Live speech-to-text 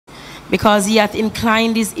Because he hath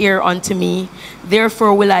inclined his ear unto me,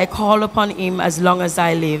 therefore will I call upon him as long as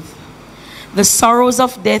I live. The sorrows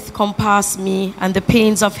of death compassed me, and the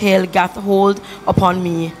pains of hell gat hold upon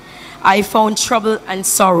me. I found trouble and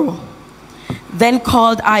sorrow. Then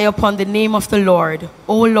called I upon the name of the Lord.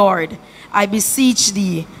 O Lord, I beseech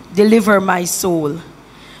thee, deliver my soul.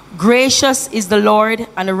 Gracious is the Lord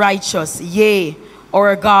and righteous, yea,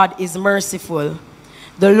 our God is merciful.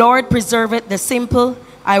 The Lord preserveth the simple.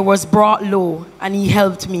 I was brought low, and he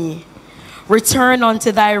helped me. Return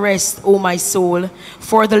unto thy rest, O my soul,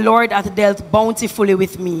 for the Lord hath dealt bountifully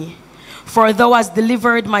with me. For thou hast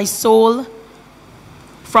delivered my soul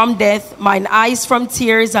from death, mine eyes from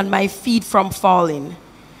tears, and my feet from falling.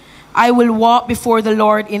 I will walk before the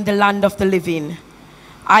Lord in the land of the living.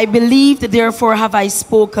 I believed, therefore have I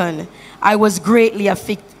spoken. I was greatly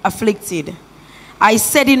afflicted. I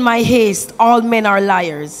said in my haste, all men are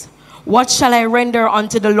liars. What shall I render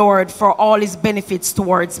unto the Lord for all his benefits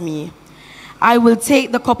towards me? I will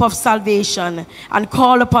take the cup of salvation and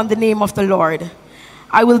call upon the name of the Lord.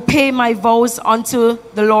 I will pay my vows unto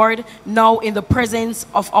the Lord now in the presence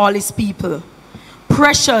of all his people.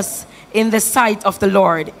 Precious in the sight of the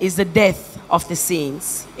Lord is the death of the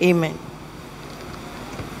saints. Amen.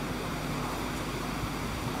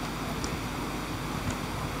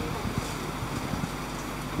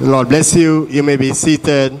 The Lord bless you. You may be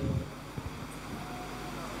seated.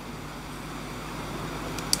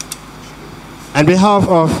 On behalf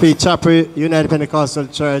of the Chapel United Pentecostal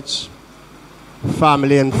Church,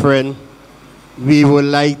 family and friend, we would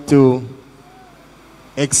like to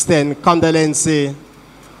extend condolences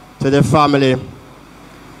to the family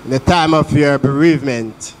in the time of your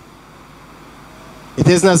bereavement. It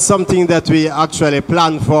is not something that we actually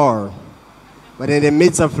plan for, but in the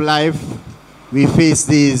midst of life, we face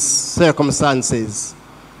these circumstances.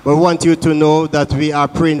 We want you to know that we are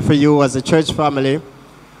praying for you as a church family,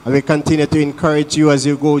 and we continue to encourage you as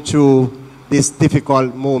you go through this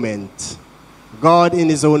difficult moment. God, in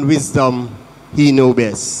his own wisdom, he knows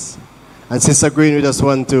best. And Sister Green, we just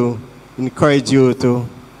want to encourage you to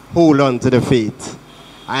hold on to the faith.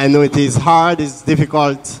 I know it is hard, it's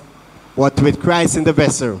difficult, but with Christ in the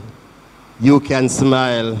vessel, you can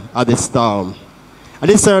smile at the storm. And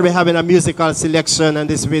this time we're having a musical selection, and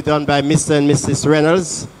this will be done by Mr. and Mrs.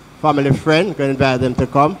 Reynolds, family friend. I'm going to invite them to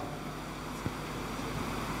come.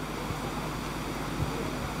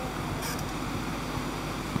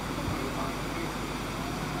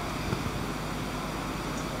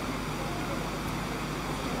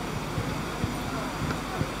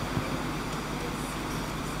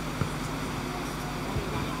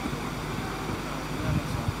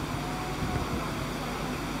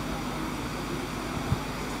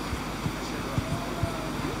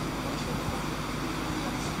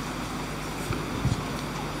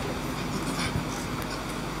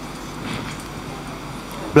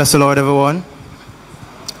 Bless the Lord, everyone.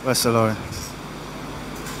 Bless the Lord.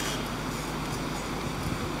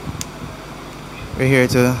 We're here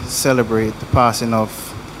to celebrate the passing of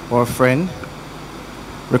our friend,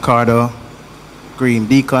 Ricardo Green,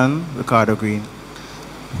 Deacon Ricardo Green.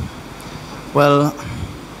 Well,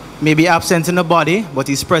 maybe absent in the body, but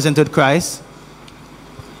he's present with Christ.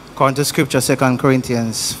 According to Scripture, 2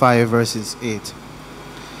 Corinthians 5, verses 8.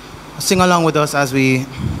 Sing along with us as we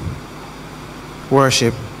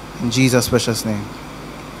worship in Jesus' precious name.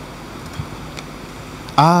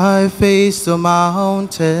 I faced a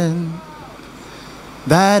mountain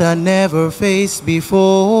that I never faced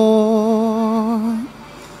before.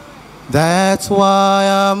 That's why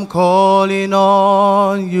I'm calling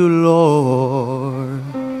on you, Lord.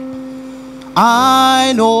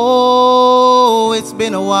 I know it's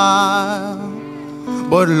been a while,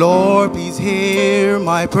 but Lord, please hear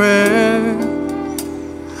my prayer.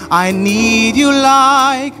 I need you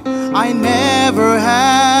like I never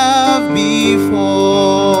have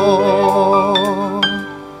before.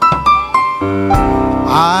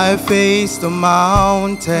 I faced a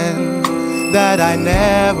mountain that I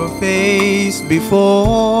never faced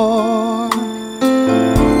before.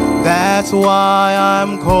 That's why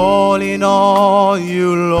I'm calling on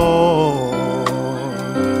you, Lord.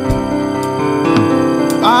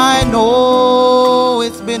 I know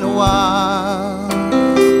it's been a while,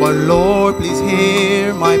 but Lord, please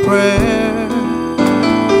hear my prayer.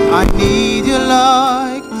 I need you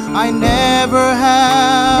like I never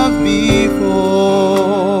have before.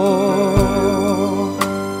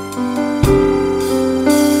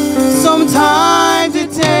 Sometimes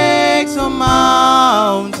it takes a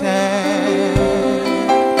mountain.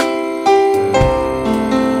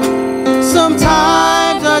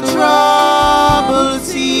 Sometimes a troubled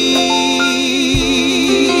sea.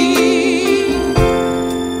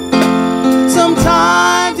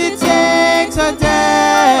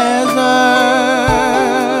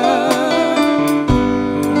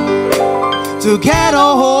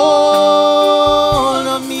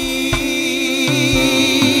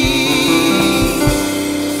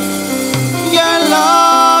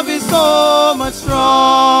 much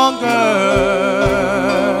stronger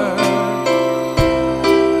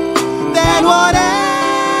than whatever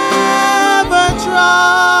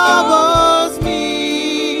troubles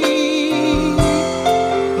me.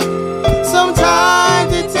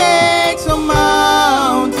 Sometimes it takes a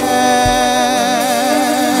mountain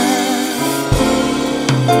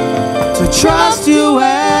to trust you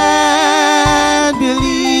and believe.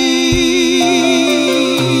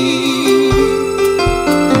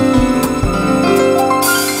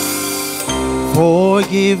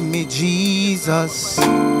 Forgive me, Jesus,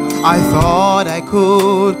 I thought I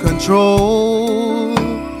could control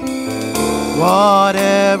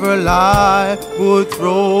whatever life would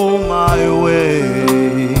throw my way.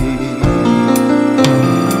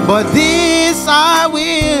 But this I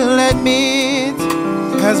will admit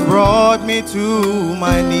has brought me to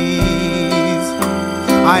my knees.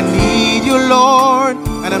 I need you, Lord,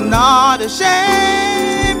 and I'm not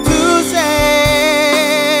ashamed to say,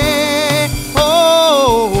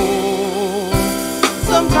 oh,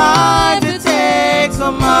 sometimes it takes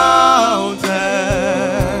a mountain.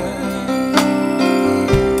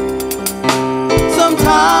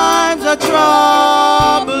 Sometimes a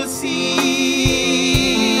troubled sea.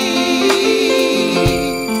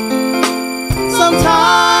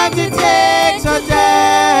 Sometimes it takes a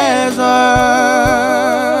desert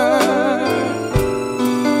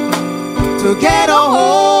to get a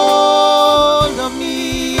hold of me.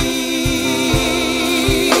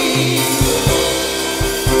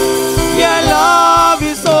 Your love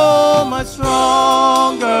is so much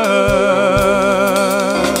stronger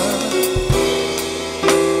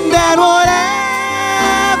than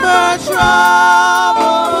whatever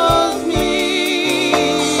troubles me.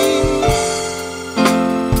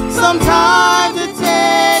 Sometimes it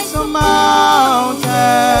takes a mountain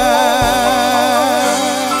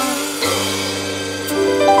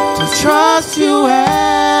to trust you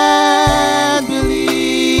and believe.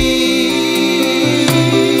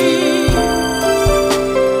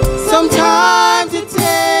 Sometimes it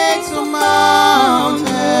takes a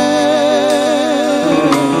mountain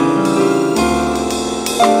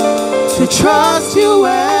to trust you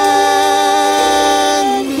and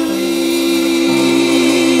believe.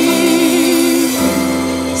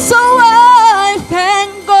 So I thank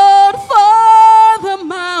God for the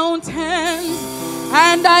mountains,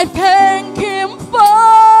 and I thank Him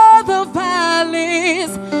for the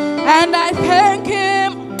valleys, and I thank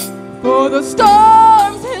Him for the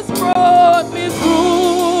storms He's brought me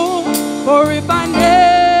through. For if I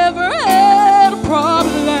never had a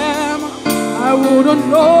problem, I wouldn't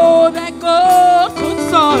know that God could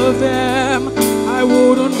solve them. I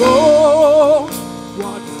wouldn't know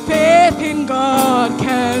what faith in God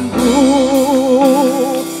can do.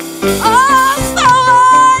 Oh, so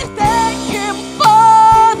I thank Him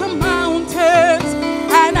for the mountains,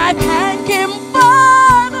 and I thank Him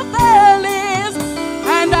for the valleys,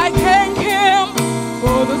 and I thank Him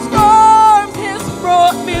for the storms He's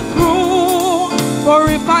brought me through. For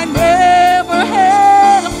if I never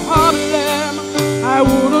had a problem, I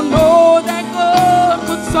wouldn't know that God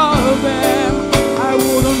could solve them. I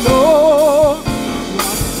wouldn't know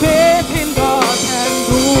what faith in God can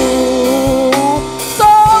do. So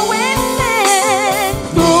we sing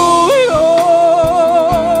through it all,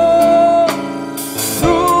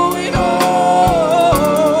 through it all.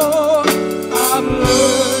 I've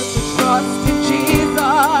learned to trust in Jesus.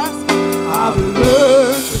 I've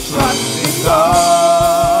learned to trust in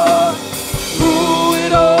God. Through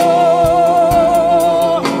it all,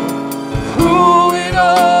 through it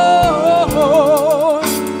all,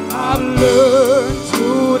 I've learned to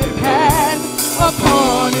depend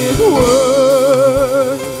upon His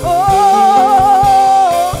word.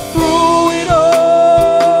 Oh, through it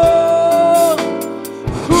all,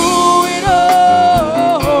 through it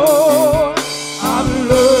all, I've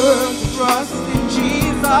learned to trust in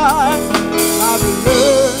Jesus. I've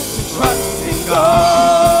learned to trust in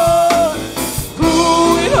God.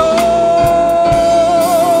 Through it all,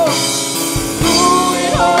 through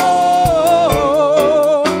it all,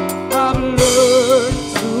 I've learned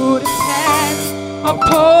to depend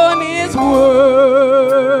upon His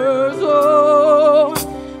words. Oh,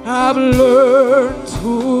 I've learned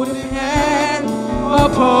to depend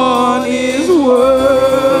upon His word.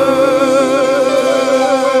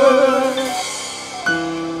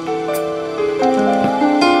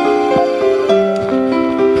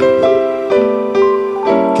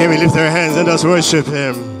 Can we lift our hands and just worship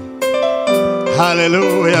Him?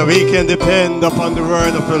 Hallelujah. We can depend upon the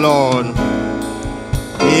word of the Lord.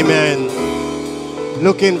 Amen.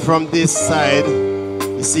 Looking from this side,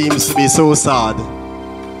 it seems to be so sad.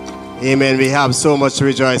 Amen. We have so much to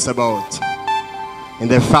rejoice about. in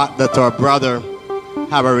the fact that our brother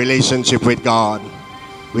have a relationship with God.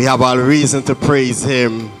 We have all reason to praise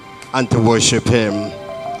him and to worship him.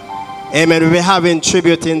 Amen. We'll be having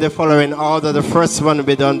tribute in the following order. The first one will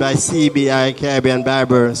be done by CBI, Caribbean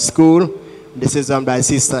Bible School. This is done by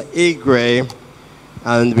Sister A. Gray.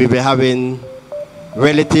 And we'll be having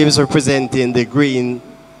relatives representing the Green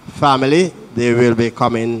family. They will be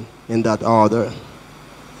coming in that order.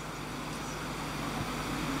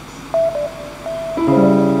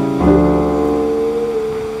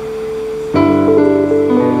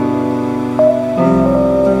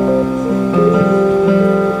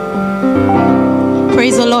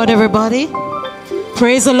 Praise the Lord, everybody.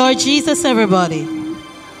 Praise the Lord Jesus, everybody.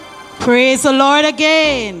 Praise the Lord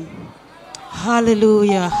again.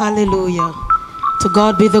 Hallelujah, hallelujah. To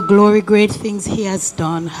God be the glory, great things he has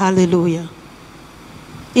done. Hallelujah.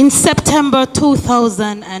 In September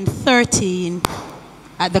 2013,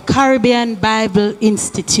 at the Caribbean Bible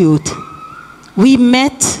Institute, we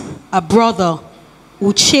met a brother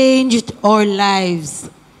who changed our lives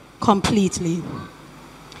completely.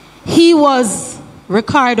 He was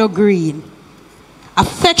Ricardo Green,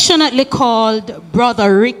 affectionately called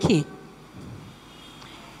Brother Ricky.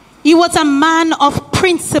 He was a man of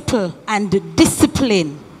principle and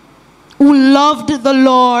discipline who loved the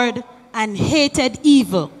Lord and hated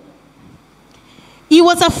evil. He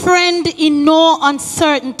was a friend in no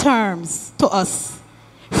uncertain terms to us,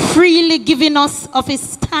 freely giving us of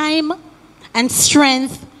his time and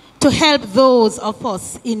strength to help those of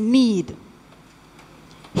us in need.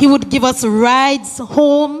 He would give us rides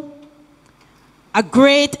home, a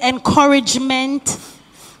great encouragement,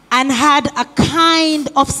 and had a kind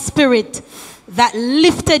of spirit that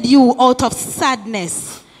lifted you out of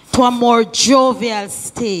sadness to a more jovial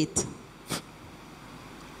state.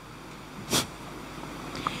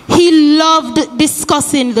 He loved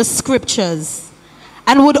discussing the scriptures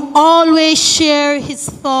and would always share his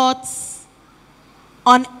thoughts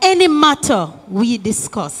on any matter we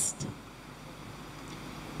discussed.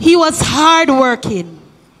 He was hardworking,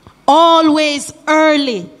 always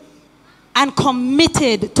early, and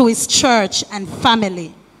committed to his church and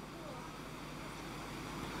family.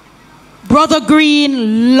 Brother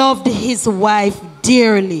Green loved his wife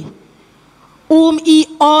dearly, whom he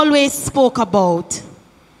always spoke about.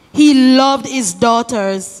 He loved his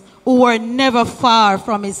daughters, who were never far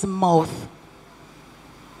from his mouth.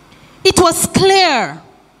 It was clear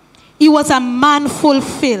he was a man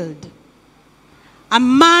fulfilled, a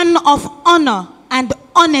man of honor and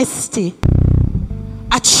honesty,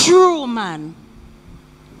 a true man,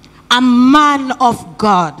 a man of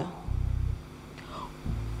God.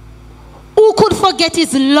 Who could forget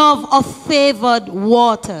his love of favored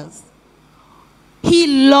waters?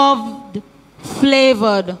 He loved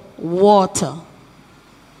flavored water.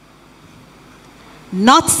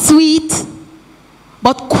 Not sweet,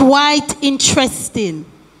 but quite interesting.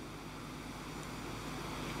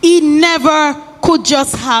 He never could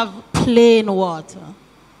just have plain water.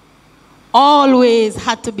 Always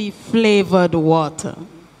had to be flavored water.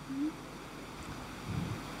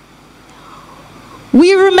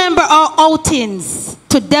 We remember our outings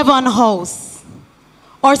to Devon House,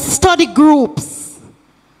 our study groups,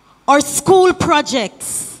 our school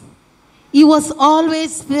projects. He was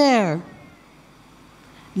always there,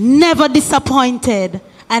 never disappointed,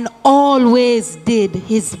 and always did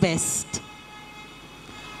his best.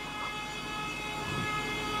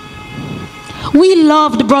 We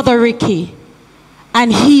loved Brother Ricky,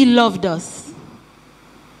 and he loved us.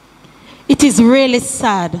 It is really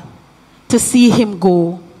sad to see him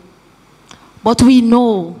go, but we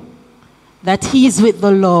know that he is with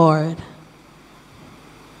the Lord.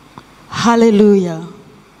 Hallelujah.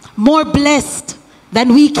 More blessed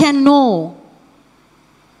than we can know.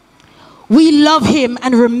 We love him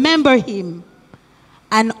and remember him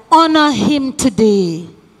and honor him today.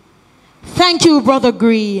 Thank you, Brother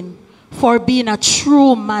Green, for being a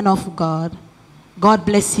true man of God. God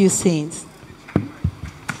bless you, saints.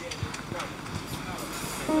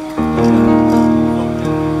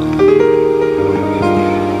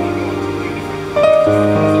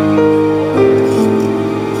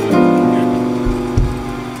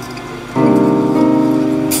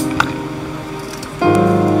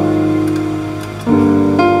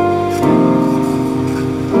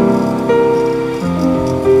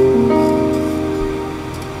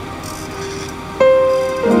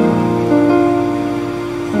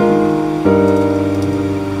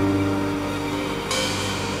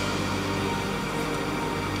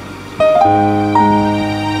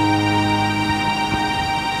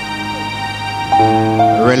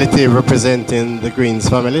 Representing the Greens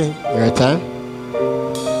family, your time.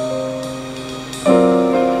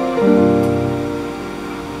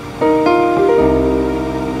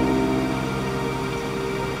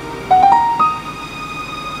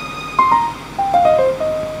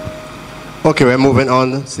 Okay, we're moving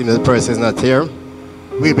on. Seeing the person is not here.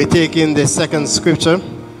 We'll be taking the second scripture,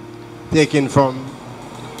 taken from.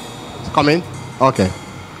 Coming? Okay.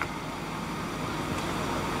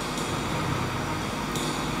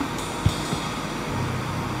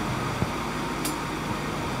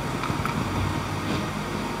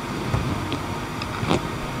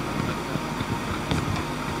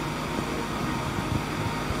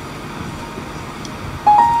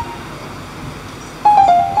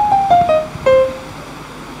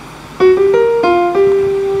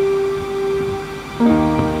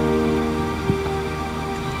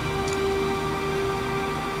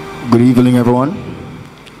 Good evening, everyone.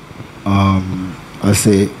 I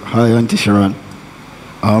say hi, Auntie Sharon.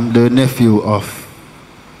 I'm the nephew of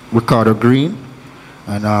Ricardo Green,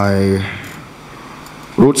 and I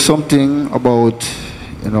wrote something about,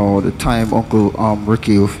 the time Uncle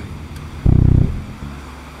Ricky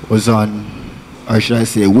was on, or should I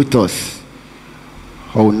say, with us.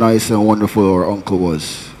 How nice and wonderful our uncle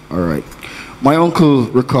was. All right. My uncle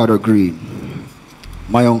Ricardo Green.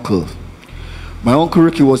 My uncle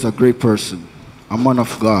Ricky was a great person, a man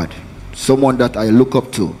of God, someone that I look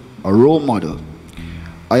up to, a role model.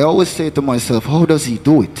 I always say to myself, how does he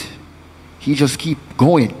do it? He just keep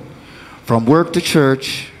going. From work to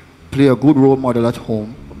church, play a good role model at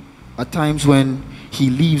home. At times when he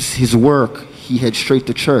leaves his work, he heads straight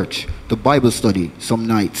to church, to Bible study some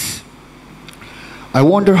nights. I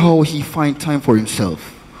wonder how he finds time for himself.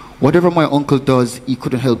 Whatever my uncle does, he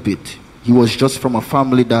couldn't help it. He was just from a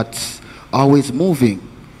family that's always moving.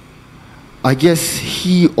 I guess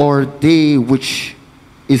he or they, which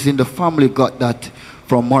is in the family, got that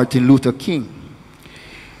from Martin Luther King.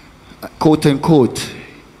 Quote unquote,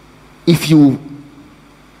 if you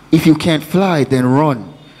can't fly, then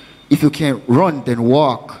run. If you can't run, then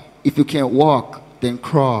walk. If you can't walk, then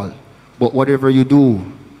crawl. But whatever you do,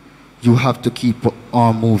 you have to keep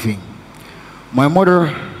on moving. My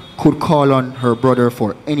mother could call on her brother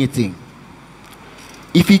for anything.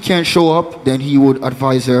 If he can't show up, then he would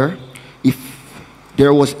advise her. If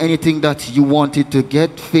there was anything that you wanted to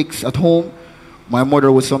get fixed at home, my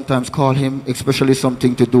mother would sometimes call him, especially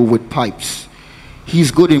something to do with pipes.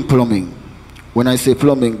 He's good in plumbing. When I say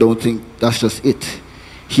plumbing, don't think that's just it.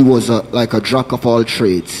 He was like a jack of all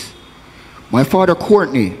trades. My father,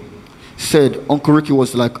 Courtney, said Uncle Ricky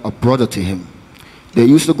was like a brother to him. They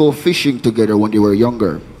used to go fishing together when they were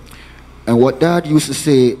younger. And what Dad used to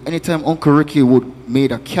say, anytime Uncle Ricky would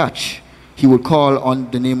made a catch, he would call on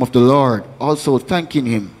the name of the Lord, also thanking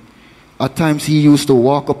him. At times he used to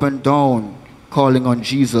walk up and down, calling on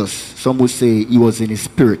Jesus. Some would say he was in his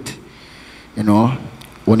spirit.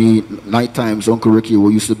 Night times Uncle Ricky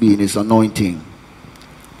used to be in his anointing.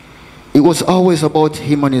 It was always about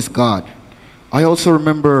him and his God. I also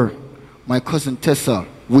remember my cousin Tessa,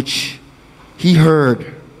 which he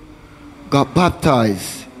heard, got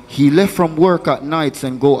baptized. He left from work at nights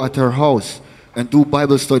and go at her house and do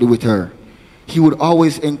Bible study with her. He would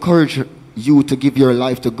always encourage you to give your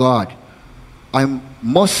life to God. I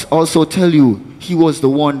must also tell you, he was the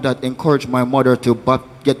one that encouraged my mother to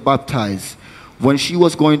get baptized. When she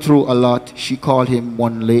was going through a lot, she called him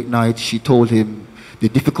one late night. She told him the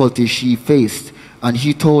difficulties she faced, and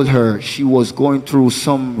he told her she was going through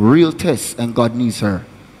some real tests and God needs her.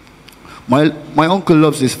 My uncle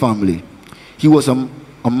loves his family. He was a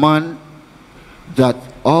man that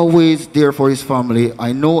always there for his family.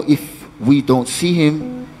 I know if we don't see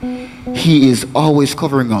him, he is always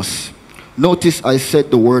covering us. Notice I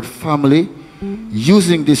said the word family.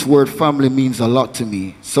 Using this word family means a lot to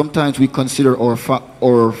me. Sometimes we consider our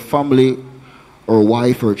family, or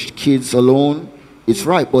wife or kids alone. It's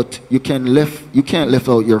right, but you can't left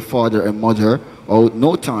out your father and mother out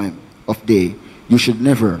no time of day. You should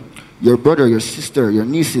never. Your brother, your sister, your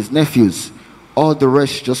nieces, nephews, all the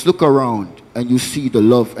rest, just look around and you see the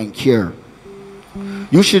love and care.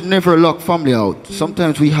 You should never lock family out.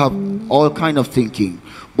 Sometimes we have all kind of thinking,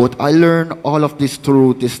 but I learned all of this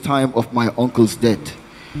through this time of my uncle's death.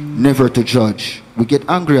 Never to judge. We get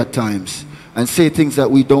angry at times and say things that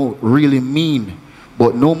we don't really mean,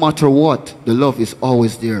 but no matter what, the love is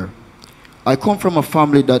always there. I come from a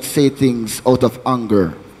family that say things out of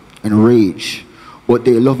anger and rage, but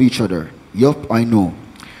they love each other. Yup, I know.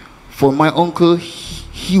 For my uncle,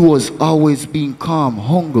 he was always being calm,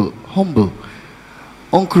 humble.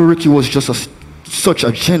 Uncle Ricky was just such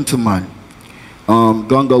a gentleman.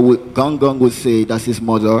 Gang would say that's his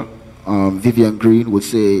mother. Vivian Green would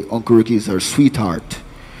say Uncle Ricky is her sweetheart.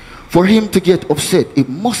 For him to get upset, it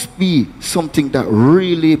must be something that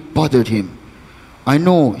really bothered him. I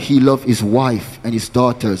know he loved his wife and his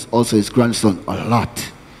daughters, also his grandson, a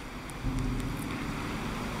lot.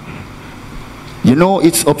 You know,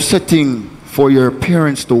 it's upsetting for your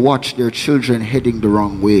parents to watch their children heading the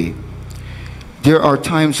wrong way. There are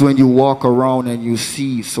times when you walk around and you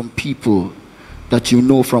see some people that you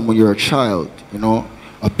know from when you're a child, you know,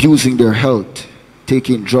 abusing their health,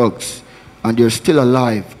 taking drugs, and they're still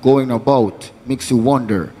alive, going about, makes you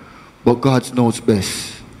wonder. But God knows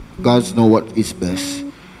best. God knows what is best.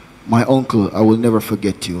 My uncle, I will never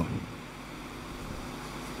forget you.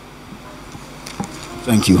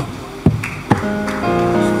 Thank you.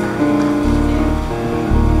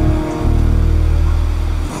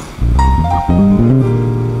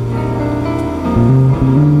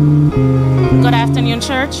 Good afternoon,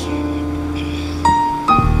 church.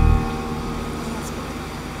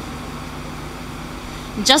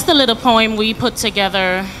 Just a little poem we put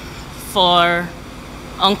together for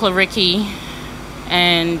Uncle Ricky,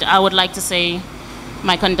 and I would like to say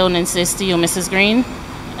my condolences to you, Mrs. Green,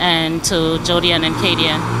 and to Jodian and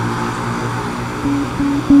Cadian.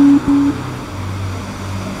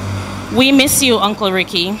 We miss you, Uncle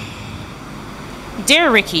Ricky.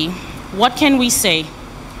 Dear Ricky, what can we say?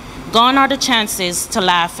 Gone are the chances to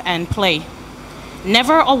laugh and play.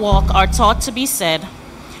 Never a walk are taught to be said.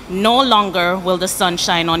 No longer will the sun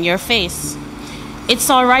shine on your face. It's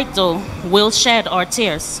all right though, we'll shed our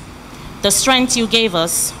tears. The strength you gave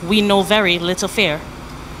us, we know very little fear.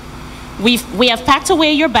 We have packed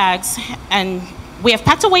away your bags and we have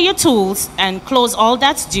packed away your tools and closed all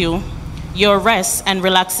that's due. Your rest and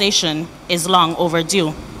relaxation is long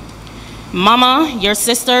overdue. Mama, your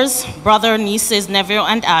sisters, brother, nieces, nephew,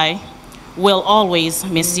 and I will always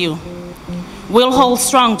miss you. We'll hold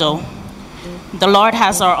strong though. The Lord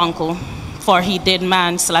has our uncle, for he did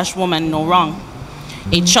man/woman no wrong.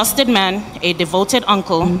 A trusted man, a devoted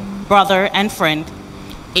uncle, brother and friend,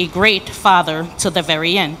 a great father to the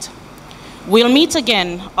very end. We'll meet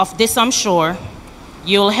again, of this I'm sure.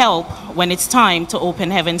 You'll help when it's time to open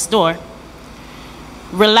heaven's door.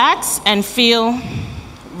 Relax and feel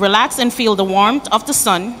the warmth of the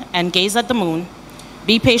sun and gaze at the moon.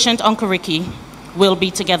 Be patient, Uncle Ricky. We'll be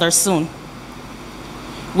together soon.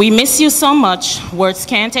 We miss you so much, words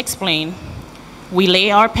can't explain. We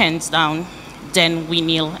lay our pens down, then we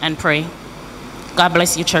kneel and pray. God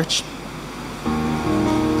bless you, church.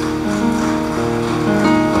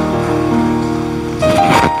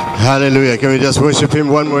 Hallelujah. Can we just worship him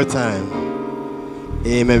one more time?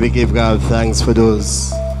 Amen. We give God thanks for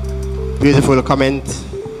those beautiful comments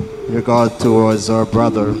in regard towards our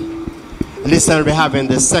brother. And this time we're having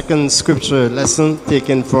the second scripture lesson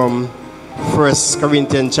taken from 1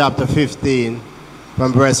 Corinthians chapter 15,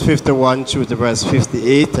 from verse 51 through to verse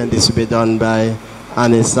 58, and this will be done by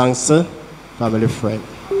Annie Sangster, family friend.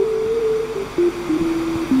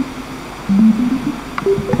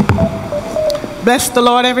 Bless the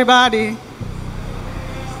Lord, everybody.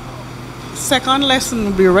 Second lesson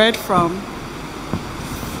will be read from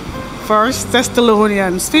 1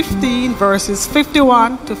 Thessalonians 15, verses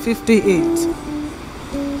 51 to 58.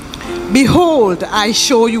 Behold, I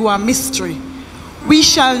show you a mystery. We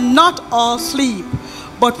shall not all sleep,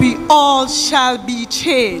 but we all shall be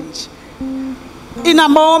changed. In a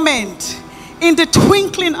moment, in the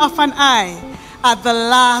twinkling of an eye, at the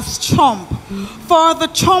last trump. For the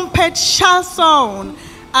trumpet shall sound,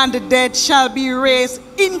 and the dead shall be raised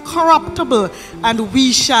incorruptible, and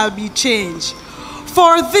we shall be changed.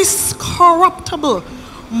 For this corruptible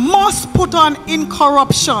must put on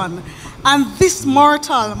incorruption, and this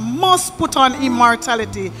mortal must put on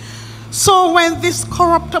immortality. So when this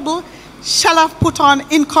corruptible shall have put on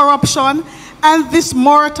incorruption, and this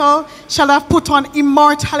mortal shall have put on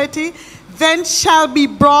immortality, then shall be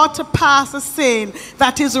brought to pass a saying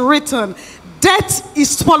that is written, death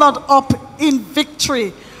is swallowed up in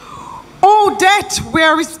victory. O death,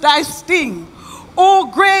 where is thy sting?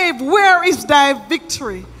 O grave, where is thy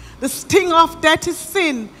victory? The sting of death is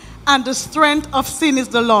sin, and the strength of sin is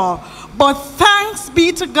the law. But thanks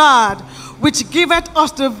be to God, which giveth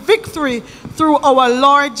us the victory through our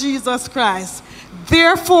Lord Jesus Christ.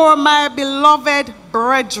 Therefore, my beloved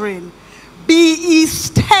brethren, be ye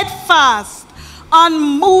steadfast,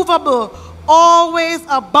 unmovable, always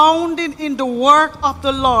abounding in the work of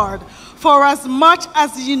the Lord, for as much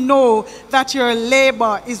as ye know that your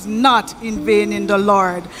labor is not in vain in the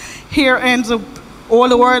Lord. Here ends all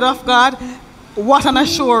the word of God. What an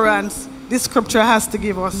assurance this scripture has to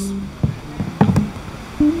give us.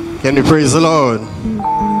 Can we praise the Lord?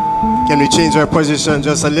 Can we change our position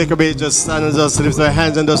just a little bit? Just stand and just lift our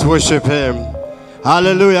hands and just worship him.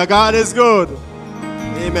 Hallelujah. God is good.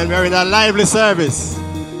 Amen. We're in a lively service.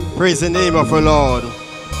 Praise the name of our Lord.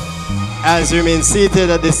 As you remain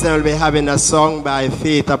seated at this time, we'll be having a song by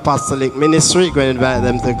Faith Apostolic Ministry. Going to invite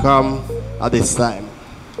them to come at this time.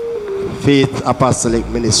 Faith Apostolic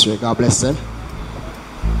Ministry. God bless them.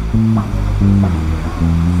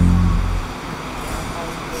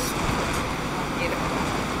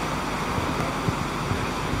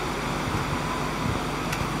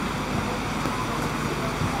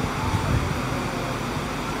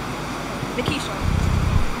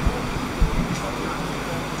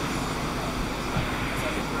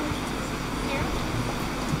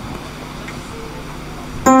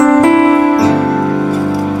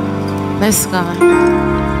 Bless God.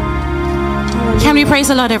 Can we praise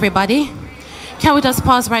the Lord, everybody? Can we just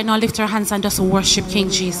pause right now, lift our hands and just worship King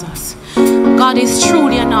Jesus? God is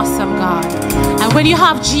truly an awesome God. And when you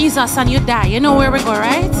have Jesus and you die, you know where we go,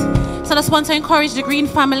 right? So I just want to encourage the Green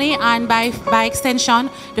family and by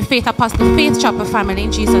extension, the Faith Chapel family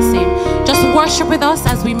in Jesus' name. Just worship with us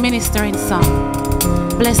as we minister in song.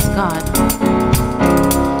 Bless God.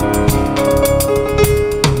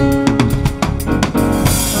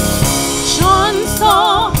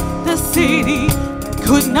 The city that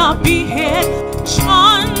could not be hid.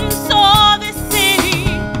 John saw the city,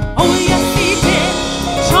 oh yes he did.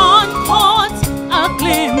 John caught a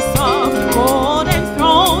glimpse of the golden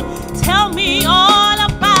throne. Tell me all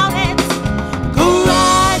about it. Go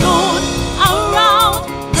right on around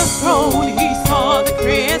the throne. He saw the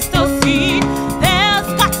crystal seed. There's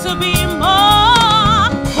got to be more.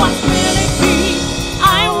 What will it be?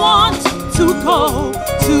 I want to go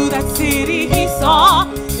to that city he saw.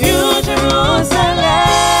 New Jerusalem,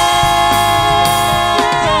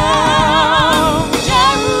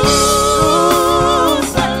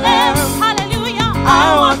 Jerusalem, hallelujah. I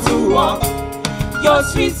want to walk your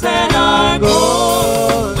streets and I go.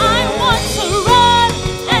 I want to run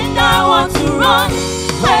and I want to run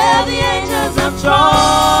where the angels have trod.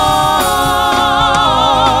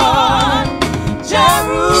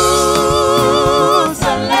 Jerusalem,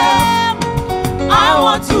 I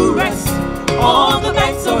want to rest on the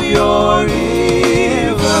banks of your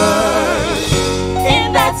river,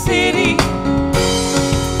 in that city,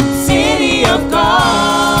 city of God.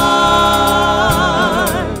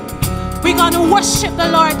 We're going to worship the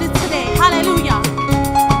Lord today. Hallelujah.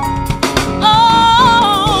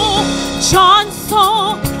 Oh, John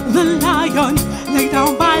saw the lion lay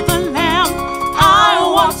down by the lamb. I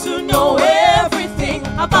want to know everything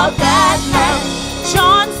about that lamb.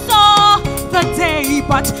 John saw the day,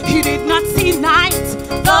 but he did not see night.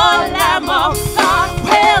 The Lamb of God,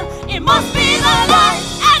 well, it must be the light.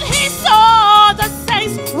 And he saw the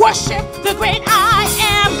saints worship the great I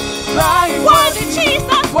am. Right. Worthy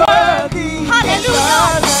Jesus, worthy.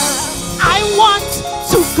 Hallelujah. I want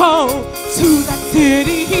to go to that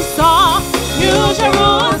city he saw, New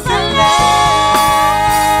Jerusalem.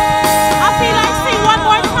 I feel like sing one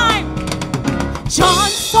more time. John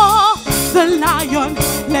saw the lion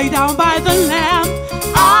lay down by the lamb.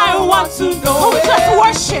 I want to know. Just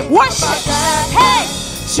worship, worship. Hey,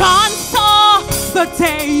 John saw the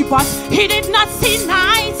day, but he did not see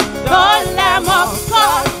night. The Lamb of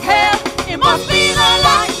God, hell, it must be the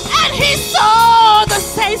light. And he saw the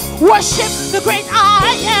saints worship the great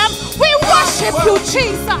I am. We worship you,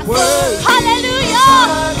 Jesus.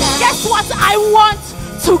 Hallelujah. Guess what? I want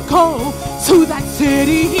to go to that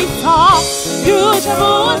city he saw, New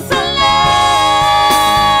Jerusalem.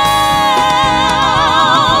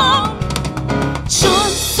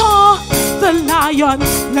 The lion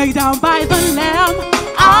lay down by the lamb.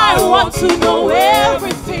 I want to know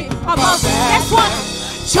everything about that. Guess what?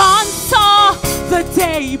 John saw the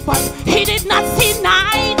day, but he did not see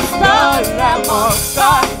night. The Lamb of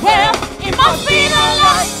God, well, it must be the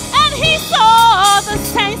light. And he saw the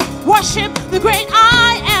saints worship the great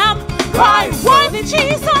I am. Cry, worthy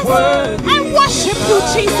Jesus, and worship you,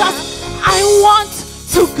 Jesus. I want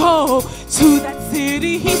to go to that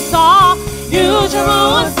city he saw, New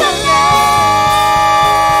Jerusalem.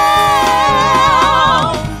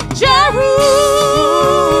 Jerusalem,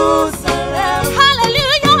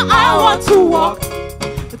 hallelujah. I want to walk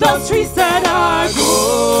those streets that are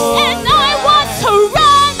good. And I want to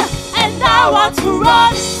run, and I want to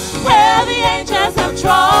run where the angels have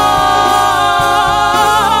trod.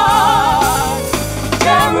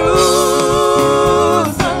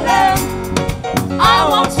 Jerusalem, I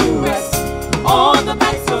want to rest on the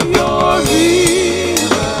banks of your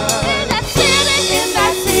river. In that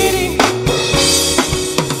city,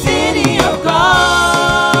 city of God.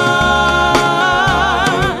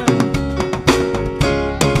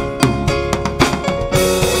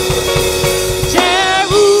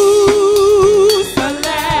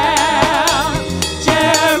 Jerusalem,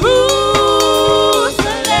 Jerusalem.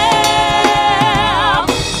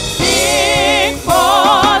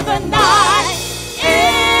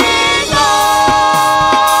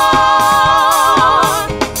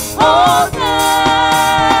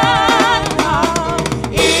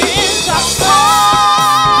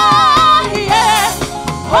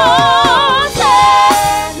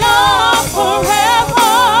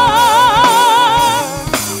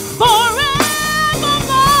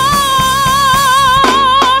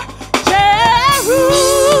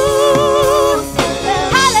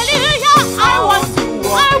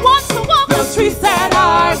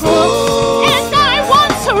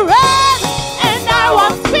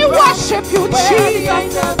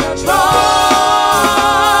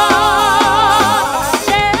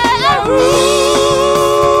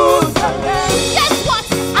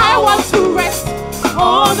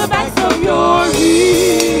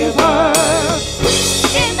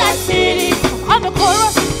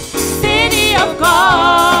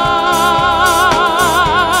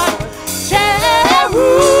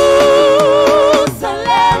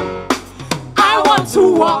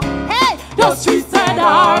 to walk the streets that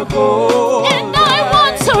are gold. And I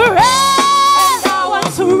want to run, and I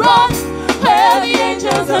want to run where the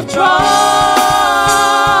angels have trod.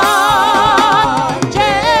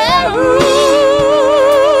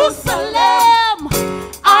 Jerusalem,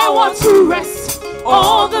 I want to rest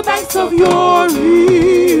on the banks of your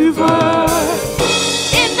river.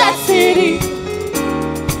 In that city,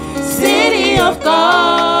 city of God,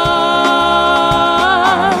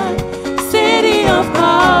 city of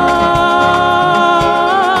God,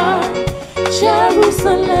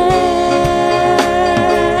 Jerusalem,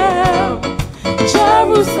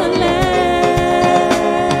 Jerusalem,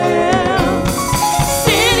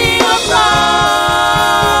 city of God,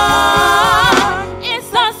 it's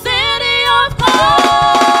the city of God.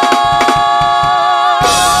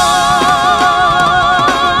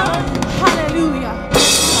 Hallelujah.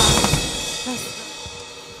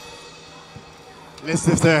 Let's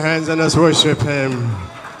lift our hands and let's worship him.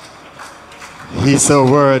 He's so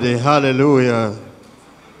worthy. Hallelujah.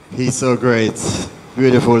 He's so great.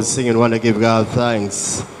 Beautiful singing. Want to give God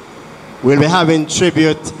thanks. We'll be having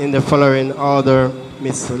tribute in the following order.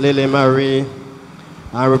 Miss Lily Marie,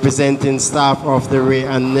 representing staff of the Ray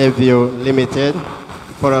and Nephew Limited,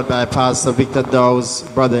 followed by Pastor Victor Dow's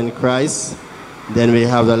brother in Christ. Then we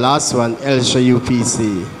have the last one, Elsha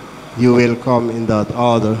U.P.C. You will come in that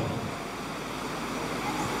order.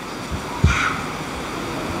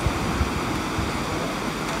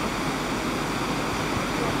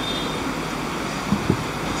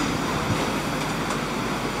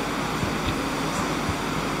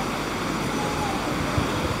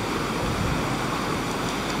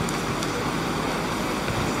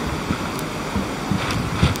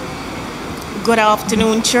 Good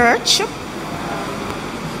afternoon, church.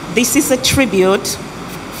 This is a tribute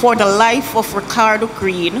for the life of Ricardo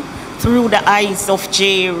Green through the eyes of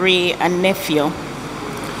J. Ray and Nephew.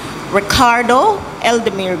 Ricardo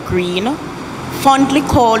Eldemire Green, fondly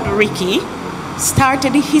called Ricky,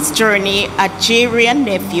 started his journey at J. Ray and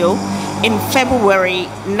Nephew in February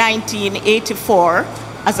 1984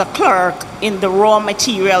 as a clerk in the raw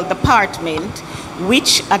material department,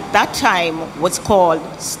 which at that time was called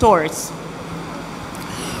stores.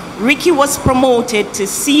 Ricky was promoted to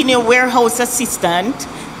senior warehouse assistant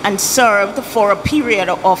and served for a period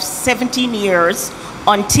of 17 years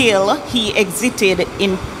until he exited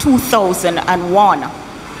in 2001.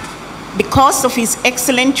 Because of his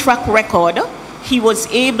excellent track record, he was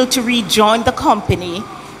able to rejoin the company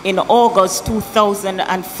in August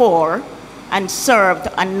 2004 and served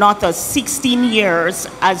another 16 years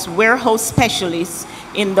as warehouse specialist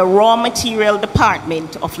in the raw material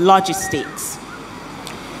department of logistics.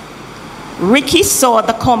 Ricky saw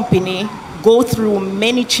the company go through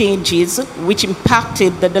many changes which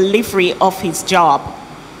impacted the delivery of his job,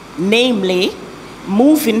 namely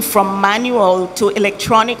moving from manual to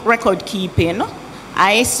electronic record keeping,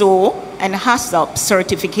 ISO and HACCP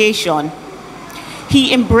certification.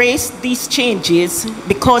 He embraced these changes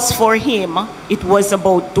because for him it was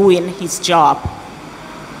about doing his job.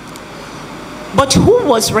 But who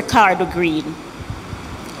was Ricardo Green?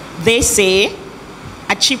 They say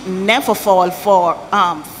a chip never falls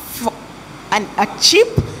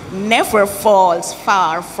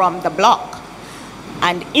far from the block.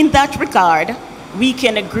 And in that regard, we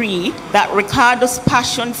can agree that Ricardo's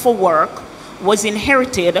passion for work was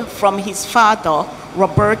inherited from his father,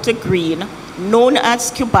 Roberto Green, known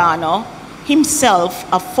as Cubano, himself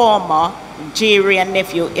a former J. Ray and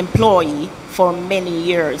Nephew employee for many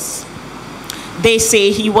years. They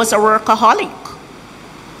say he was a workaholic,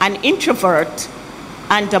 an introvert,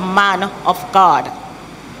 and a man of God.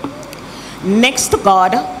 Next to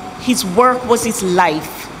God, his work was his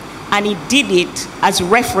life, and he did it as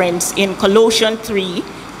referenced in Colossians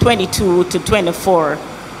 3:22-24,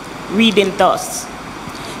 reading thus: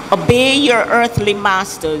 "Obey your earthly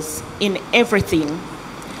masters in everything,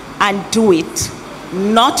 and do it,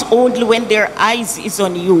 not only when their eyes is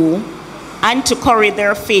on you, and to curry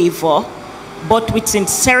their favor, but with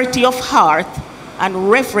sincerity of heart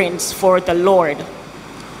and reverence for the Lord.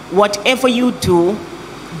 Whatever you do,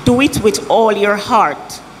 do it with all your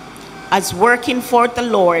heart, as working for the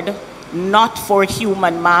Lord, not for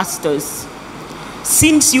human masters,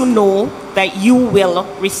 since you know that you will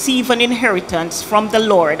receive an inheritance from the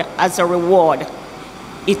Lord as a reward.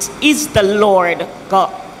 It is the Lord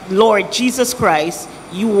God, Lord Jesus Christ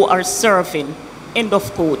you are serving." End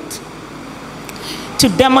of quote. To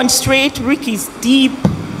demonstrate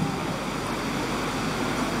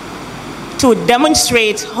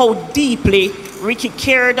how deeply Ricky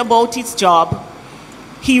cared about his job,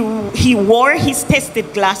 He wore his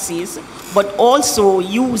tested glasses, but also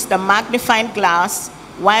used a magnifying glass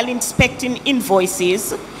while inspecting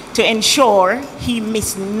invoices to ensure he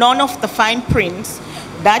missed none of the fine prints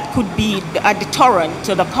that could be a deterrent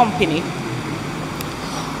to the company.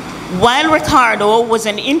 While Ricardo was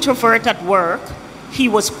an introvert at work, he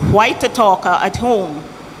was quite a talker at home,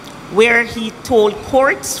 where he told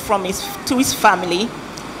courts to his family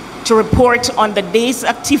to report on the day's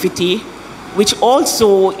activity, which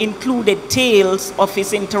also included tales of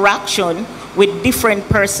his interaction with different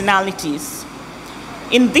personalities.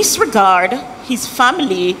 In this regard, his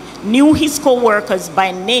family knew his co-workers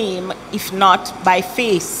by name, if not by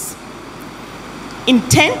face.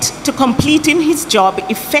 Intent to completing his job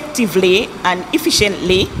effectively and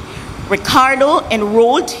efficiently, Ricardo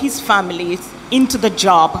enrolled his family into the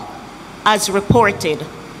job as reported.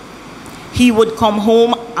 He would come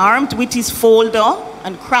home armed with his folder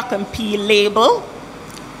and crack and peel label.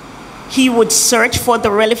 He would search for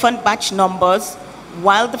the relevant batch numbers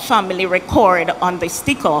while the family record on the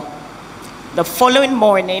sticker. The following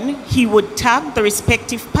morning, he would tag the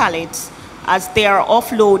respective pallets as they are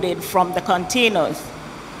offloaded from the containers.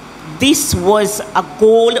 This was a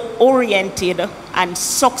goal-oriented and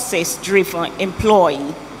success-driven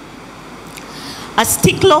employee. A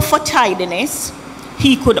stickler for tidiness,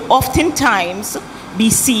 he could oftentimes be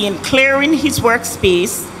seen clearing his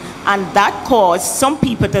workspace, and that caused some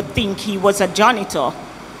people to think he was a janitor.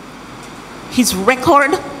 His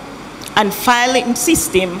record and filing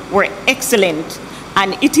system were excellent,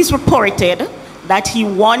 and it is reported that he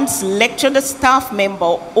once lectured a staff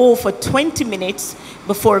member over 20 minutes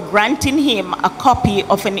before granting him a copy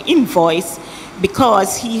of an invoice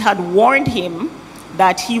because he had warned him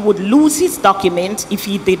that he would lose his documents if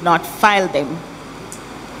he did not file them.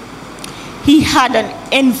 He had an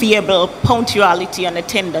enviable punctuality and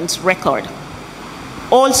attendance record,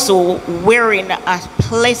 also wearing a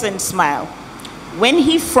pleasant smile. When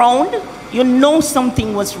he frowned, you know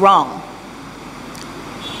something was wrong.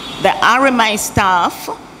 The RMI staff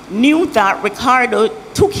knew that Ricardo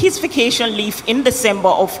took his vacation leave in December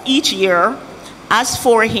of each year. As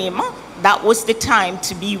for him, that was the time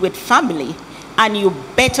to be with family, and you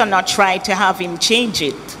better not try to have him change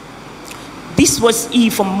it. This was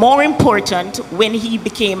even more important when he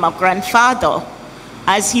became a grandfather,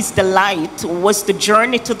 as his delight was the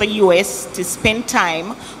journey to the US to spend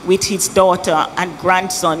time with his daughter and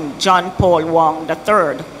grandson, John Paul Wong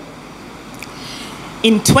III.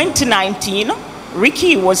 In 2019,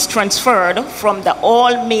 Ricky was transferred from the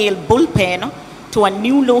all-male bullpen to a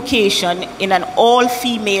new location in an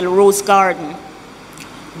all-female rose garden.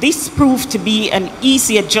 This proved to be an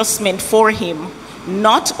easy adjustment for him,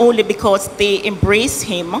 not only because they embraced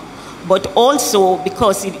him, but also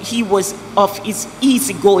because he was of his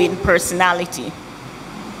easygoing personality.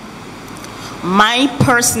 My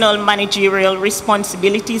personal managerial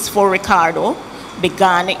responsibilities for Ricardo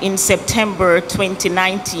began in September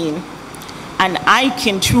 2019, and I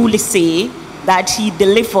can truly say that he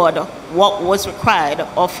delivered what was required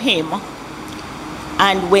of him.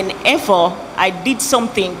 And whenever I did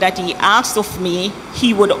something that he asked of me,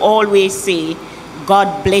 he would always say,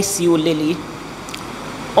 "God bless you, Lily."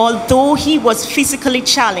 Although he was physically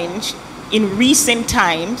challenged in recent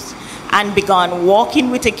times and began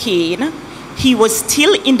walking with a cane, he was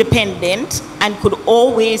still independent and could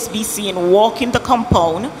always be seen walking the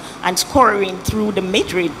compound and scurrying through the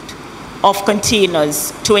myriad of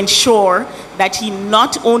containers to ensure that he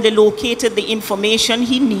not only located the information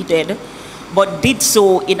he needed, but did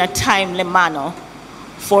so in a timely manner.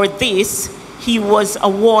 For this, he was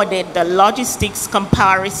awarded the Logistics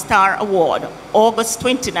Campari Star Award, August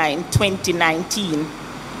 29, 2019.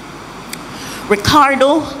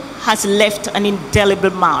 Ricardo has left an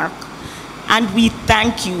indelible mark, and we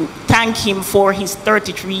thank him for his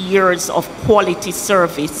 33 years of quality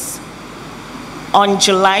service. On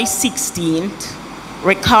July 16th,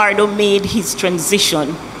 Ricardo made his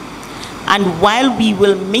transition, and while we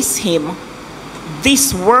will miss him,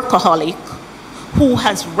 this workaholic who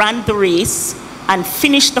has run the race and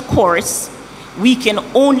finished the course, we can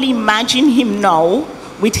only imagine him now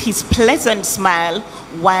with his pleasant smile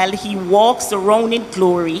while he walks around in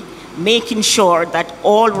glory, making sure that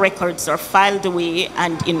all records are filed away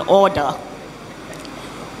and in order.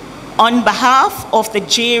 On behalf of the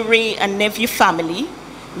J. Ray and Nephew family,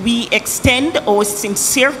 we extend our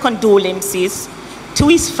sincere condolences to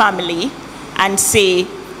his family and say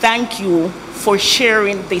thank you for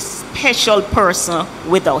sharing this special person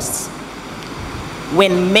with us.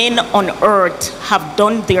 When men on earth have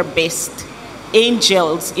done their best,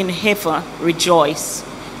 angels in heaven rejoice.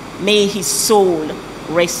 May his soul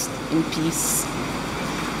rest in peace.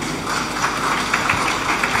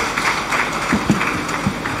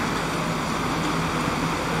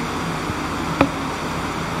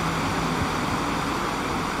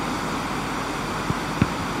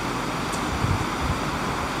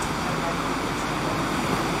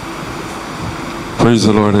 Praise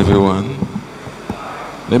the Lord, everyone.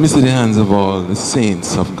 Let me see the hands of all the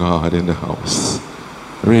saints of God in the house.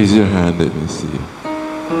 Raise your hand, let me see.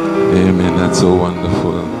 Amen, that's so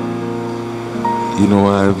wonderful. You know,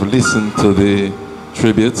 I've listened to the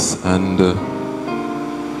tributes and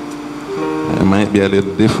I might be a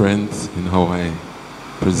little different in how I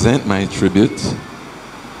present my tribute,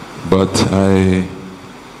 but I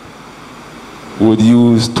would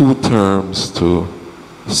use two terms to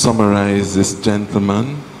summarize this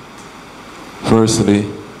gentleman. Firstly,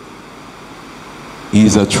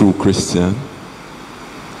 he's a true Christian.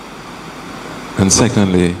 And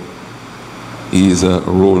secondly, he is a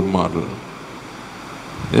role model.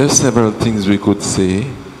 There are several things we could say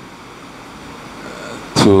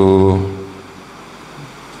to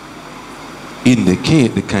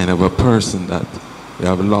indicate the kind of a person that we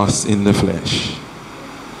have lost in the flesh.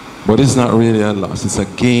 But it's not really a loss, it's a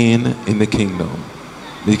gain in the kingdom,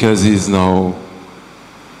 because he's now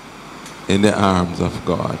in the arms of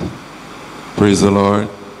God. Praise the Lord.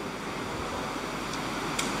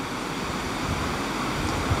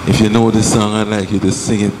 If you know the song, I'd like you to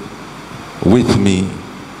sing it with me.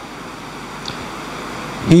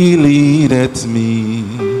 He leadeth me,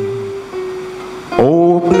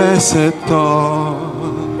 oh blessed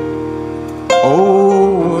thought,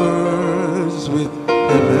 oh words with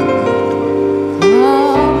heaven.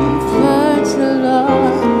 Comfort the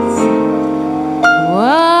lost,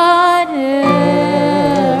 whatever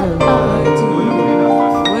I do,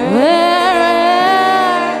 wherever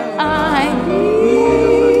I be,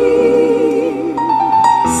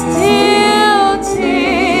 still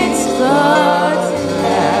 'tis God's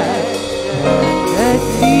hand that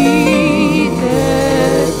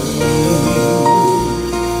leadeth me.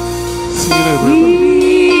 Sing it, everybody.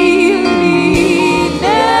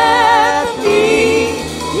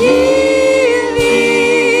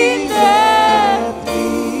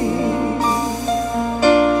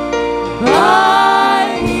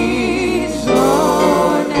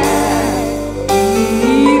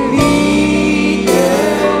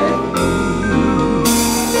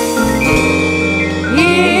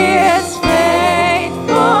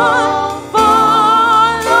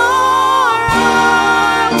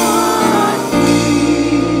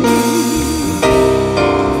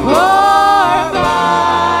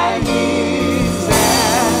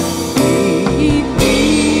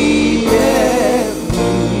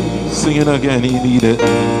 Sing it again, he needed me.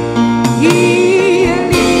 He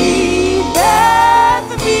leadeth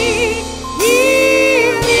me, he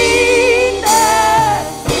leadeth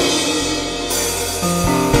me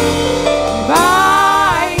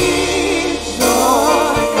by his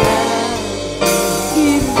own hand. He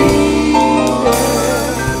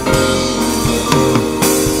leadeth me.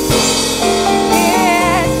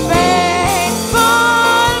 His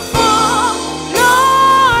faithful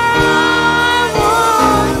follower I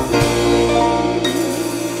would be.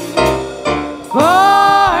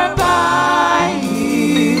 For by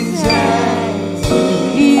his hands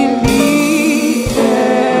he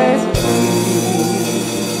leadeth me.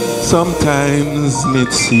 Sometimes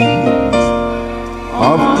mid seas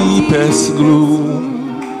of deepest gloom,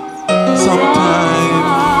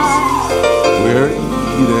 sometimes where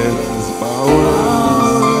Eden's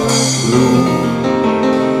bowers bloom.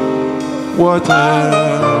 What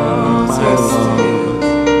am I, Lord?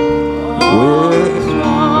 Where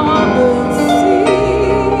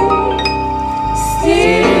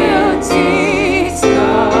Still 'tis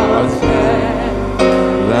God's hand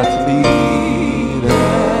that leadeth.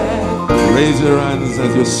 Raise your hands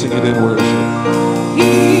as you sing it in worship.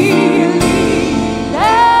 He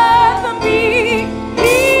leadeth me,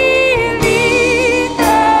 he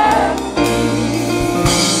leadeth me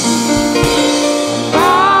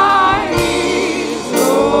by his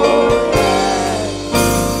own hand.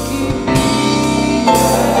 He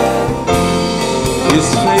leadeth His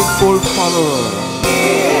faithful follower.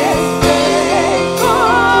 his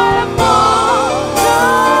faithful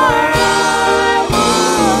follower I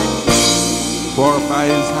would be. For by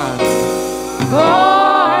his hand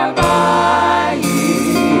For by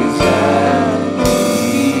his hand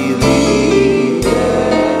he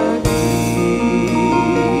leadeth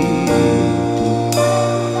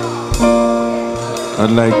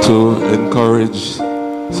I'd like to encourage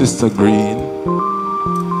Sister Green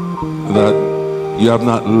that you have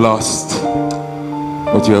not lost,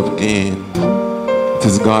 but you have gained. It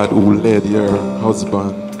is God who led your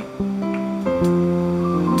husband.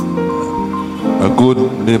 A good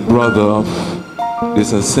brother of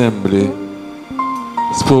this assembly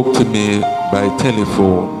spoke to me by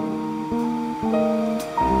telephone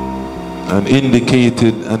and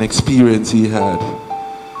indicated an experience he had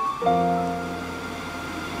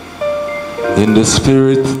In the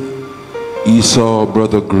spirit, he saw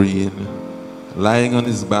Brother Green lying on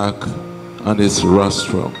his back on his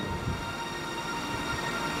rostrum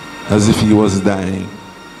as if he was dying.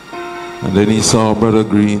 And then he saw Brother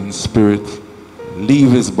Green's spirit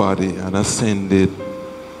leave his body and ascended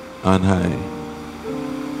on high.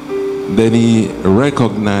 Then he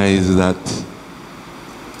recognized that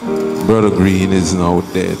Brother Green is now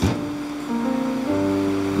dead,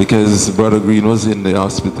 because Brother Green was in the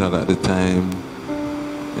hospital at the time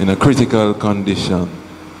in a critical condition.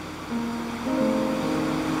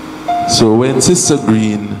 So when Sister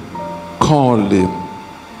Green called him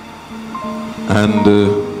and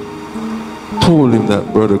told him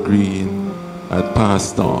that Brother Green had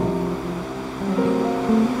passed on,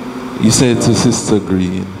 he said to Sister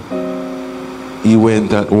Green, he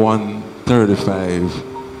went at 1:35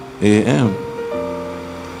 a.m.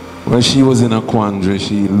 When she was in a quandary,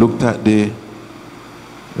 she looked at the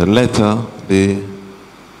letter, the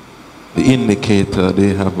indicator.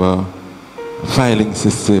 They have a filing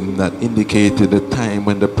system that indicated the time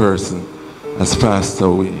when the person has passed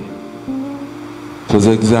away. It was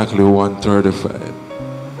exactly 1:35.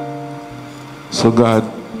 So God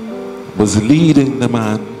was leading the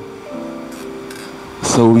man.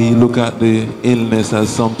 So we look at the illness as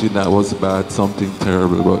something that was bad, something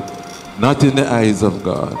terrible, but not in the eyes of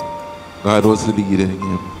God. God was leading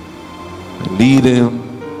him, and lead him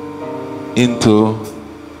into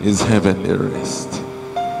his heavenly rest.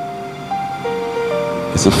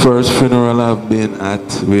 It's the first funeral I've been at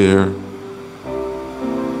where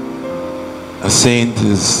a saint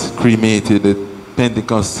is cremated. The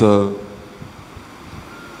Pentecostal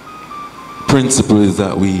principle is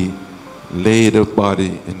that we lay the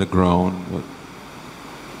body in the ground, but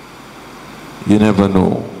you never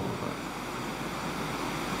know.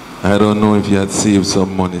 I don't know if you had saved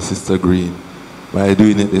some money, Sister Green, by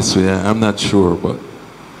doing it this way. I'm not sure, but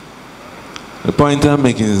the point I'm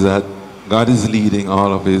making is that God is leading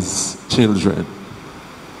all of his children.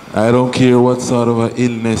 I don't care what sort of an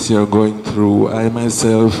illness you're going through. I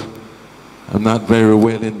myself am not very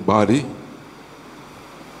well in body,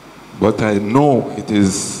 but I know it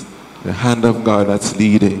is the hand of God that's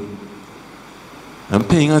leading. I'm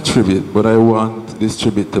paying a tribute, but I want this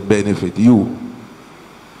tribute to benefit you.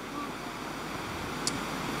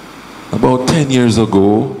 About 10 years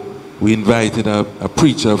ago, we invited a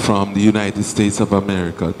preacher from the United States of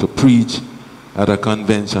America to preach at a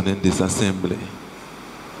convention in this assembly.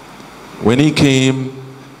 When he came,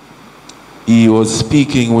 he was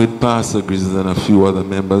speaking with Pastor Grizzly and a few other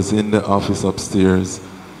members in the office upstairs.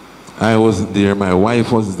 I wasn't there, my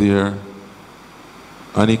wife was there,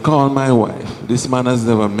 and he called my wife. This man has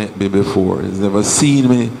never met me before, he's never seen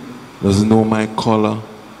me, doesn't know my color,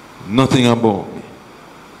 nothing about me.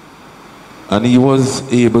 And he was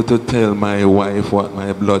able to tell my wife what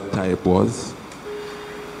my blood type was.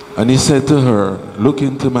 And he said to her, look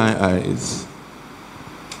into my eyes,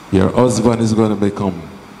 your husband is going to become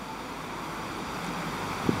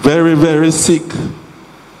very, very sick,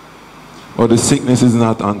 or the sickness is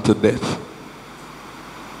not unto death.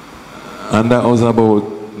 And that was about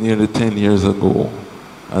nearly 10 years ago.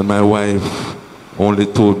 And my wife only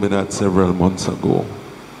told me that several months ago.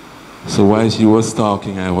 So while she was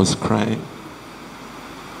talking, I was crying,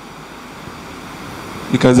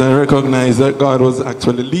 because I recognized that God was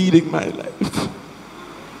actually leading my life.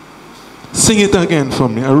 Sing it again for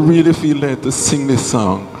me. I really feel led to sing this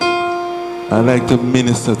song. I like to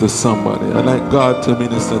minister to somebody. I like God to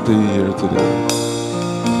minister to you here today.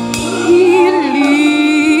 He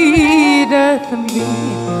leadeth me,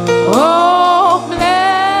 oh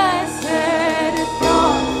blessed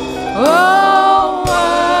God, oh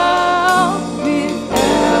world with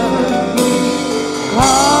every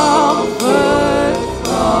comfort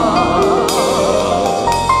song.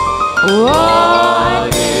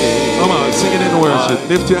 Come on, sing it in worship.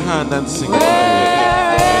 Lift your hand and sing it.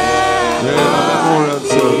 Memorial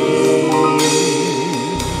service.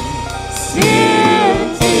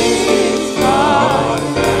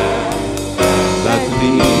 That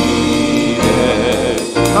leaded.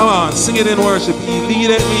 Come on, sing it in worship. He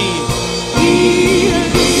leaded me. He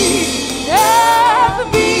leadeth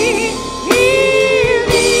me. He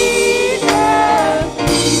leadeth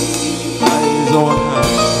me. By his own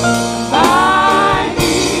hand. By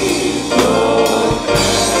his own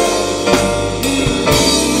hand.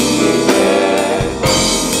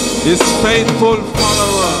 His faithful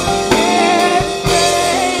follower. His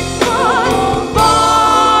faithful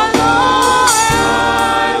follower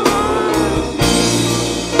I will be.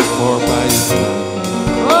 For by his hand.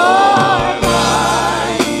 For by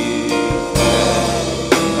his hand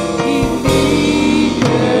he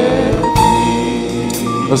leadeth me.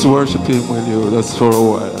 Let's worship Him with you. That's for a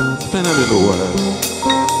while. Spend a little while.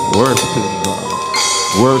 Worshiping God.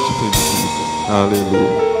 Worshiping Jesus.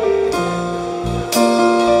 Hallelujah.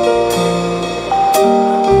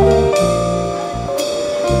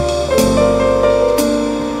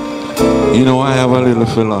 You know, I have a little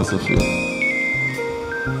philosophy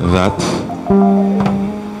that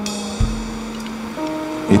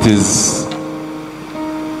it is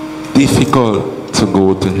difficult to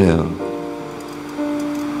go to hell.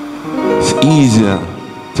 It's easier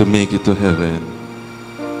to make it to heaven.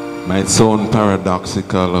 Might sound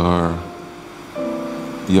paradoxical, or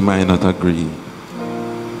you might not agree.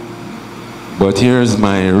 But here's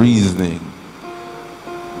my reasoning.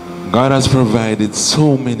 God has provided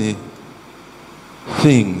so many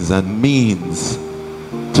things and means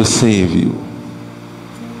to save you.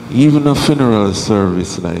 Even a funeral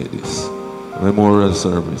service like this, memorial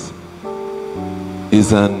service,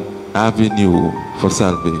 is an avenue for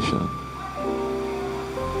salvation.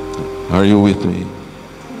 Are you with me?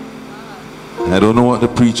 I don't know what the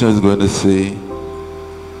preacher is going to say,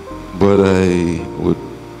 but I would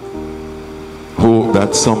hope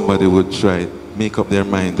that somebody would try make up their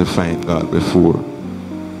mind to find God before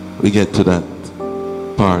we get to that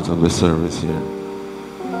part of the service here.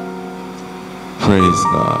 Praise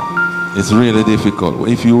God. It's really difficult.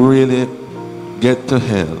 If you really get to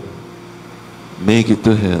hell, make it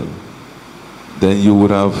to hell, then you would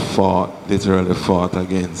have literally fought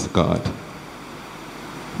against God.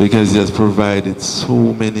 Because He has provided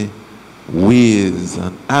so many ways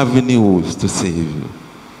and avenues to save you.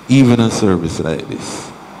 Even a service like this.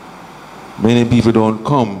 Many people don't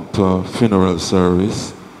come to a funeral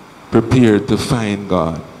service prepared to find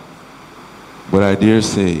God. But I dare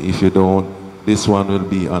say, if you don't, this one will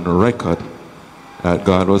be on record that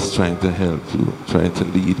God was trying to help you, trying to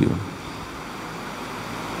lead you.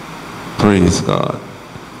 Praise God.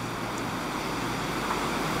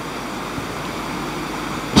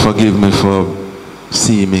 Forgive me for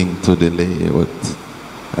seeming to delay, but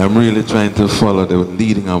I'm really trying to follow the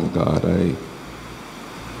leading of God.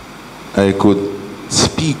 I could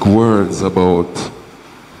speak words about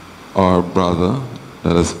our brother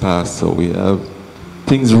that has passed, so we have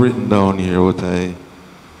things written down here, but I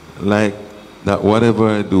like that whatever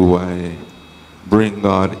I do, I bring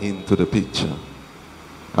God into the picture.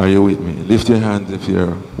 Are you with me? Lift your hands if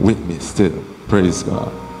you're with me still. Praise God.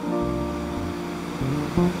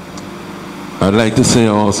 I'd like to say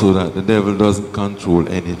also that the devil doesn't control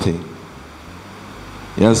anything.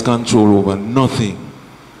 He has control over nothing.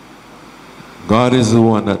 God is the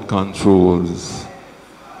one that controls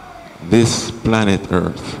this planet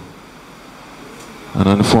Earth. And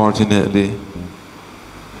unfortunately,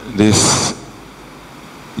 this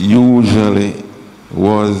usually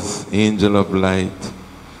was angel of light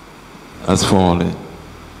has fallen.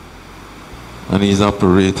 And he's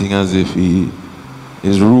operating as if he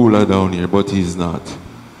is ruler down here, but he's not.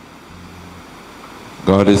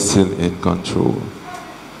 God is still in control.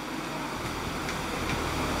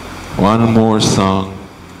 One more song,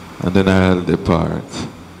 and then I'll depart.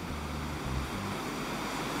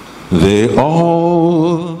 They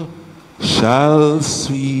all shall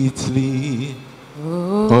sweetly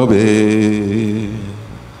obey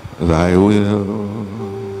thy will.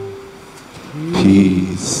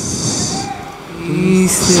 Peace.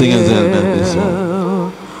 Sing as Eldemire this one.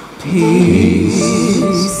 Peace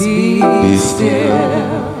be still.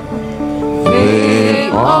 They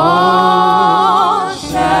all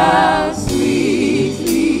shall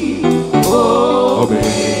sweetly obey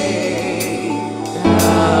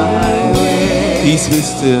thy will. Peace be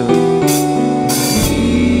still.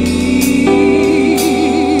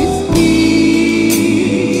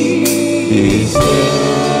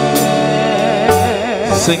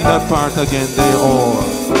 Sing that part again. They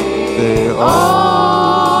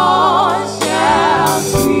all shall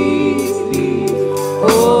sweetly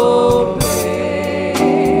obey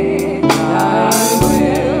thy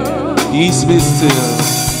will. Peace be still.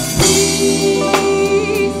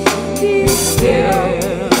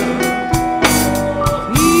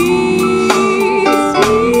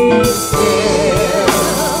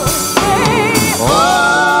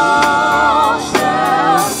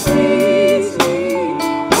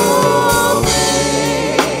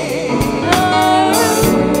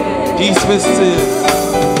 Peace be still.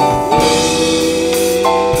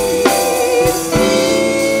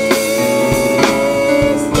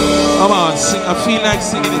 Come on, sing. I feel like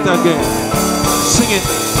singing it again. Sing it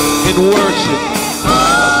in worship.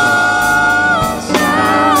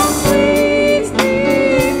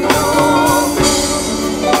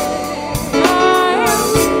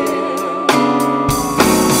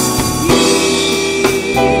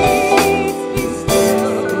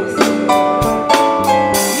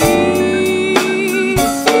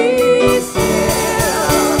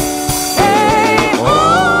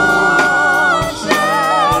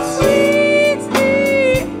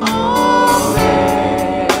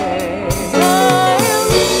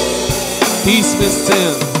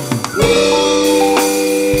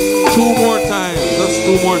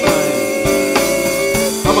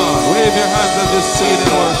 just sing it in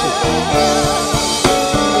worship.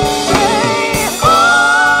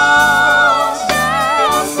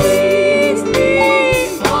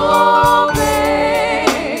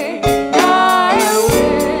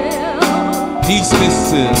 Peace be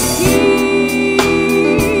still.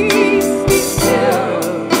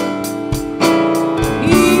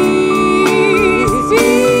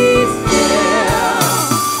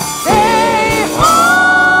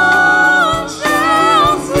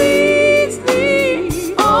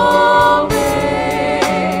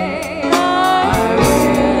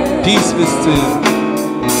 Peace be still.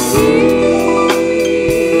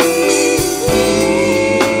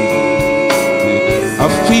 I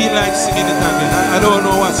feel like singing it again. I don't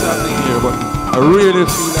know what's happening here, but I really feel like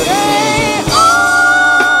singing it.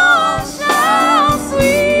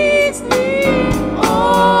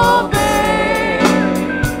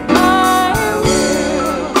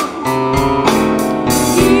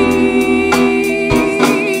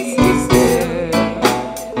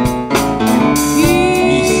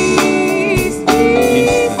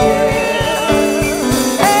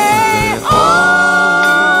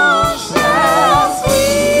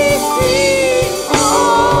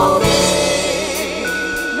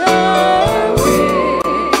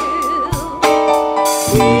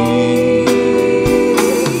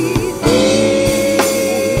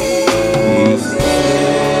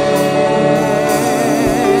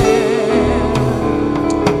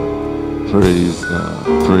 Praise God.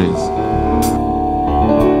 Praise God.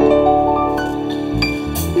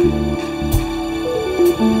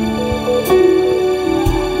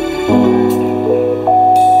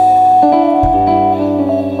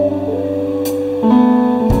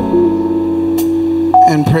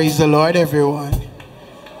 And praise the Lord, everyone.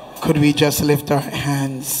 Could we just lift our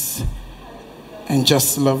hands and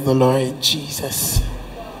just love the Lord Jesus?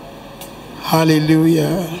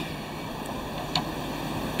 Hallelujah.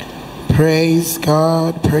 Praise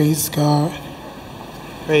God, praise God,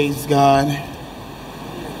 praise God.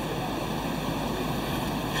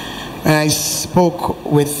 When I spoke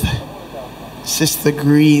with Sister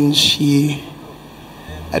Green, she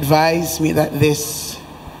advised me that this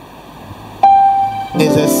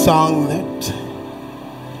is a song that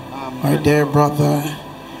our dear brother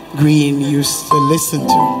Green used to listen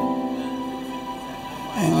to.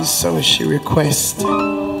 And so she requested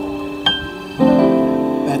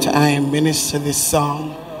that I minister this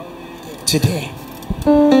song today.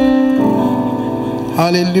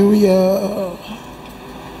 Hallelujah.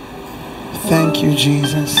 Thank you,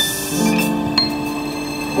 Jesus.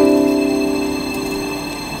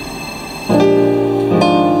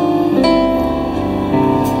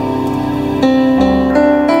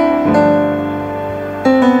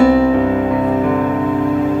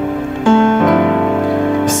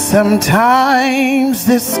 Sometimes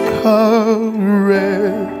discouraged,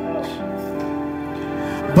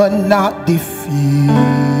 but not defeated,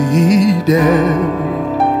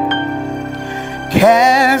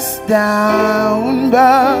 cast down,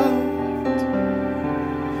 but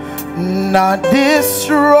not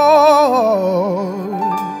destroyed.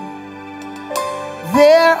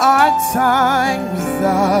 There are times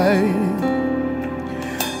I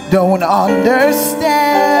don't understand,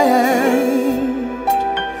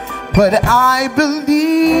 but I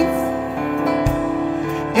believe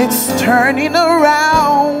it's turning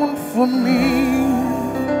around for me.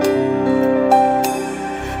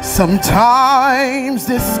 Sometimes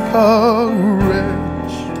discouraged,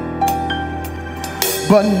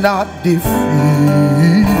 but not defeated,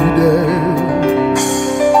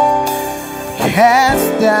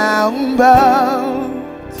 cast down, but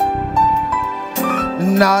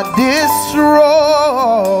not destroyed.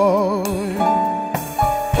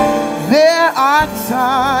 There are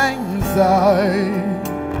times I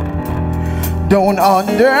don't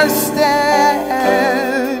understand,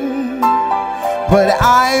 but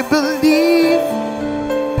I believe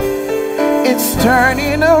it's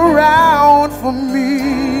turning around for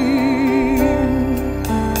me.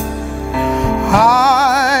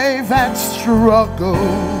 I've had struggles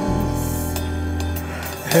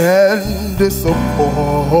and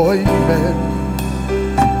disappointment.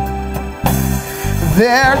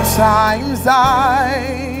 There are times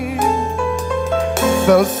I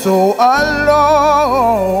felt so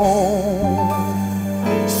alone.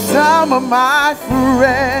 Some of my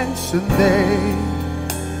friends, they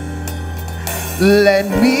let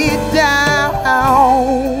me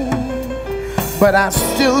down, but I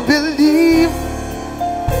still believe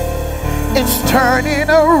it's turning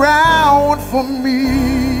around for me.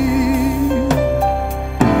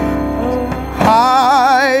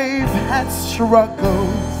 I've had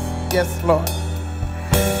struggles, yes Lord,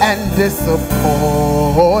 and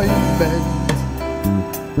disappointment.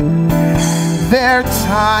 There are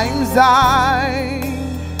times I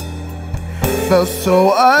felt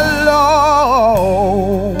so alone.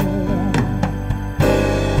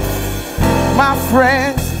 My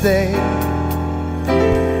friends, they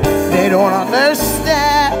don't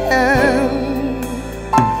understand,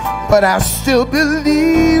 but I still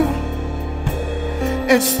believe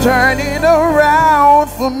it's turning around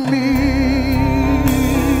for me,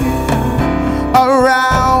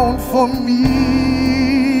 around for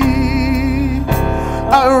me,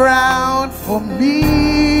 around for me,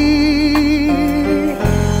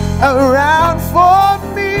 around for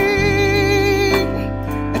me.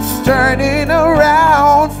 It's turning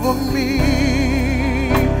around for me.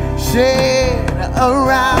 Shade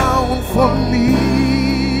around for me,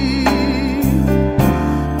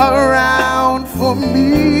 around for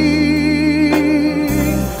me,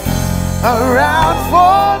 around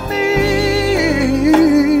for me.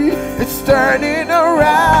 It's turning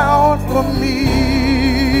around for me.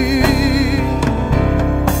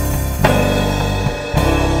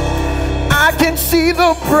 I can see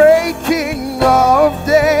the breaking of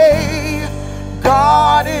day.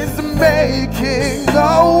 God is making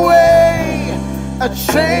a way. A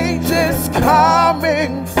change is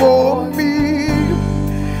coming for me.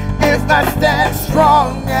 If I stand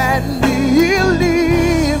strong and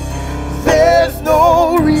believe, there's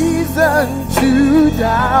no reason to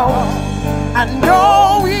doubt. I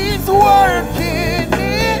know He's working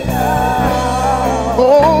it out.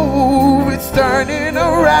 Oh, it's turning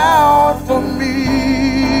around for me.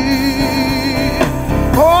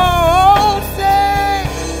 Oh, say,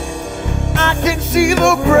 I can see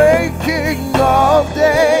the breaking of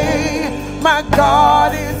day. My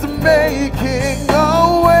God is making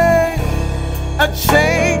a way. A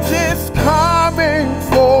change is coming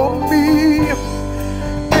for me.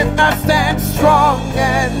 If I stand strong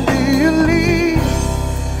and believe,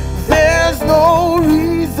 there's no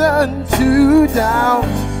reason to doubt.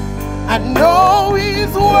 I know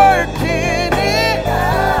He's working it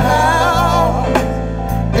out.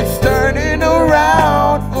 It's turning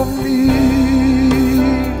around for me.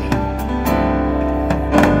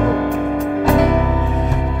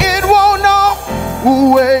 It won't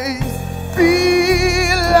always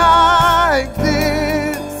be like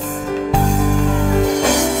this.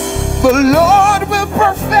 The Lord will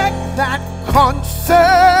perfect that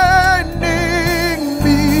concerning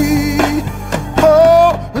me.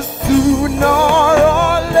 Oh, sooner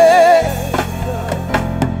or later,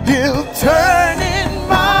 He'll turn in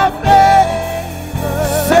my favor.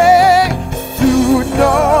 Say,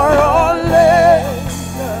 sooner or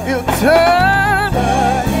later, He'll turn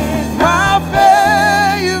in my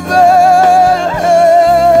favor.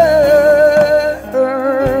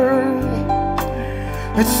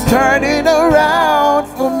 It's turning around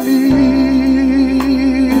for me.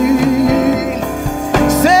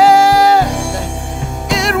 Said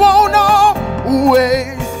it won't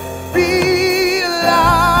always be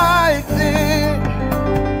like this.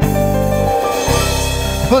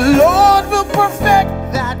 The Lord will perfect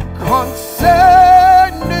that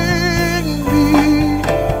concerning me.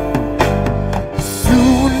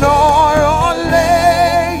 Sooner or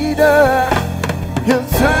later, He'll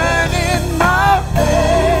turn in my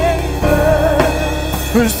favor.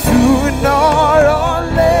 Sooner or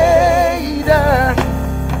later,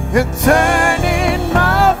 He'll turn in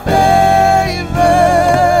my favor.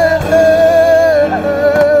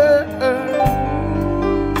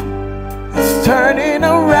 It's turning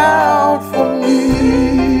around for me,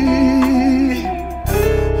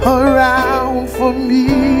 around for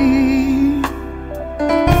me,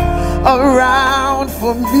 around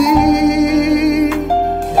for me,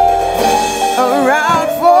 around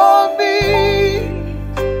for me.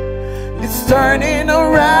 It's turning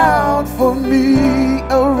around for me,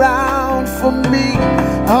 around for me,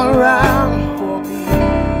 around for me.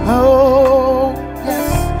 Oh,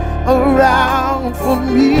 yes, around for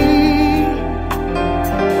me,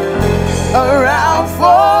 around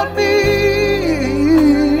for me.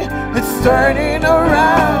 It's turning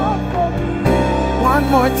around. One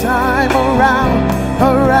more time, around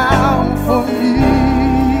for me,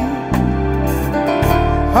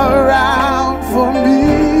 around for me,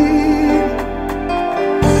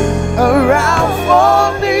 around for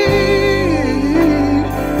me.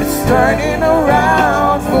 It's turning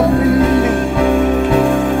around for me.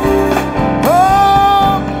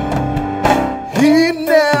 Oh, He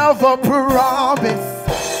never promised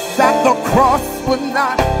that the cross would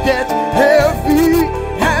not get heavy,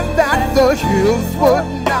 and that the hills would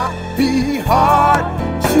not be hard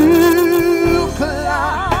to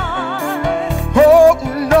climb. Oh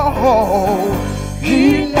no, Oh,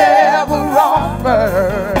 he never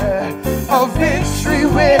offered a victory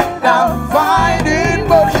without fighting,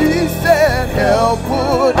 but he said help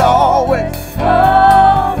would always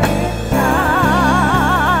come in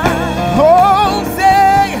time. Oh,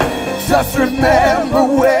 say, just remember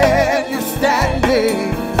when you're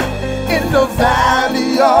standing in the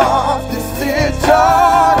valley of decision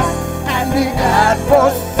and the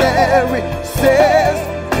adversary says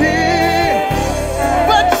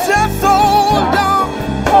but just hold on.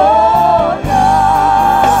 Hold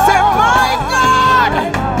on. Say, my God,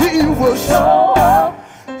 he will show up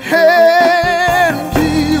and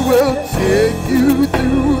he will take you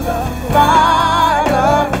through the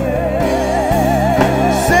fire.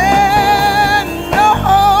 Say,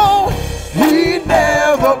 no, he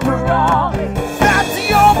never promised that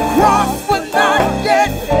your cross would not get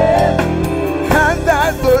heavy and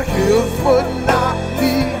that the hills would not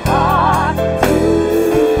be hard to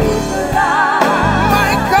climb.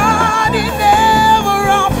 My God, he never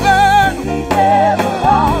offered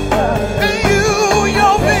you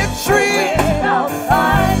your victory,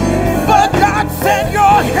 but God said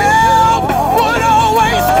your help would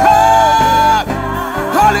always come.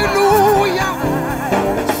 Hallelujah.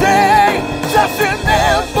 Say, just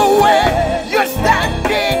remember when you're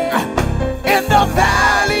standing in the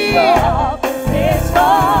valley of decision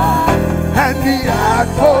and the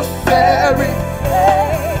adversary,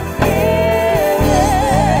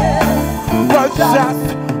 but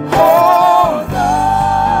just hold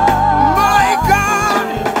on. My God,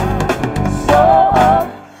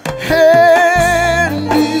 and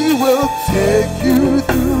he will take you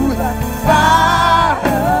through the fire.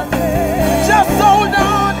 Just hold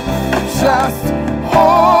on. Just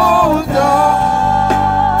hold on.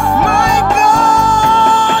 My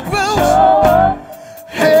God will show up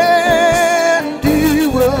and he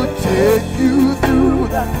will take you through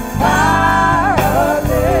the fire.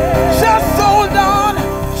 Just hold on.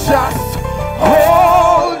 Just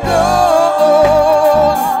hold on.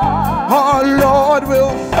 Our Lord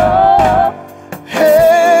will show up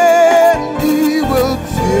and he will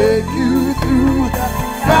take you through the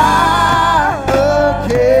fire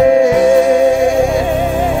again.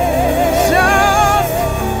 Just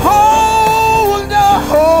hold on.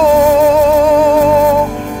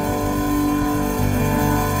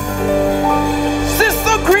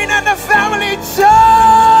 Sister Green and the family,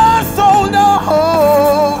 just hold on.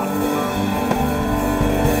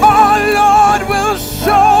 Our Lord will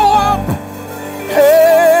show up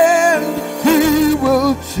and he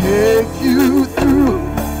will take you through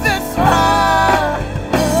this fire.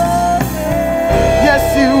 Yes,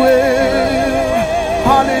 he will.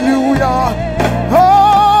 Hallelujah.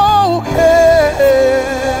 Oh, yeah.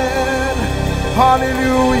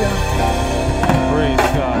 Hallelujah. Praise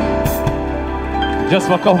God. Just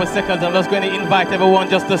for a couple of seconds, I'm just going to invite everyone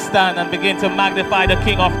just to stand and begin to magnify the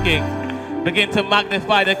King of Kings. Begin to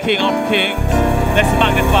magnify the King of Kings. Let's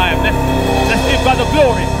magnify him. Let's give God the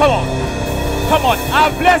glory. Come on. Come on. I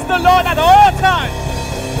bless the Lord at all times.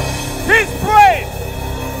 His praise.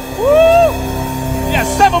 Woo! Yes,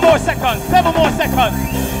 7 more seconds. 7 more seconds.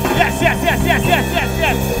 Yes.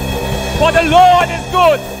 For the Lord is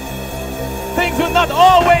good. Things will not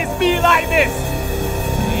always be like this.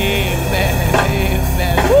 Amen.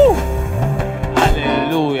 Woo!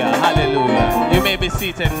 Hallelujah. Hallelujah. You may be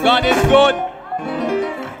seated. God is good.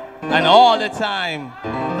 And all the time.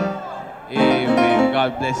 Amen.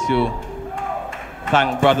 God bless you.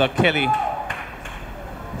 Thank Brother Kelly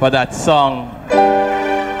for that song.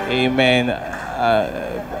 Amen.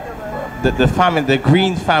 The family, the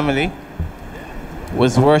Green family,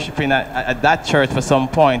 was worshiping at that church for some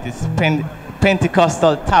point. It's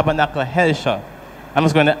Pentecostal Tabernacle Helsha. I'm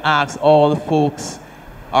just going to ask all the folks,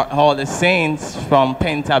 all the saints from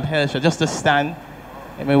Pentab Helsha, just to stand.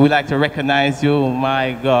 Amen. We'd like to recognize you.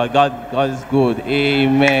 My God. God is good.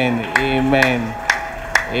 Amen. Amen.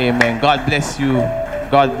 Amen. God bless you.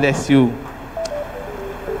 God bless you.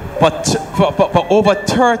 But for over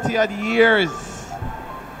 30 odd years,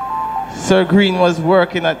 Sir Green was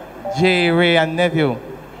working at J. Ray and Neville.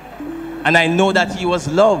 And I know that he was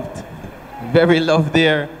loved. Very loved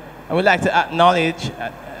there. I would like to acknowledge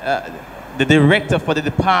the director for the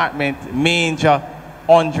department, Major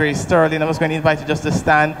Andre Sterling. I was going to invite you just to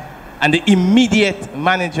stand. And the immediate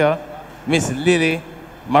manager, Miss Lily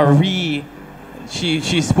Marie.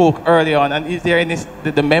 She spoke earlier on. And is there any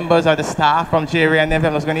the members or the staff from J. Ray and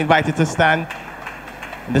Neville? I was going to invite you to stand.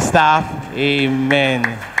 The staff, amen.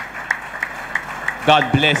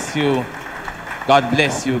 God bless you. God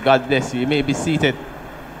bless you. God bless you. You may be seated.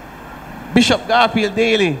 Bishop Garfield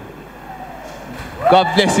Daly.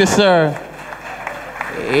 God bless you, sir.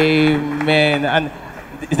 Amen. And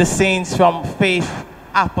the saints from Faith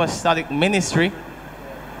Apostolic Ministry,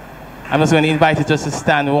 I'm just going to invite you just to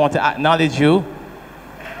stand. We want to acknowledge you.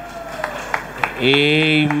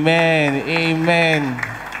 Amen. Amen.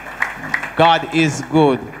 God is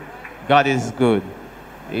good. God is good.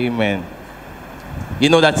 Amen. You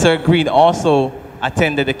know that Sir Green also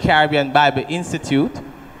attended the Caribbean Bible Institute.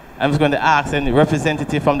 I'm just going to ask any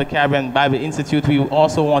representative from the Caribbean Bible Institute, we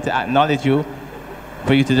also want to acknowledge you,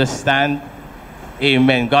 for you to just stand.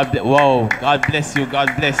 Amen. God bless you.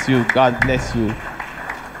 God bless you. God bless you.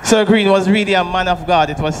 Sir Green was really a man of God.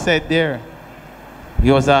 It was said there.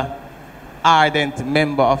 He was an ardent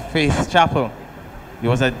member of Faith Chapel.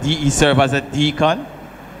 He served as a deacon.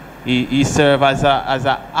 He served as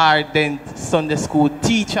an ardent Sunday school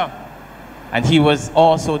teacher. And he was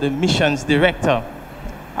also the missions director.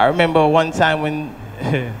 I remember one time when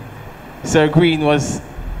Sir Green was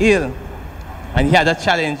ill and he had a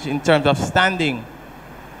challenge in terms of standing,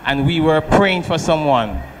 and we were praying for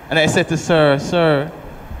someone. And I said to Sir,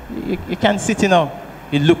 you can't sit, you know.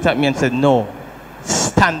 He looked at me and said, no,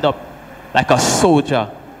 stand up like a soldier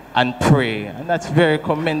and pray. And that's very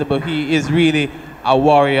commendable. He is really a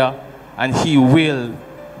warrior, and he will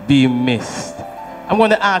be missed. I'm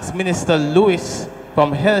going to ask Minister Lewis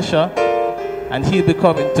from Helsha, and he'll be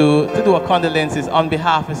coming to do a condolences on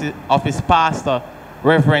behalf of his pastor,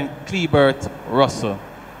 Reverend Clebert Russell.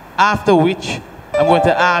 After which, I'm going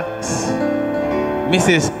to ask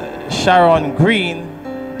Mrs. Sharon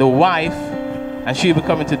Green, the wife, and she'll be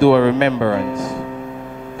coming to do a remembrance.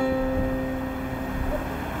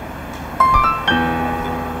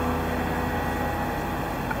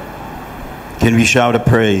 Can we shout a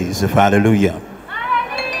praise of hallelujah?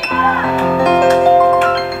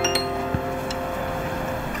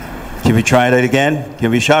 Can we try that again?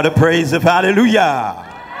 Can we shout a praise of hallelujah?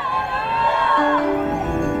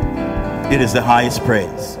 It is the highest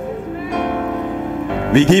praise.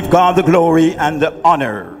 We give God the glory and the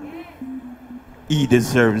honor. He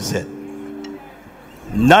deserves it.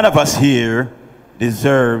 None of us here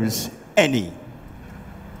deserves any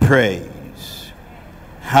praise.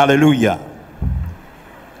 Hallelujah.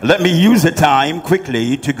 Let me use the time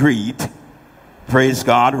quickly to greet, praise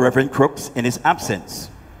God, Reverend Crooks in his absence.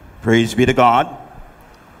 Praise be to God.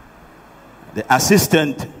 The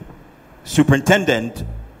Assistant Superintendent,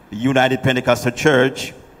 the United Pentecostal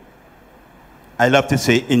Church, I love to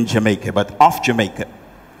say in Jamaica, but off Jamaica.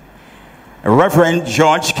 Reverend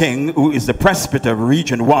George King, who is the Presbyter of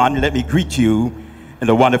Region 1, let me greet you in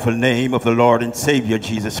the wonderful name of the Lord and Savior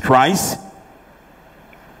Jesus Christ.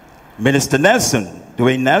 Minister Nelson,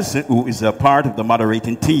 Dwayne Nelson, who is a part of the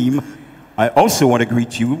moderating team, I also want to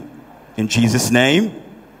greet you in Jesus' name.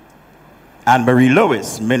 And Marie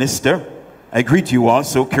Lewis, Minister, I greet you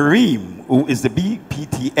also. Kareem, who is the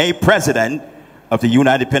BPTA President of the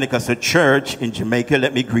United Pentecostal Church in Jamaica,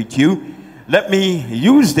 let me greet you. Let me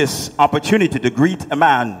use this opportunity to greet a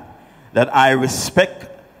man that I respect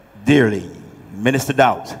dearly, Minister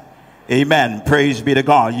Dowd. Amen. Praise be to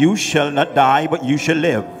God. You shall not die, but you shall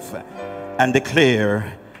live and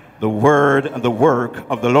declare the word and the work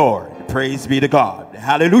of the Lord. Praise be to God.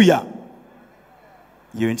 Hallelujah.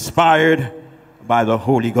 You're inspired by the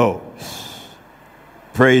Holy Ghost.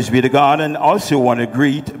 Praise be to God. And also want to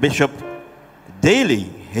greet Bishop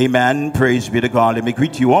Daly. Amen. Praise be to God. Let me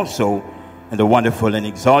greet you also in the wonderful and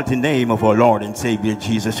exalted name of our Lord and Savior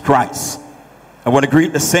Jesus Christ. I want to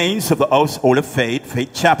greet the saints of the Household of Faith,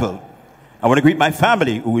 Faith Chapel. I want to greet my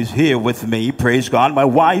family who is here with me. Praise God. My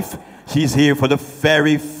wife, she's here for the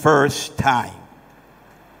very first time.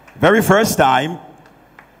 Very first time,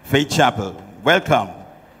 Faith Chapel. Welcome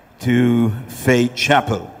to Faith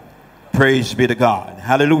Chapel. Praise be to God.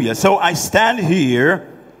 Hallelujah. So I stand here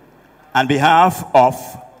on behalf of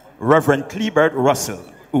Reverend Clebert Russell,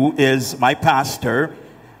 who is my pastor,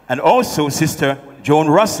 and also Sister Joan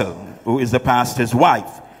Russell, who is the pastor's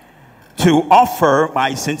wife, to offer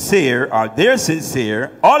my sincere, or their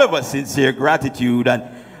sincere, all of us sincere gratitude and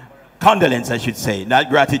condolence, I should say. Not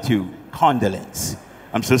gratitude, condolence.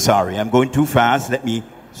 I'm so sorry. I'm going too fast. Let me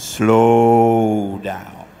slow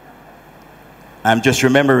down. I'm just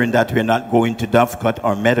remembering that we're not going to Dovecut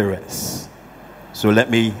or Meadows. So let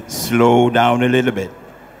me slow down a little bit.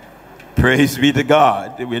 Praise be to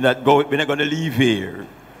God. We're not going to leave here.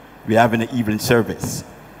 We're having an evening service.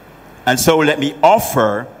 And so let me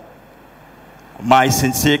offer my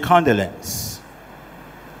sincere condolence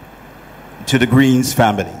to the Greens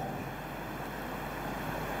family.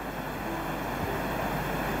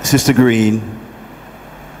 Sister Green,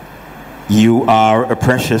 you are a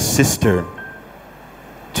precious sister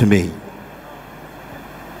to me.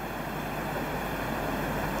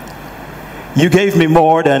 You gave me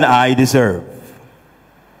more than I deserve.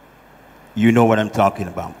 You know what I'm talking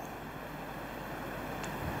about.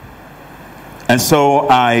 And so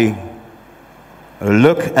I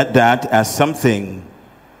look at that as something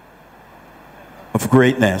of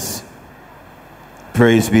greatness.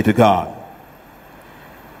 Praise be to God.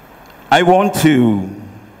 I want to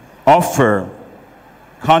offer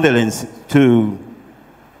condolence to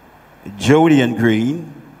Jodian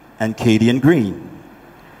Green and Cadian Green.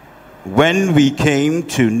 When we came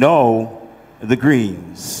to know the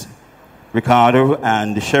Greens, Ricardo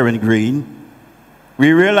and Sharon Green,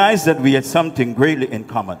 we realized that we had something greatly in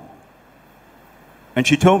common. And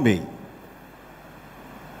she told me,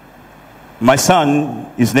 my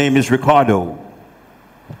son, his name is Ricardo.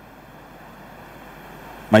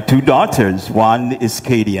 My two daughters, one is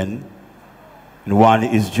Cadian and one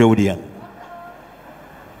is Jodian.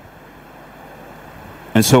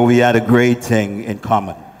 And so we had a great thing in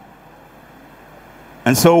common.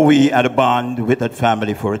 And so we had a bond with that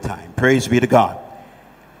family for a time. Praise be to God.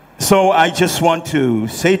 So I just want to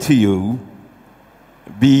say to you,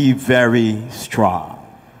 be very strong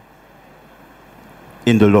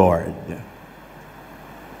in the Lord.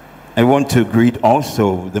 I want to greet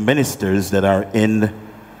also the ministers that are in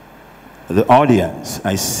the audience.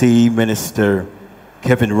 I see Minister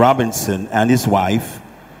Kevin Robinson and his wife.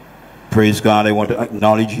 Praise God. I want to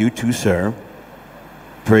acknowledge you too, sir.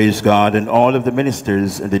 Praise God. And all of the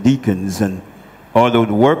ministers and the deacons and all of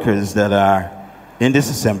the workers that are in this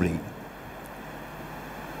assembly.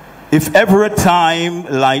 If ever a time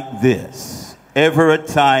like this,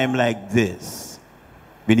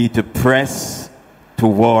 we need to press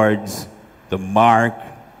towards the mark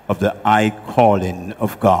of the high calling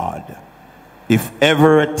of God. If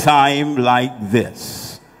ever a time like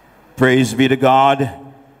this, praise be to God,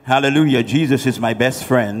 hallelujah, Jesus is my best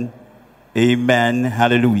friend, amen,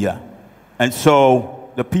 hallelujah. And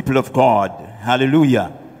so the people of God,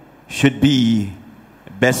 hallelujah, should be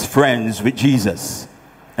best friends with Jesus.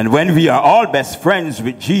 And when we are all best friends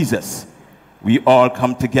with Jesus, we all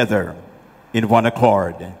come together in one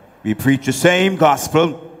accord. We preach the same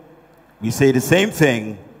gospel. We say the same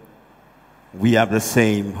thing. We have the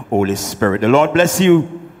same Holy Spirit. The Lord bless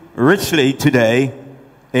you richly today.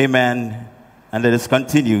 Amen. And let us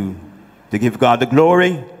continue to give God the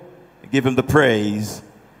glory, give him the praise,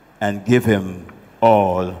 and give him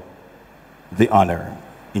all the honor.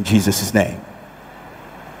 In Jesus' name.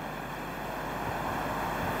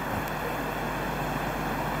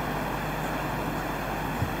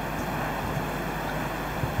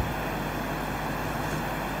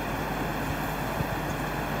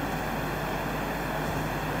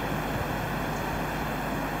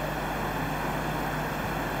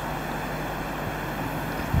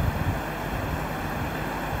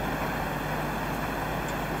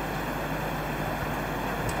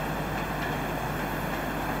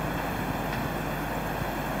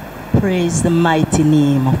 Praise the mighty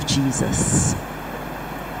name of Jesus,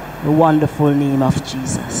 the wonderful name of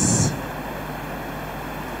Jesus.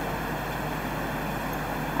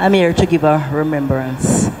 I'm here to give a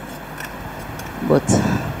remembrance, but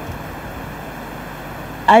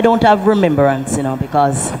I don't have remembrance, you know,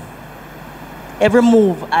 because every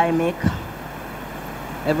move I make,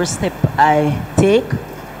 every step I take,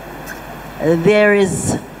 there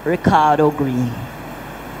is Ricardo Green.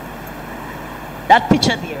 That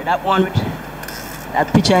picture there, that one with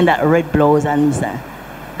that picture in that red blouse and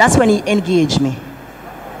that's when he engaged me.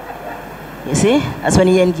 You see? That's when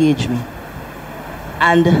he engaged me.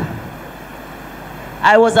 And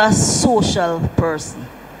I was a social person.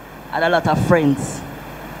 I had a lot of friends.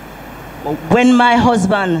 But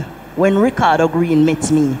when Ricardo Green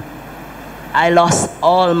met me, I lost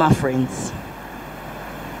all my friends.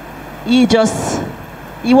 He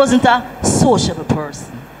wasn't a sociable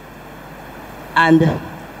person. And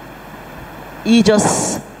he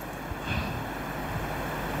just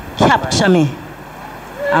captured me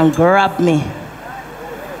and grabbed me.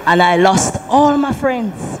 And I lost all my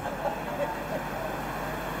friends.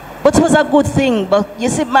 But it was a good thing. But you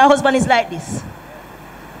see, my husband is like this.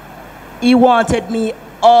 He wanted me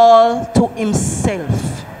all to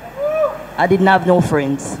himself. I didn't have no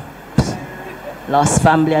friends. Lost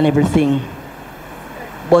family and everything.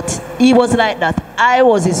 But he was like that. I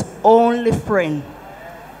was his only friend.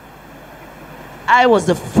 I was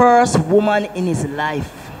the first woman in his life.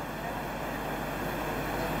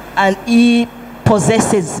 And he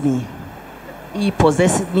possesses me. He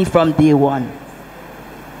possesses me from day one.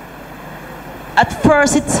 At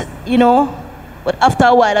first it's, you know, but after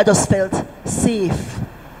a while I just felt safe.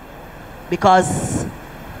 Because,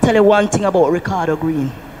 tell you one thing about Ricardo Green.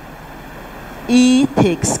 He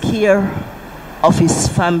takes care of his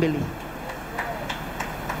family.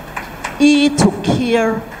 He took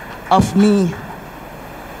care of me.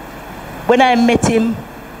 When I met him,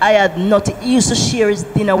 I had nothing. He used to share his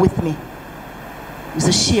dinner with me. He used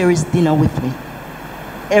to share his dinner with me.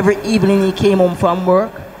 Every evening he came home from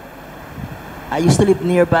work. I used to live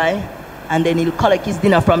nearby. And then he'll collect his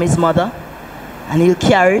dinner from his mother. And he'll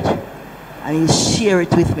carry it. And he'll share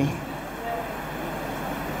it with me.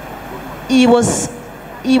 He was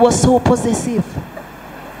so possessive.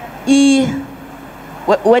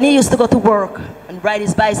 When he used to go to work and ride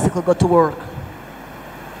his bicycle, go to work.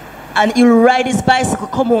 And he'll ride his bicycle,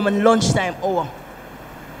 come home in lunchtime hour.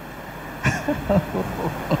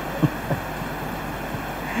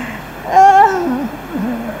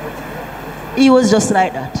 He was just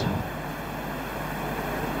like that.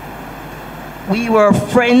 We were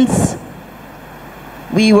friends.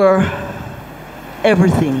 We were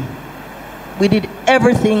everything. We did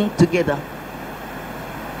everything together.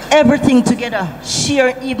 Everything together.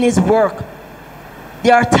 Sharing evening's work.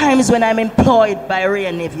 There are times when I'm employed by Ray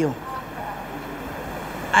and Nephew.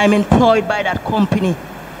 I'm employed by that company.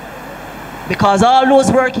 Because all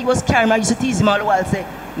those work he was carrying, I used to tease him all the while, say,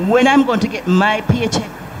 when I'm going to get my paycheck.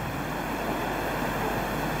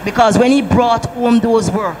 Because when he brought home those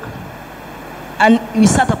work, and we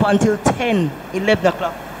sat up until 10, 11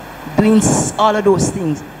 o'clock, doing all of those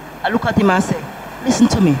things, I look at him and say, listen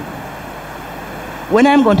to me. When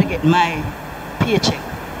I'm going to get my paycheck,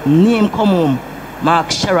 name come home, Mark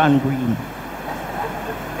Sharon Green.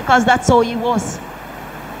 Because that's how he was.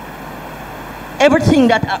 Everything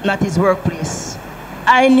that happened at his workplace,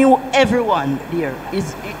 I knew everyone there,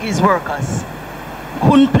 his workers.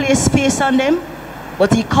 Couldn't place space on them,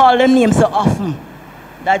 but he called them names so often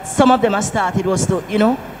that some of them I started was to, you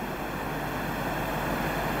know,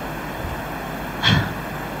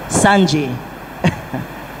 Sanjay.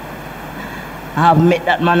 I have met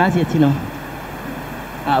that man as yet, you know.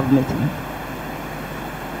 I have met him.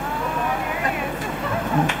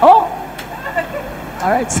 Oh!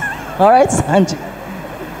 All right, Sanjay.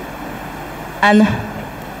 And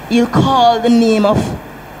he'll call the name of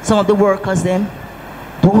some of the workers then.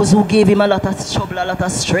 Those who gave him a lot of trouble, a lot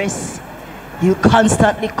of stress. He'll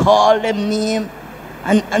constantly call them name.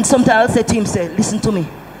 And sometimes I'll say to him, say, listen to me.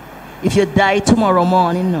 If you die tomorrow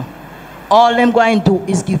morning, no, all them going to do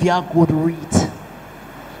is give you a good read.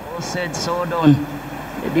 So said, so done.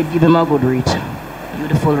 They did give him a good read.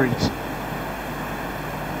 Beautiful read.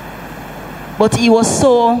 But he was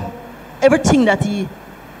so, everything that he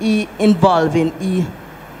involved in, he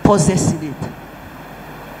possessed it.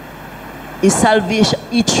 His salvation,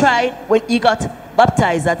 he tried when he got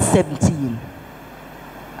baptized at 17.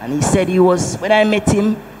 And he said he was, when I met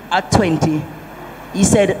him at 20, he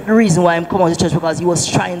said the reason why I'm coming to church because he was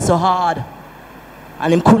trying so hard.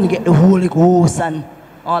 And he couldn't get the Holy Ghost and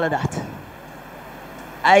all of that.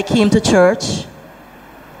 I came to church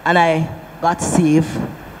and I got saved.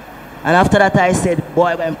 And after that I said,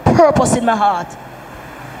 boy, I'm purpose in my heart.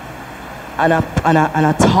 And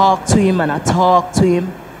I talked to him and I talked to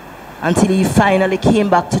him until he finally came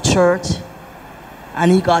back to church and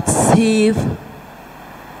he got saved.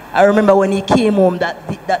 I remember when he came home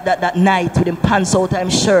that night with him pants out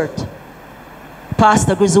and shirt.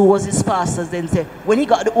 Pastor Grizzle was his pastor, then said, when he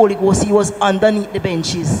got the Holy Ghost, he was underneath the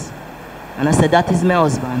benches. And I said, that is my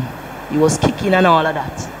husband. He was kicking and all of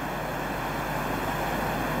that.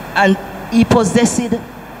 And he possessed,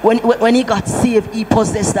 when he got saved, he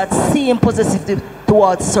possessed that same possessive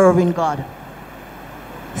towards serving God.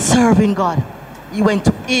 Serving God. He went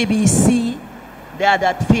to ABC, they had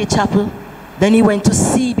that Faith Chapel. Then he went to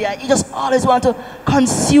CBI. He just always wanted to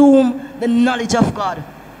consume the knowledge of God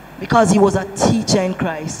because he was a teacher in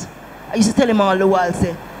Christ. I used to tell him all the while,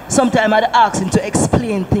 say, sometimes I'd ask him to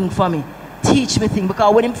explain things for me, teach me things,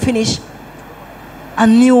 because when he finished, I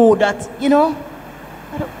knew that, you know,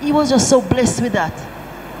 he was just so blessed with that.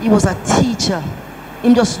 He was a teacher.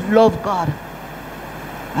 He just loved God.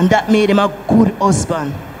 And that made him a good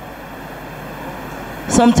husband.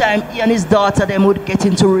 Sometimes he and his daughter them would get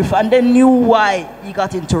into riff, and they knew why he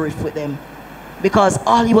got into riff with them. Because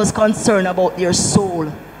all he was concerned about their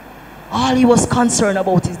soul. All he was concerned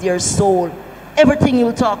about is their soul. Everything he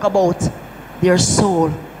will talk about, their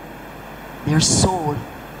soul. Their soul.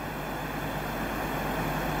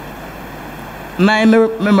 My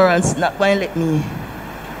remembrance not going to let me.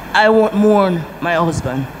 I won't mourn my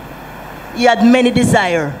husband. He had many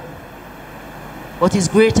desires, but his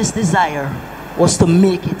greatest desire was to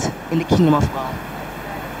make it in the kingdom of God.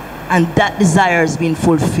 And that desire has been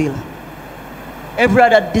fulfilled. Every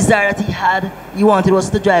other desire that he had, he wanted was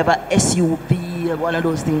to drive a SUV, one of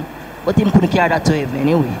those things. But he couldn't carry that to heaven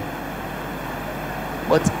anyway.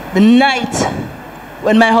 But the night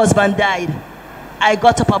when my husband died, I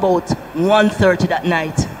got up about 1:30 that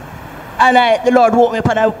night. And the Lord woke me up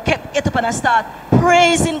and I kept get up and I start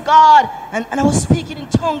praising God. And I was speaking in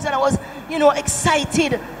tongues and I was,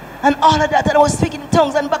 excited and all of that. And I was speaking in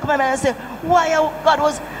tongues and back of my mind I said, why God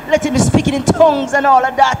was letting me speaking in tongues and all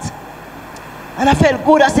of that. And I felt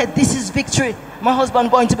good. I said, this is victory. My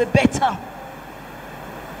husband going to be better.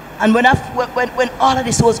 And when all of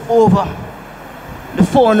this was over, the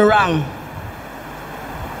phone rang.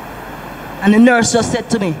 And the nurse just said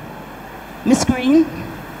to me, Miss Green,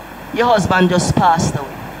 your husband just passed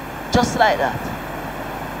away. Just like that.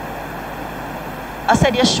 I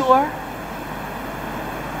said, you sure?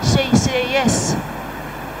 She said, yes.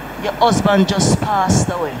 Your husband just passed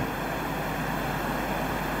away.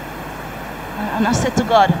 And I said to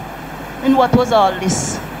God, and what was all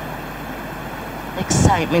this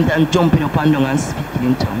excitement and jumping up and down and speaking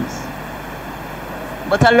in tongues?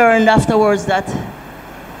 But I learned afterwards that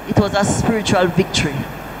it was a spiritual victory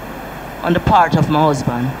on the part of my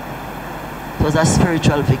husband. It was a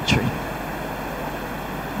spiritual victory.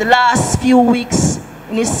 The last few weeks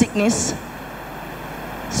in his sickness,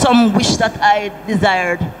 some wish that I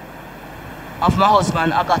desired of my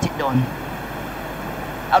husband, I got it done.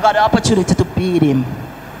 I got the opportunity to beat him.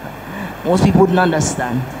 Most people wouldn't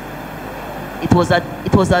understand. It was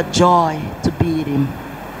a joy to beat him.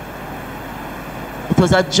 It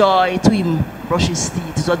was a joy to him brush his teeth.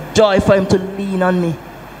 It was a joy for him to lean on me.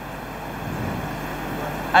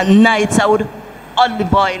 At nights I would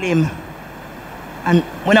olive oil him. And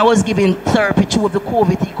when I was giving therapy through the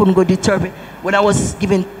COVID, he couldn't go do therapy. When I was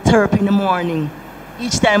giving therapy in the morning,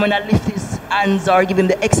 each time when I lift his hands or give him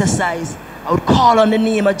the exercise, I would call on the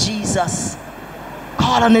name of Jesus.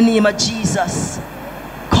 Call on the name of Jesus.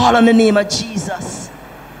 Call on the name of Jesus.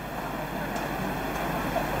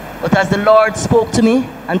 But as the Lord spoke to me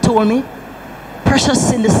and told me,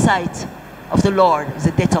 precious in the sight of the Lord is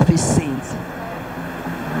the death of his saints.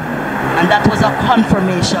 And that was a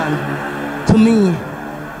confirmation to me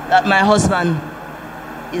that my husband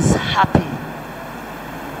is happy.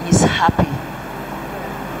 He's happy.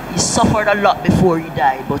 He suffered a lot before he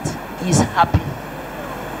died, but he's happy.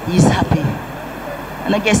 He's happy.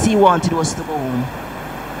 And I guess he wanted us to go home.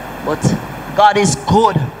 But God is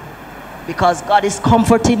good because God is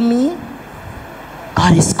comforting me.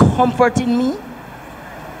 God is comforting me.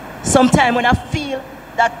 Sometimes when I feel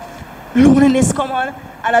that loneliness come on,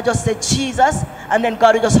 and I just say, Jesus, and then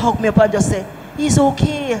God will just hug me up and just say, he's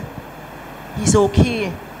okay. He's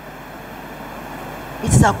okay.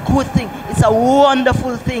 It's a good thing. It's a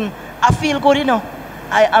wonderful thing. I feel good,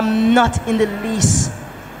 I am not in the least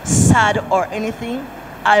sad or anything.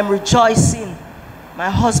 I am rejoicing.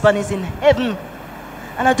 My husband is in heaven.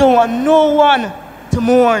 And I don't want no one to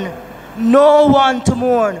mourn. No one to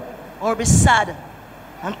mourn or be sad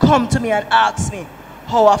and come to me and ask me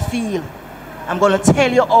how I feel. I'm going to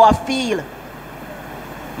tell you how I feel.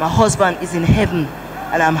 My husband is in heaven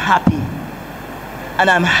and I'm happy. And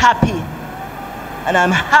I'm happy. And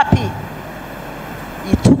I'm happy.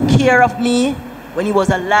 He took care of me when he was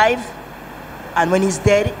alive, and when he's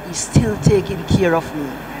dead, he's still taking care of me.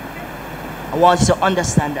 I want you to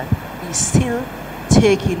understand that. He's still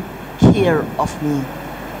taking care of me.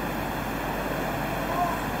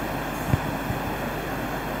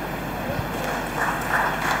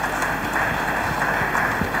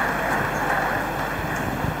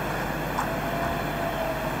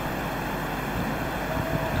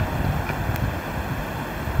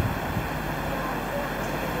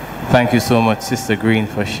 Thank you so much, Sister Green,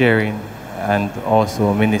 for sharing, and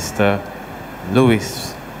also Minister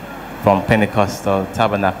Lewis from Pentecostal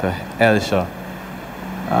Tabernacle, Elsha.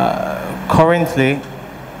 Currently,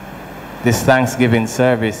 this Thanksgiving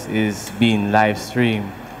service is being live streamed,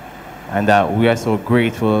 and we are so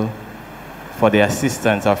grateful for the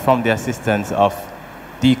assistance, or from the assistance of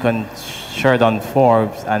Deacon Sheridan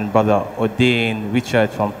Forbes and Brother O'Dane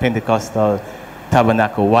Richard from Pentecostal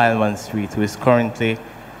Tabernacle, Wildman Street, who is currently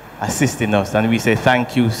assisting us. And we say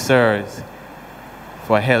thank you, sirs,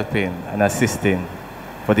 for helping and assisting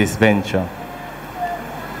for this venture.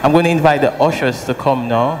 I'm going to invite the ushers to come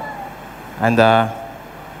now, and the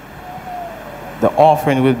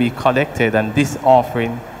offering will be collected, and this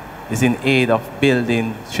offering is in aid of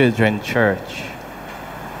building Children's Church.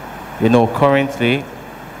 Currently,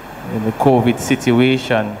 in the COVID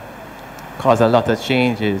situation caused a lot of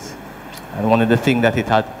changes, and one of the things that it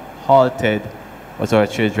had halted was our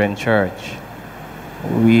Children's Church.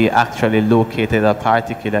 We actually located a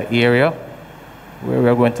particular area where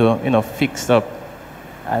we're going to, fix up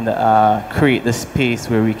and create the space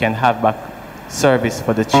where we can have back service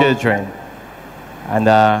for the children. And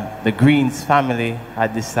the Greens family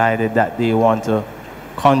had decided that they want to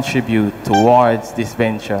contribute towards this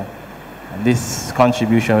venture. And this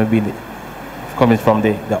contribution will be coming from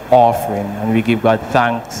the offering. And we give God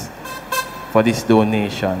thanks for this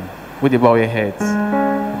donation. Would you bow your heads?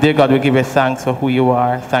 Dear God, we give you thanks for who you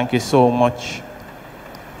are. Thank you so much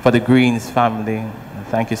for the Greens family. And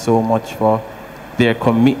thank you so much for their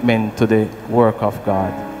commitment to the work of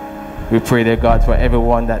God. We pray, dear God, for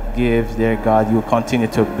everyone that gives, dear God, you will continue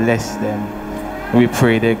to bless them. We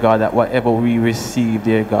pray, dear God, that whatever we receive,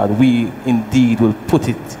 dear God, we indeed will put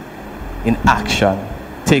it in action.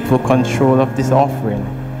 Take full control of this offering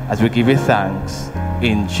as we give you thanks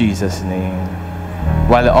in Jesus' name.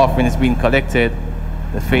 While the offering is being collected,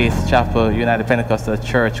 the Faith Chapel United Pentecostal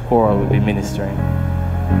Church choral will be ministering.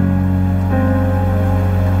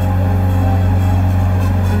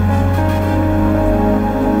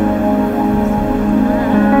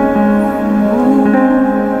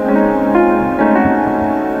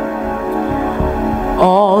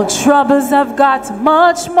 All troubles have got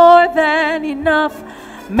much more than enough.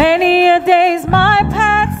 Many a days my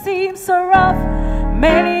path seems so rough.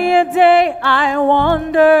 Many a day I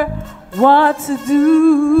wonder what to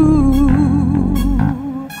do.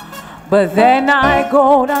 But then I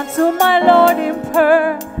go down to my Lord in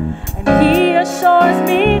prayer, and He assures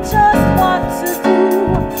me just what to do.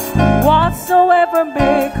 Whatsoever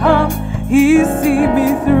may come, He see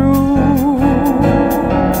me through.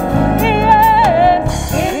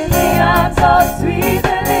 Yes, in the arms of sweet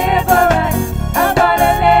deliverance, I'm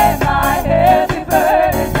gonna lay my heavy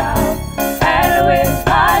burden down, and with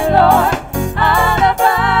my Lord I'll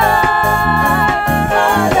abide.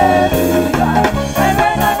 Hallelujah. And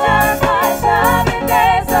when the dark my shining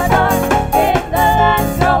days are done, in the land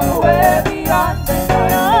somewhere beyond the sun,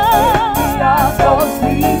 we are so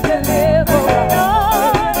sweet deliverance.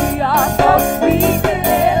 We are so sweet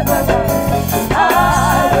deliverance.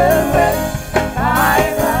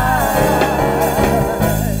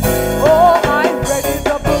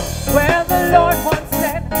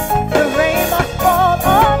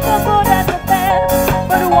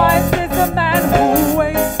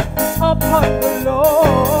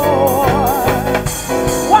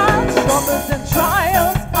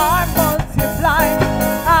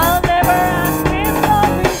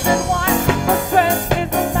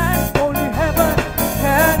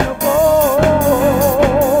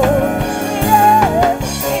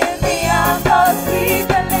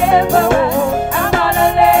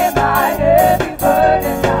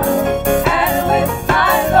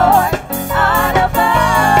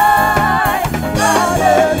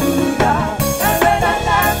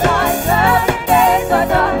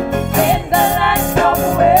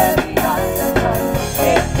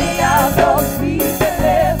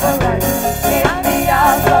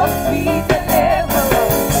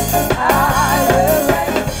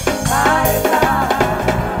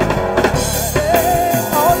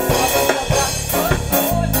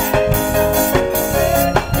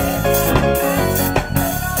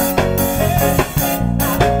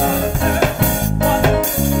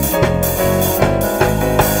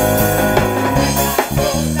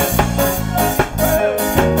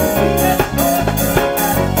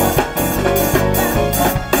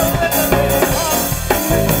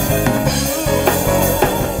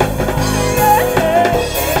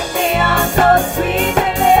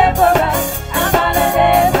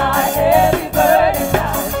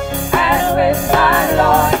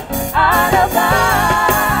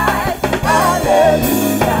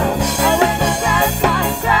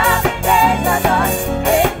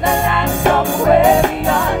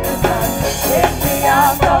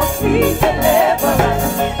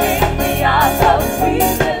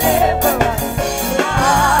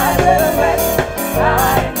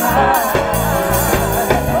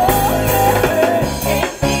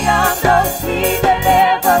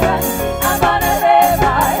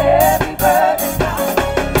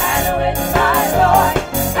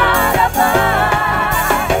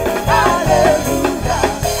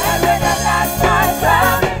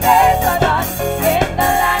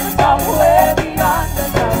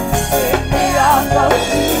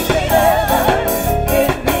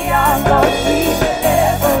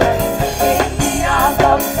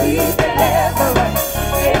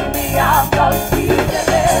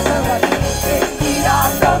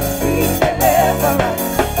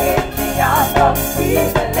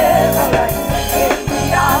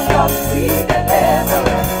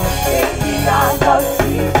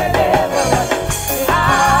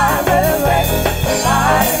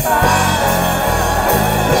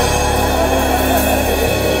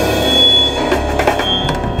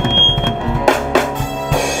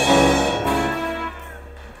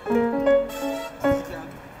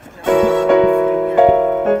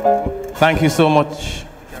 Thank you so much,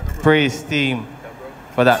 praise team,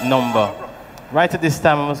 for that number. Right at this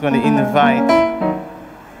time, I was going to invite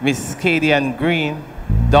Miss Katie Ann Green,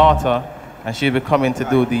 daughter, and she'll be coming to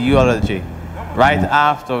do the eulogy. Right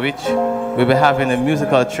after which, we'll be having a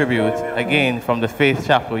musical tribute, again from the Faith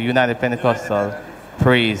Chapel United Pentecostal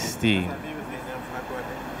praise team.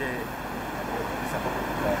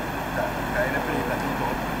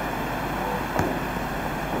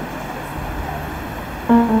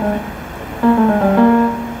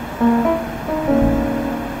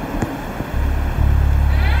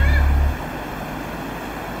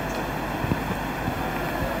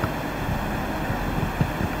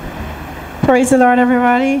 Praise the Lord,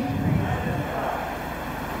 everybody.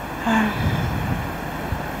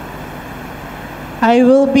 I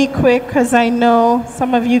will be quick because I know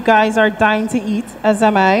some of you guys are dying to eat, as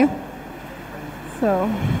am I. So,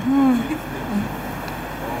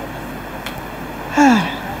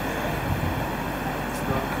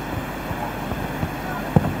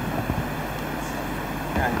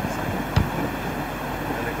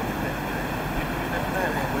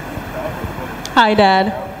 hi,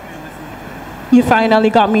 Dad. You finally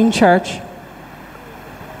got me in church.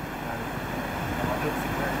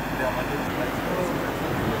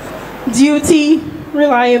 Duty,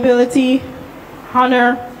 reliability,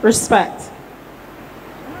 honor, respect.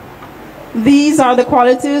 These are the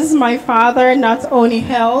qualities my father not only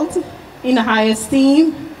held in high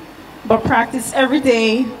esteem, but practiced every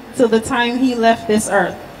day till the time he left this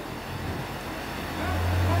earth.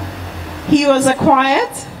 He was a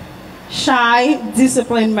quiet, shy,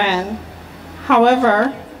 disciplined man.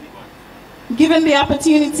 However, given the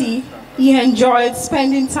opportunity, he enjoyed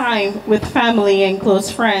spending time with family and close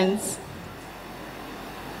friends.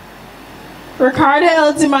 Ricardo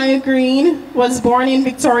Eldemire Green was born in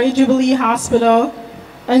Victoria Jubilee Hospital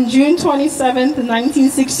on June 27,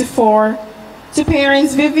 1964, to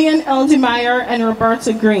parents Vivian Eldemire and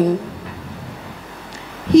Roberta Green.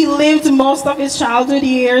 He lived most of his childhood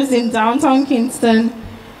years in downtown Kingston,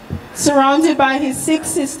 surrounded by his 6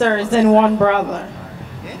 sisters and 1 brother.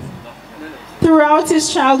 Throughout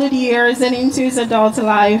his childhood years and into his adult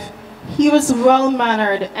life, he was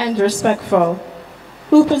well-mannered and respectful,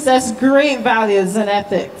 who possessed great values and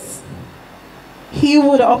ethics. He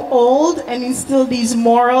would uphold and instill these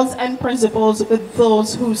morals and principles with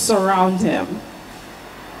those who surround him.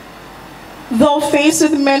 Though faced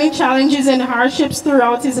with many challenges and hardships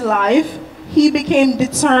throughout his life, he became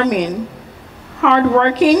determined,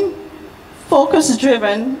 hardworking,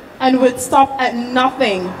 focus-driven, and would stop at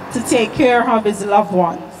nothing to take care of his loved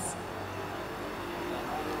ones.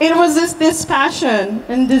 It was this passion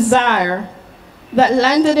and desire that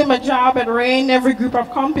landed him a job at Ray Never Group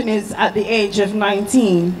of Companies at the age of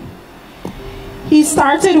 19. He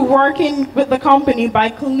started working with the company by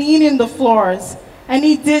cleaning the floors, and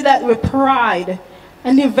he did that with pride.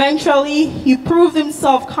 And eventually, he proved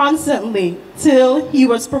himself constantly till he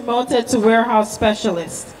was promoted to warehouse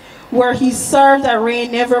specialist, where he served at Ray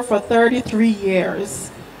Never for 33 years.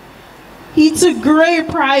 He took great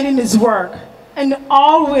pride in his work and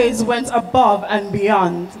always went above and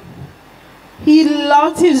beyond. He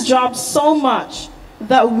loved his job so much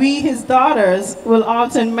that we, his daughters, will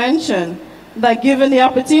often mention that given the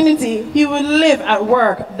opportunity, he would live at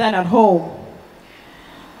work than at home.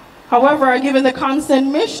 However, given the constant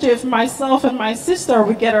mischief myself and my sister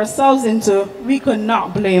would get ourselves into, we could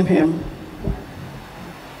not blame him.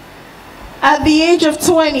 At the age of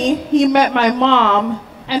 20, he met my mom,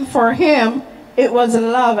 and for him, it was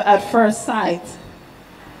love at first sight.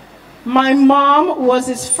 My mom was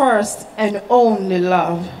his first and only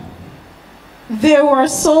love. They were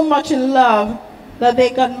so much in love that they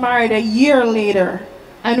got married a year later,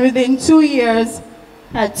 and within 2 years,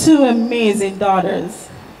 had 2 amazing daughters.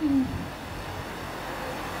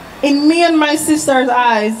 In me and my sister's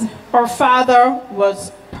eyes, our father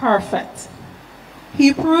was perfect.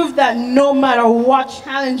 He proved that no matter what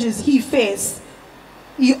challenges he faced,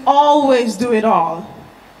 he always do it all.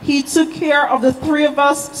 He took care of the 3 of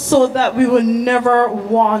us so that we would never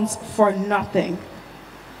want for nothing.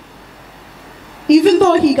 Even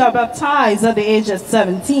though he got baptized at the age of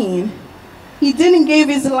 17, he didn't give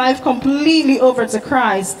his life completely over to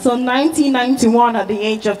Christ till 1991 at the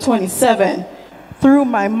age of 27, through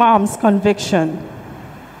my mom's conviction.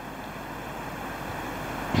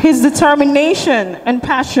 His determination and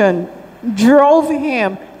passion drove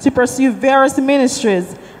him to pursue various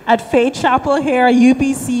ministries at Faith Chapel here at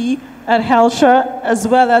U.P.C. at Helsher, as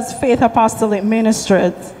well as Faith Apostolic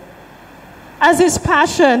Ministries. As his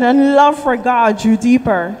passion and love for God grew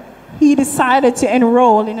deeper, he decided to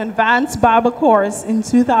enroll in an advanced Bible course in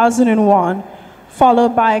 2001,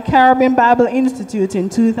 followed by Caribbean Bible Institute in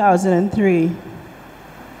 2003.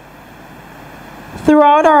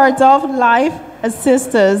 Throughout our adult life as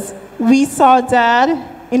sisters, we saw Dad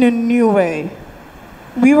in a new way.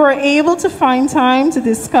 We were able to find time to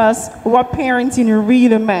discuss what parenting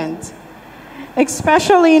really meant,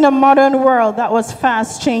 especially in a modern world that was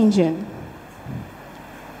fast changing.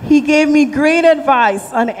 He gave me great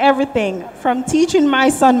advice on everything from teaching my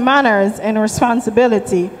son manners and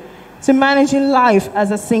responsibility to managing life as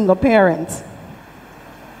a single parent.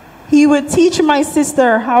 He would teach my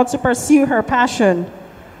sister how to pursue her passion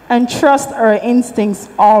and trust her instincts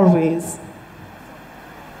always.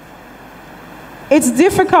 It's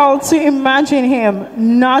difficult to imagine him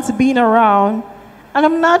not being around, and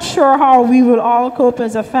I'm not sure how we will all cope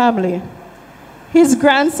as a family. His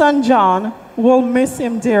grandson, John, will miss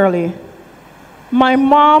him dearly. My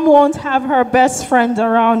mom won't have her best friend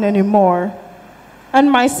around anymore,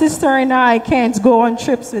 and my sister and I can't go on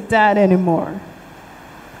trips with Dad anymore.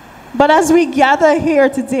 But as we gather here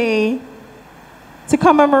today to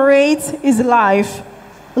commemorate his life,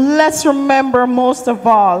 let's remember most of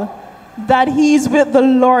all that he's with the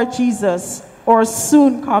Lord Jesus, or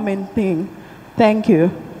soon coming King. Thank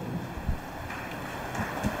you.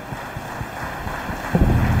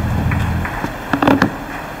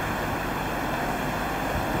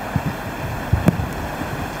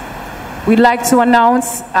 We'd like to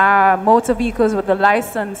announce motor vehicles with the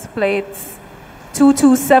license plates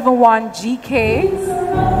 2271GK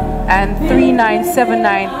and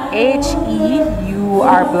 3979HE. You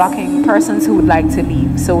are blocking persons who would like to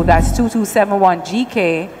leave. So that's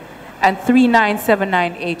 2271GK and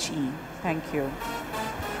 3979HE. Thank you.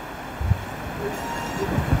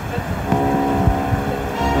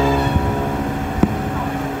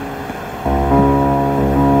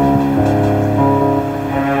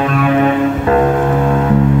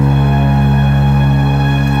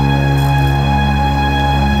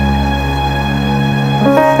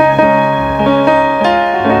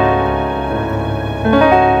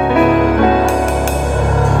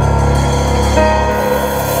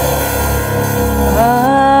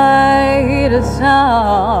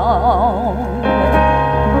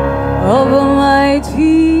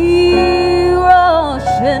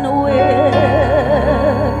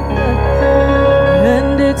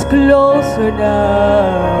 Closer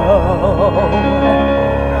now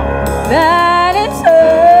than it's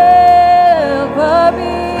ever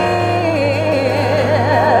been.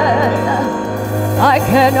 I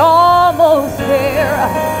can almost hear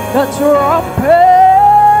the trumpet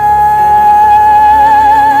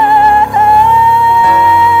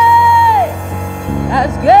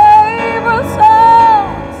as Gabriel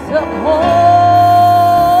sounds the call.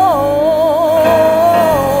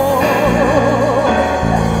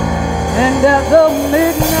 And at the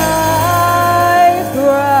midnight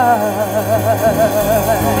cry,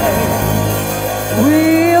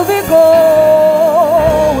 we'll be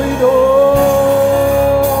going on.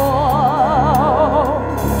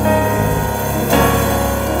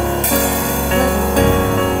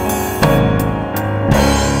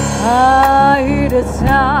 I hear the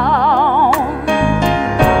sound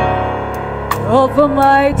of a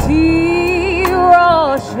mighty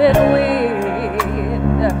rushing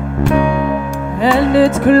wind, and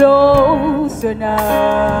it's closer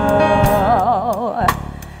now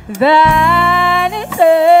than it's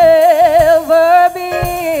ever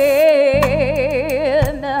been.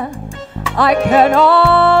 I can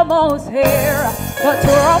almost hear the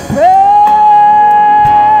trumpet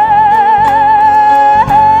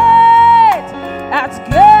as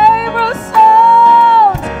Gabriel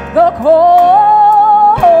sounds the call.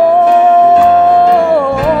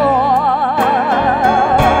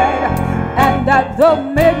 At the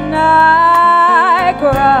midnight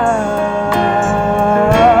cry,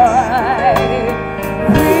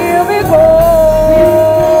 we'll be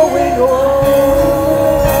going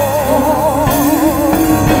on.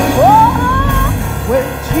 When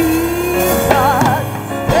Jesus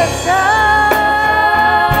is sound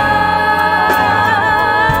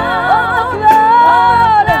of the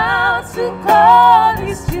blood out to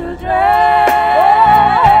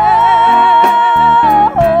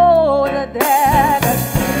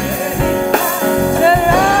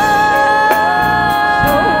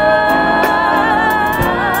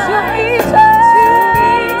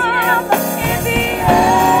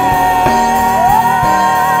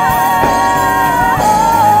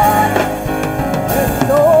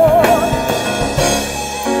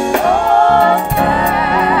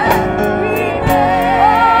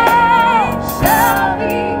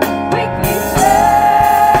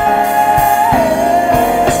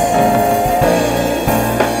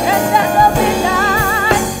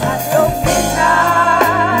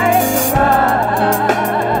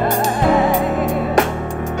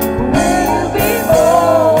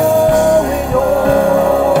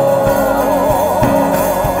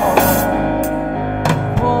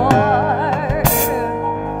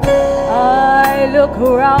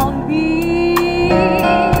around me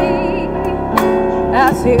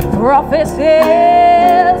as His prophecies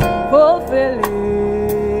fulfilling.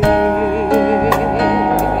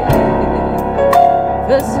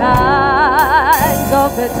 The signs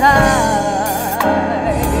of the time,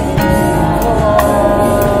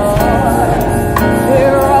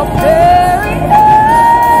 they're appearing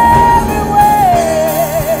everywhere.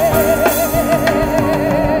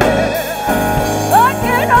 I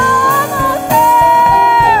can almost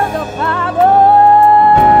hear the Father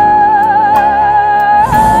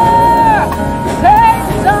saying,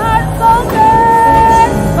 "Don't forget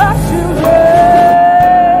my children."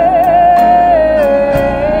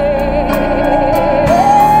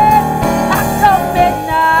 At the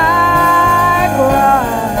midnight cry,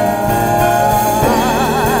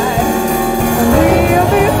 we'll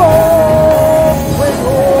be going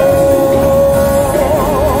home.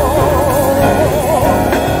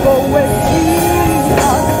 But when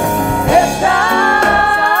Jesus is down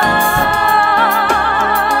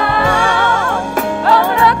on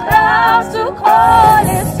the clouds to call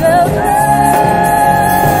His children,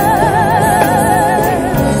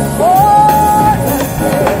 oh, the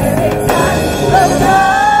day and the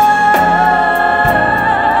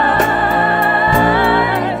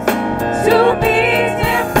night to meet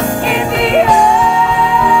Him in the air.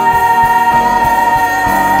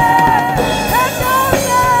 And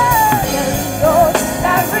those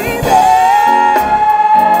that remain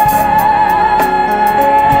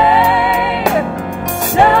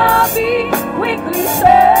shall be quickly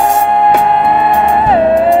saved.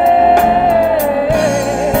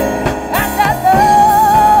 And at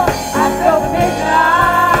the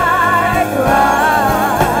midnight cry,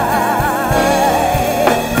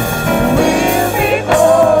 we'll be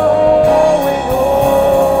going home.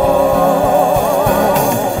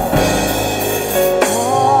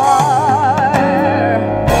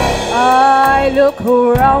 I look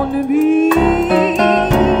around me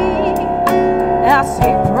as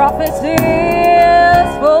His prophecies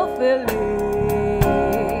fulfilling.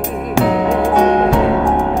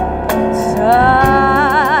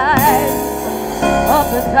 Signs of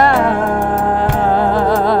the time,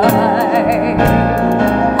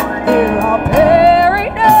 they're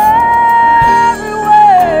appearing everywhere.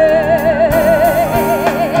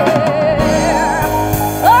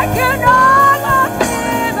 I can almost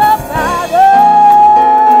see the Father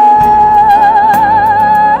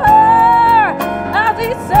as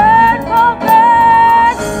He said,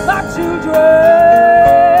 "Forget my children."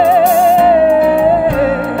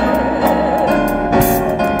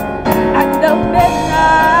 And the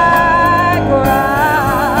midnight cry,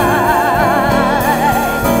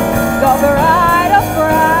 the bride of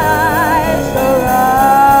Christ arrives.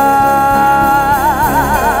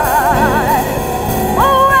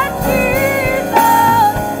 Oh, when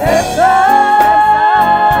Jesus is found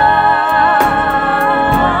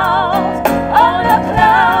on the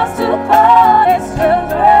clouds to call His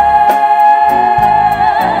children,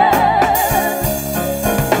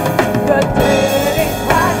 the dead in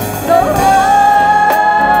Christ arise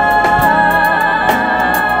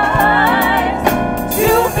to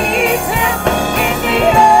meet Him in the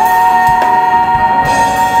air.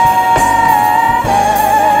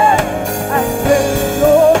 And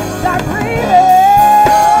those that remain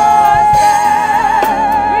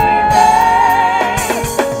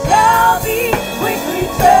shall be quickly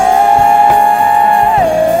saved.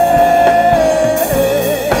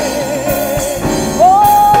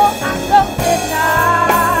 Oh, at the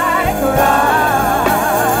midnight cry.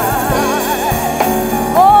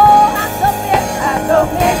 Oh, at the midnight cry.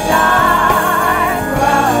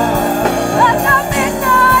 At the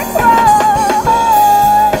midnight cry.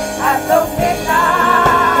 At the midnight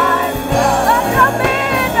cry. At the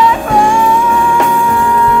midnight cry.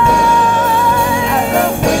 At the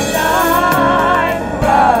midnight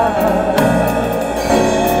cry.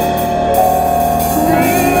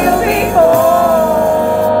 We'll be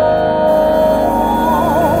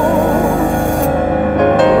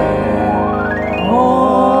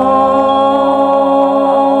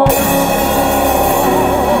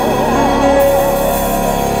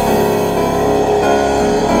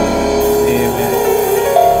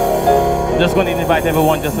Just going to invite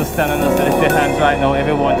everyone just to stand and just lift their hands right now.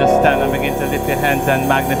 Everyone just stand and begin to lift their hands and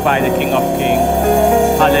magnify the King of Kings.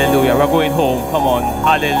 Hallelujah. We're going home. Come on.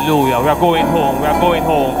 Hallelujah. We're going home. We're going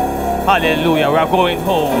home. Hallelujah. We're going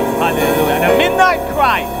home. Hallelujah. And the midnight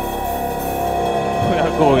cry. We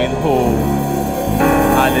are going home.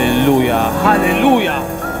 Hallelujah. Hallelujah.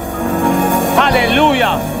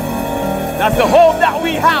 Hallelujah. That's the hope that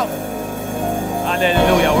we have.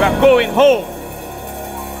 Hallelujah. We're going home.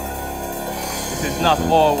 This is not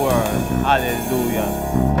our world.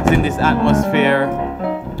 Hallelujah. It's in this atmosphere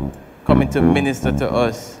coming to minister to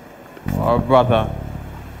us, our brother,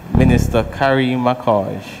 Minister Kareem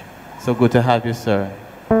Makaj. So good to have you, sir.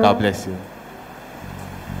 God bless you.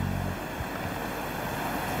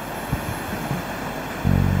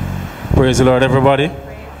 Praise the Lord, everybody.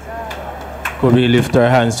 Could we lift our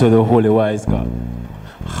hands to the Holy Wise God?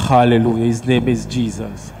 Hallelujah. His name is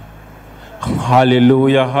Jesus.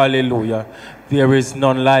 Hallelujah, hallelujah. There is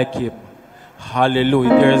none like him. Hallelujah.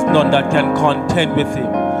 There is none that can contend with him.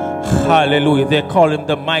 Hallelujah. They call him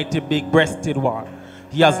the mighty big-breasted one.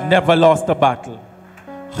 He has never lost a battle.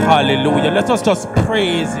 Hallelujah. Let us just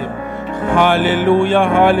praise him. Hallelujah,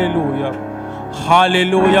 hallelujah.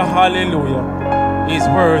 Hallelujah, hallelujah. He's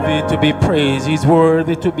worthy to be praised. He's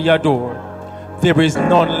worthy to be adored. There is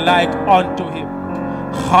none like unto him.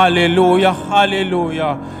 Hallelujah,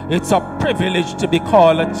 hallelujah. It's a privilege to be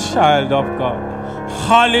called a child of God.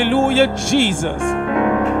 Hallelujah, Jesus.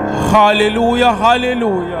 Hallelujah,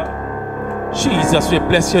 hallelujah. Jesus, we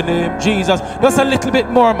bless your name. Jesus, just a little bit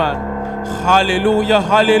more, man. Hallelujah,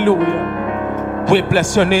 hallelujah. We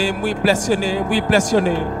bless your name, we bless your name, we bless your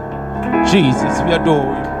name. Jesus, we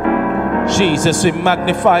adore you. Jesus, we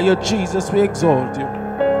magnify you. Jesus, we exalt you.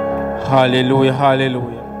 Hallelujah,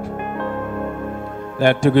 hallelujah. I'd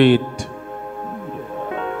like to greet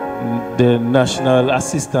the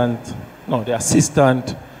the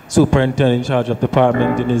assistant superintendent in charge of the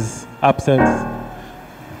department in his absence,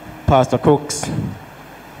 Pastor Crooks,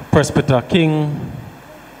 Presbyter King.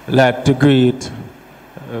 I'd like to greet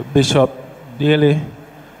Bishop Daly.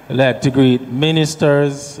 I'd like to greet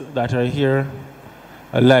ministers that are here.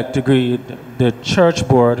 I'd like to greet the church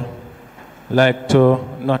board. I'd like to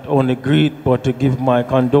not only greet, but to give my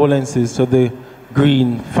condolences to the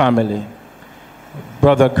Green family.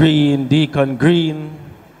 Brother Green, Deacon Green,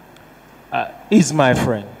 is my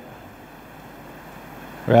friend.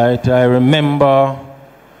 Right? I remember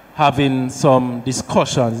having some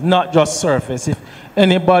discussions, not just surface. If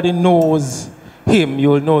anybody knows him,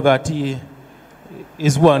 you'll know that he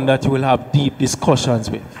is one that you will have deep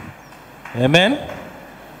discussions with. Amen?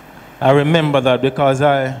 I remember that because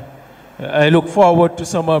I look forward to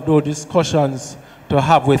some of those discussions to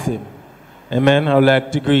have with him. Amen. I would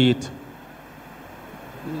like to greet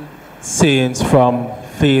saints from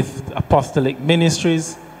Faith Apostolic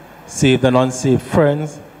Ministries, saved and unsaved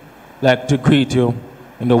friends. I'd like to greet you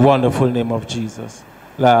in the wonderful name of Jesus.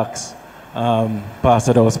 Lax,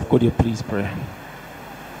 Pastor Dawes, could you please pray?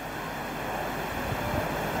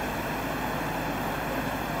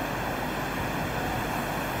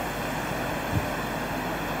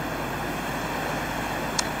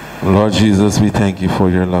 Lord Jesus, we thank you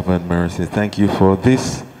for your love and mercy. Thank you for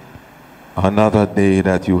this, another day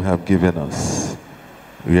that you have given us.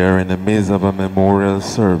 We are in the midst of a memorial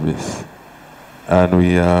service, and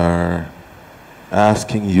we are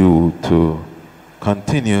asking you to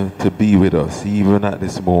continue to be with us even at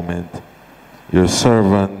this moment. Your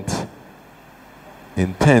servant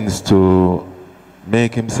intends to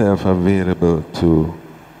make himself available to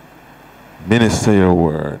minister your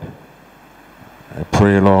word. I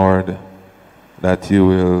pray, Lord, that you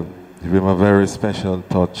will give him a very special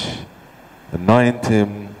touch, anoint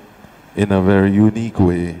him in a very unique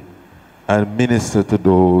way, and minister to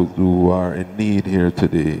those who are in need here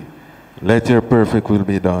today. Let your perfect will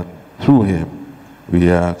be done through him. We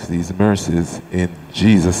ask these mercies in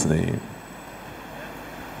Jesus' name.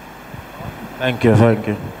 Thank you, thank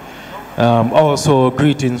you. Also,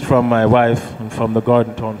 greetings from my wife and from the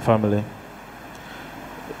Gardentown family.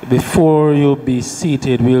 Before you be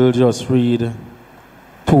seated, we'll just read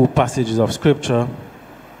two passages of scripture.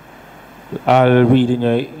 I'll read in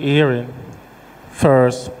your hearing.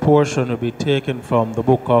 First portion will be taken from the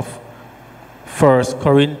book of 1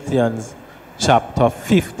 Corinthians chapter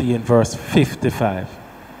 15, verse 55.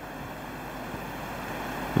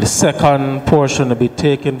 The second portion will be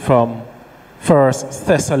taken from 1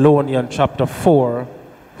 Thessalonians chapter 4,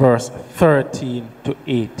 verse 13 to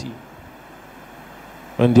 18.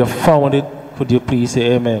 When you found it, could you please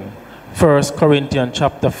say amen? 1 Corinthians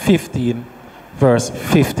chapter 15, verse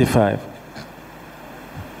 55.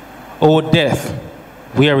 O death,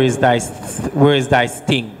 where is thy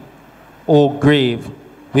sting? O grave,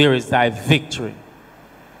 where is thy victory?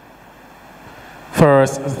 1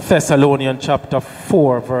 Thessalonians chapter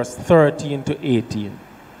 4, verse 13 to 18.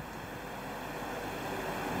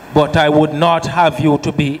 But I would not have you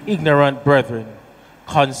to be ignorant, brethren,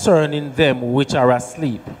 concerning them which are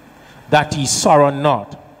asleep, that ye sorrow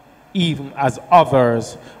not, even as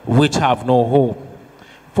others which have no hope.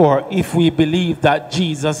 For if we believe that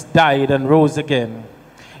Jesus died and rose again,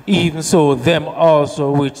 even so them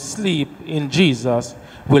also which sleep in Jesus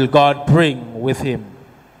will God bring with him.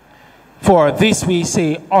 For this we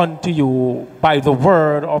say unto you by the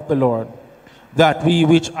word of the Lord, that we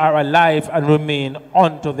which are alive and remain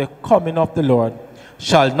unto the coming of the Lord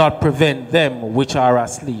shall not prevent them which are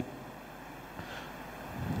asleep.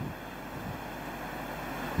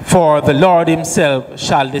 For the Lord himself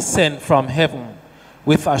shall descend from heaven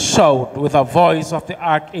with a shout, with a voice of the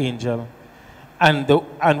archangel,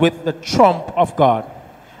 and with the trump of God,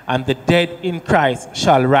 and the dead in Christ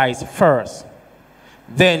shall rise first.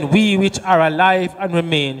 Then we which are alive and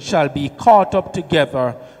remain shall be caught up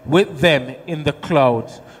together with them in the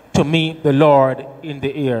clouds to meet the Lord in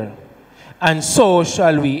the air. And so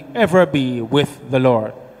shall we ever be with the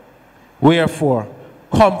Lord. Wherefore,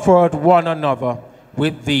 comfort one another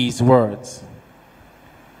with these words.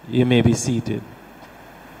 You may be seated.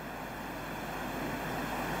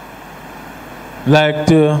 I'd like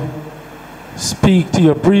to speak to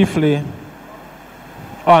you briefly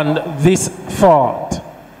on this thought.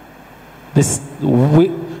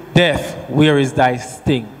 Death, where is thy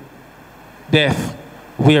sting? Death,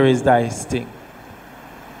 where is thy sting?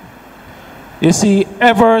 You see,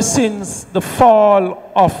 ever since the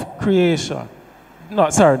fall of creation,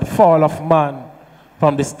 the fall of man,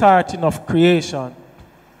 from the starting of creation,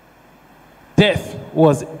 death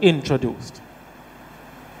was introduced.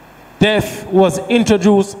 Death was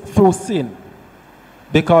introduced through sin,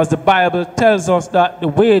 because the Bible tells us that the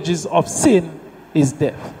wages of sin is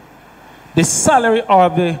death. The salary or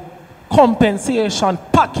the compensation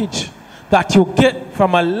package that you get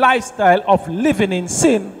from a lifestyle of living in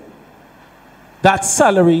sin, that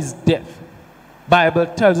salary is death. Bible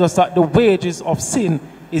tells us that the wages of sin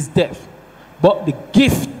is death, but the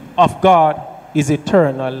gift of God is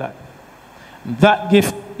eternal life. That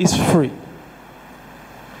gift is free.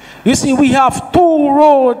 You see, we have two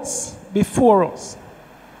roads before us.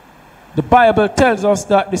 The Bible tells us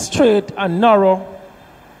that the straight and narrow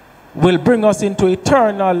will bring us into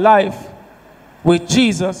eternal life with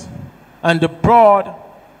Jesus, and the broad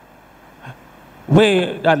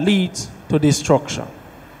way that leads to destruction.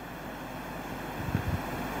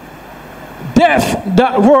 Death,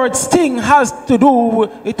 that word sting, has to do,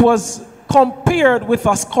 it was compared with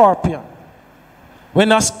a scorpion.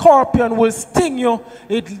 When a scorpion will sting you,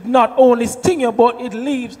 it not only stings you, but it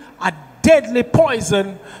leaves a deadly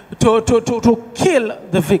poison to kill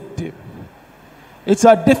the victim. It's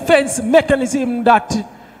a defense mechanism that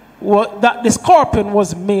the scorpion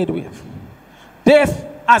was made with. Death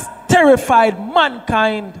has terrified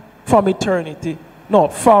mankind from eternity. No,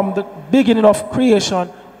 from the beginning of creation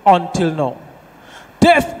until now.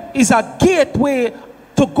 Death is a gateway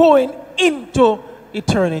to going into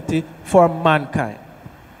eternity for mankind.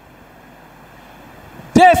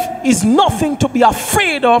 Death is nothing to be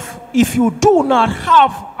afraid of if you do not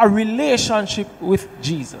have a relationship with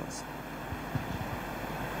Jesus.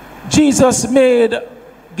 Jesus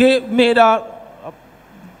gave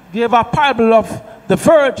a parable of the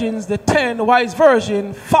virgins, the 10 wise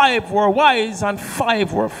virgins. 5 were wise and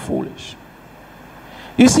 5 were foolish.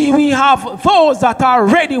 You see, we have those that are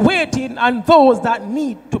ready waiting and those that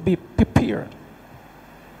need to be prepared.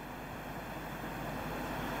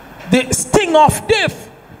 The sting of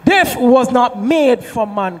death was not made for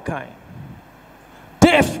mankind.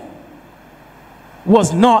 Death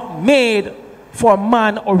was not made for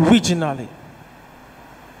man originally.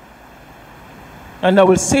 And I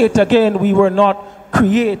will say it again, we were not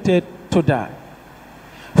created to die.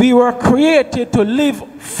 We were created to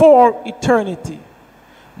live for eternity.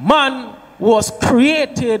 Man was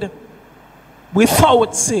created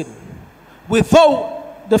without sin,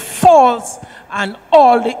 without the faults and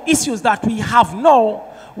all the issues that we have now,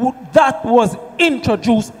 that was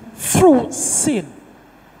introduced through sin.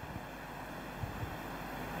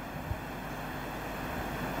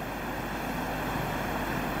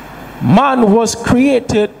 Man was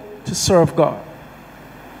created to serve God.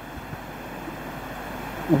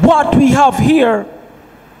 What we have here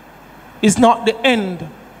is not the end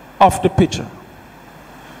of the picture.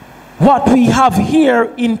 What we have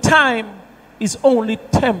here in time is only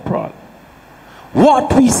temporal.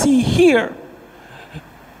 What we see here,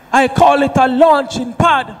 I call it a launching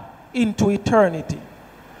pad into eternity.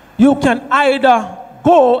 You can either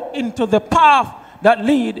go into the path that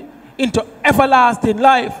leads into everlasting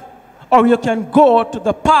life, or you can go to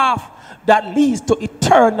the path that leads to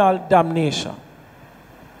eternal damnation.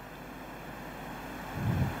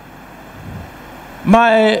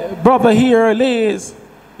 My brother here lays,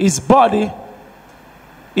 his body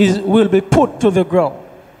will be put to the ground.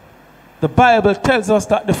 The Bible tells us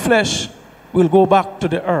that the flesh will go back to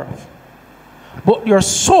the earth. But your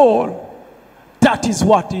soul, that is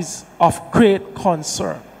what is of great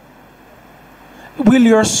concern. Will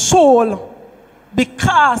your soul be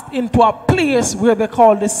cast into a place where they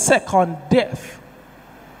call the second death?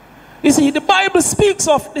 You see, the Bible speaks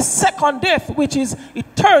of the second death, which is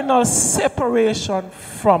eternal separation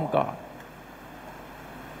from God.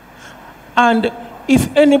 And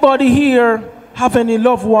if anybody here have any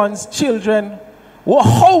loved ones, children, well,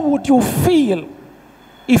 how would you feel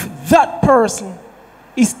if that person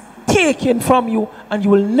is taken from you and you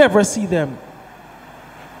will never see them?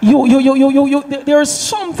 There is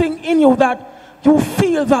something in you that you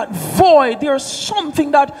feel that void. There's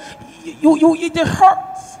something that it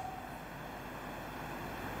hurts.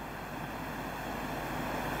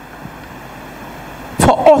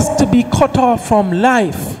 For us to be cut off from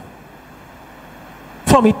life,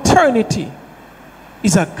 from eternity,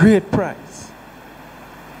 is a great price.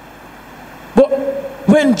 But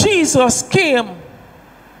when Jesus came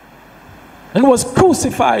and was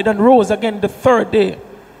crucified and rose again the third day,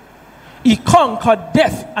 he conquered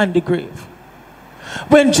death and the grave.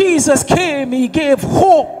 When Jesus came, he gave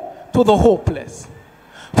hope to the hopeless.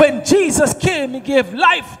 When Jesus came, he gave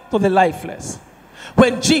life to the lifeless.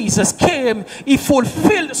 When Jesus came, he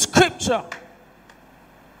fulfilled scripture.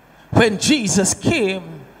 When Jesus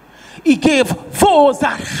came, he gave those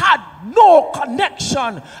that had no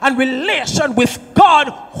connection and relation with God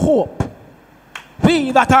hope.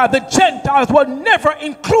 We that are the Gentiles were never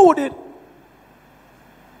included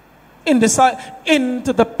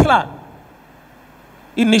into the plan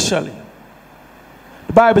initially.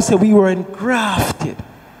 The Bible says we were engrafted.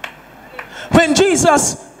 When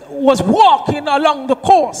Jesus was walking along the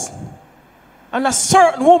coast and a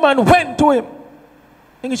certain woman went to him,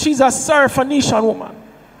 and she's a Syrophoenician woman,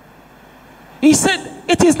 he said,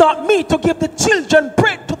 "It is not me to give the children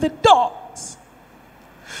bread to the dogs.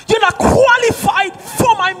 You're not qualified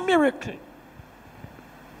for my miracle.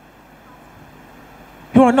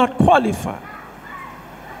 You are not qualified."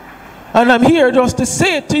 And I'm here just to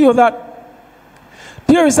say to you that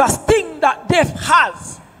there is a sting that death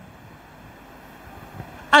has.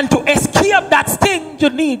 And to escape that sting, you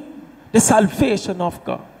need the salvation of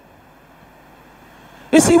God.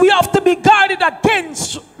 You see, we have to be guarded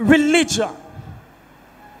against religion.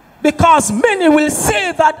 Because many will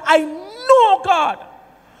say that I know God,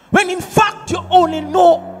 when in fact you only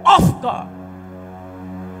know of God.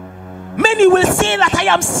 Many will say that I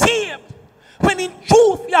am saved, when in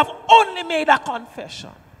truth you have only made a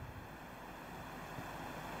confession.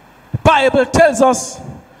 The Bible tells us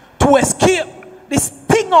to escape the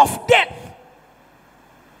sting of death,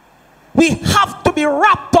 we have to be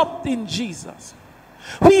wrapped up in Jesus.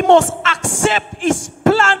 We must accept his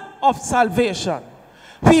plan of salvation.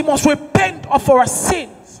 We must repent of our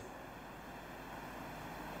sins.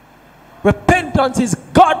 Repentance is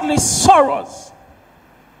godly sorrows,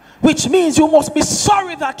 which means you must be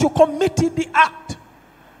sorry that you committed the act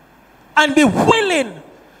and be willing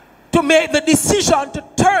to make the decision to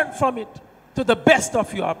turn from it to the best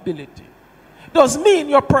of your ability. Doesn't mean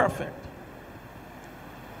you're perfect.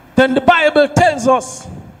 Then the Bible tells us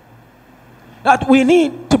that we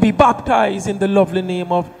need to be baptized in the lovely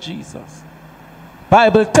name of Jesus.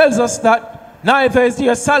 Bible tells us that neither is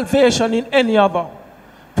there salvation in any other,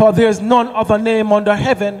 for there is none other name under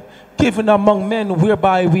heaven given among men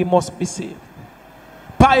whereby we must be saved.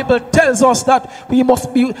 Bible tells us that we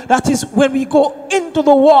must be, that is when we go into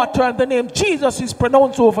the water and the name Jesus is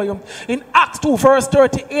pronounced over you. In Acts 2 verse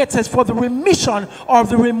 38 says, for the remission or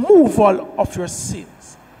the removal of your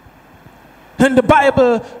sins. Then the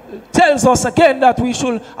Bible tells us again that we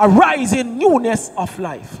should arise in newness of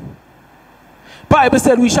life. Bible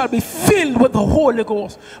said we shall be filled with the Holy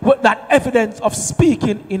Ghost, with that evidence of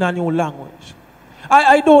speaking in a new language.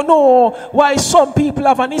 I don't know why some people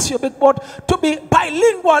have an issue, but to be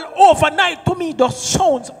bilingual overnight to me just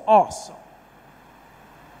sounds awesome.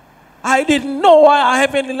 I didn't know I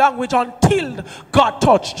have any language until God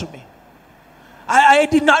touched me. I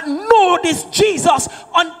did not know this Jesus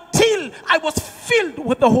until I was filled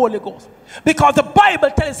with the Holy Ghost. Because the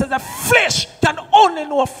Bible tells us that flesh can only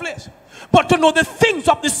know flesh. But to know the things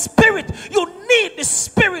of the Spirit, you need the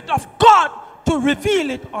Spirit of God to reveal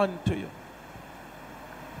it unto you.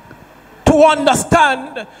 To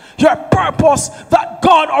understand your purpose that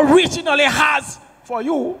God originally has for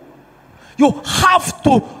you, you have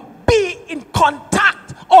to be in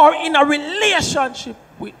contact or in a relationship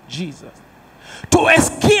with Jesus. To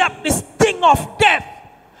escape the sting of death,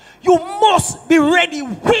 you must be ready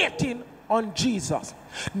waiting on Jesus.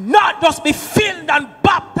 Not just be filled and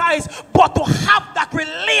baptized, but to have that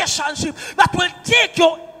relationship that will take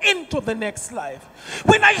you into into the next life.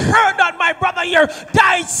 When I heard that my brother here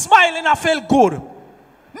died smiling, I felt good.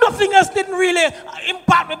 Nothing else didn't really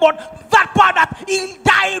impact me, but that part that he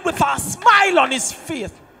died with a smile on his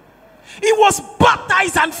face. He was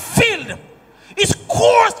baptized and filled. His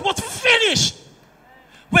course was finished.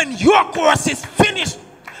 When your course is finished,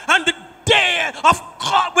 and the day of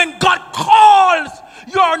God, when God calls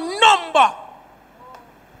your number,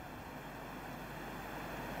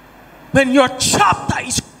 when your chapter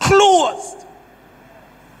is closed,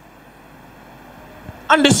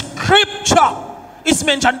 and the scripture is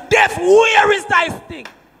mentioned, death, where is thy sting?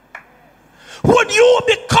 Would you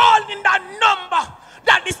be called in that number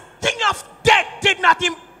that the sting of death did not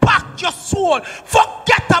impact your soul?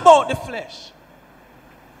 Forget about the flesh.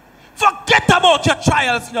 Forget about your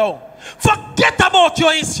trials now. Forget about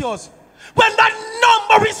your issues. When that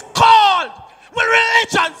number is called, will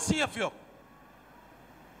religion save you?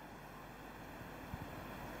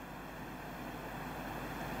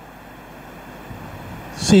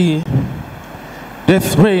 See,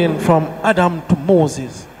 death reigned from Adam to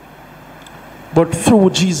Moses, but through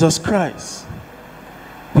Jesus Christ,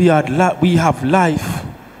 we have life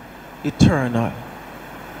eternal.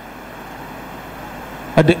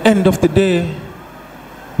 At the end of the day,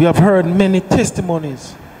 we have heard many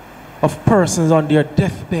testimonies of persons on their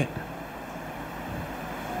deathbed.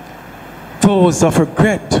 Those of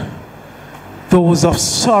regret, those of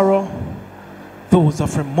sorrow, those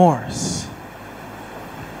of remorse,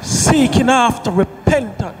 seeking after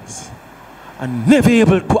repentance and never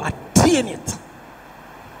able to attain it.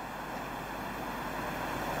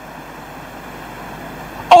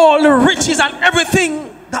 All the riches and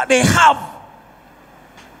everything that they have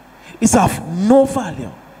is of no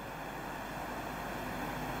value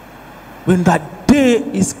when that day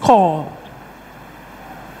is called.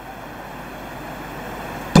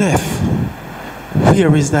 Death,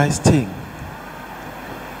 where is thy sting?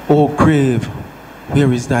 O grave,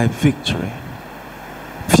 where is thy victory?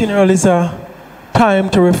 Funeral is a time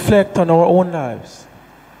to reflect on our own lives.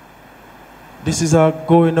 This is our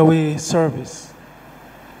going away service.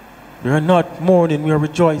 We are not mourning, we are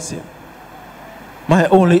rejoicing. My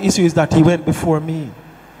only issue is that he went before me.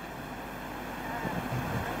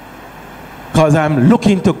 Because I'm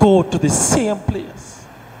looking to go to the same place.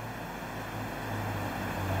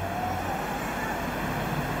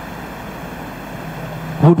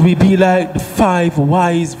 Would we be like the 5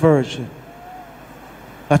 wise virgins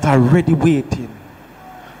that are ready waiting?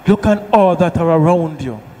 Look at all that are around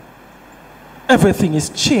you. Everything is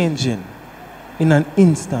changing in an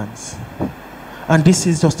instant. And this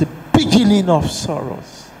is just the beginning of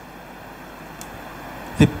sorrows.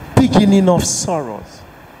 The beginning of sorrows.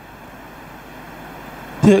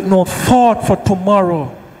 Take no thought for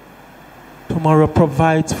tomorrow. Tomorrow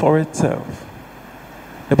provides for itself.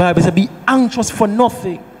 The Bible says, be anxious for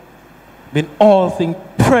nothing, but in all things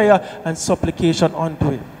prayer and supplication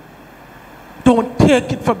unto Him. Don't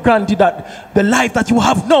take it for granted that the life that you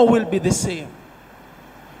have now will be the same.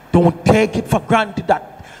 Don't take it for granted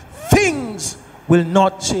that things will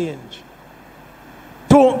not change.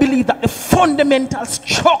 Don't believe that the fundamental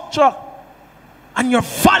structure and your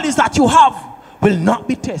values that you have will not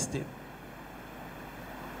be tested.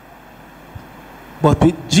 But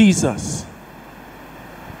with Jesus,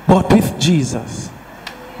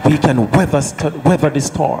 we can weather the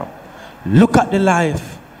storm. Look at the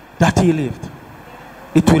life that He lived.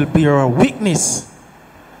 It will be our witness,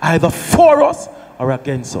 either for us or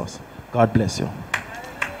against us. God bless you.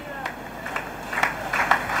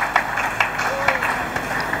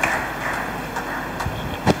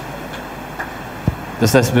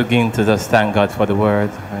 Let's begin to just thank God for the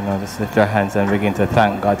word. Just lift your hands and begin to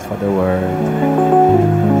thank God for the word.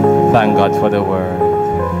 Thank God for the word.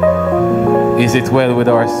 Is it well with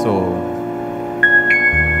our soul?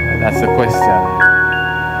 That's the question.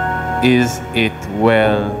 Is it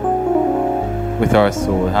well with our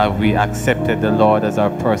soul? Have we accepted the Lord as our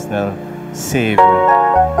personal Savior?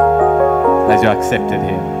 As you accepted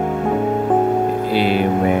Him?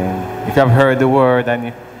 Amen. If you have heard the word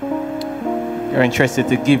and you're interested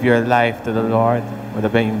to give your life to the Lord, whether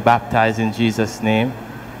being baptized in Jesus' name,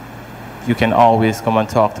 you can always come and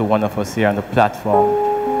talk to one of us here on the platform.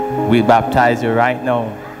 We'll baptize you right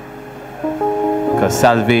now, because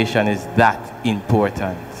salvation is that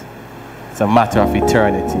important. It's a matter of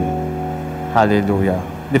eternity. Hallelujah.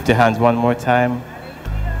 Lift your hands one more time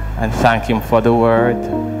and thank Him for the word.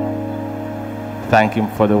 Thank Him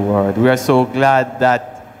for the word. We are so glad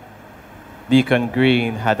that Deacon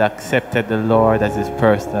Green had accepted the Lord as his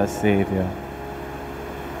personal Savior.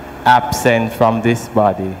 Absent from this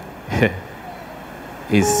body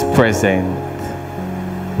is present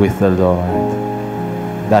with the Lord.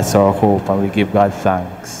 That's our hope, and we give God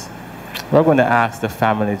thanks. We're going to ask the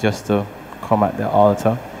family just to come at the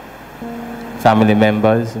altar. Family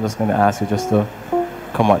members, I'm just going to ask you just to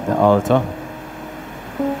come at the altar.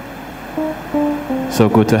 So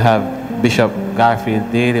good to have Bishop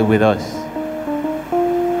Garfield Daly with us.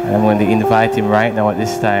 And I'm going to invite him right now at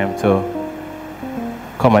this time to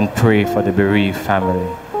come and pray for the bereaved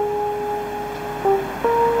family.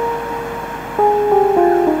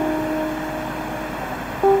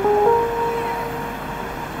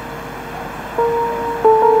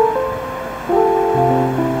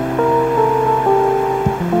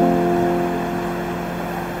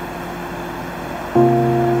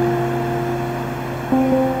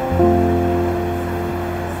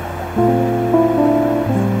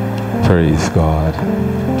 Praise God.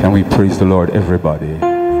 Can we praise the Lord, everybody?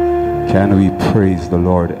 Can we praise the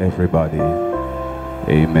Lord, everybody?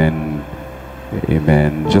 Amen.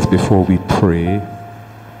 Amen. Just before we pray,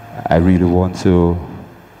 I really want to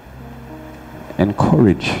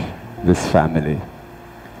encourage this family.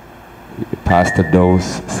 Pastor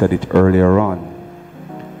Dose said it earlier on,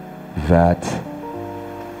 that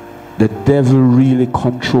the devil really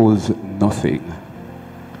controls nothing.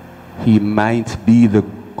 He might be the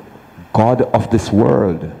God of this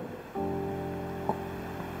world,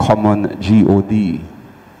 common G-O-D,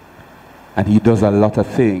 and he does a lot of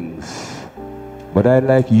things. But I'd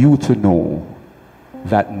like you to know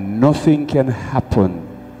that nothing can happen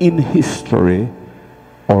in history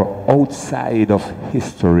or outside of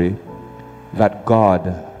history that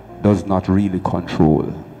God does not really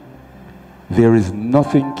control. There is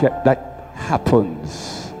nothing that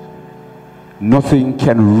happens. Nothing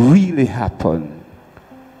can really happen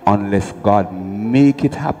unless God make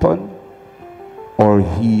it happen or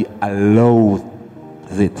he allows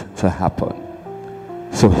it to happen.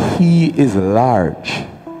 So he is large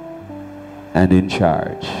and in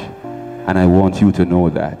charge. And I want you to know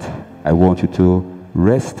that. I want you to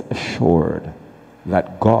rest assured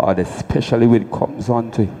that God, especially when it comes on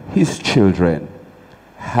to his children,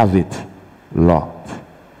 have it locked.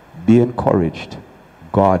 Be encouraged.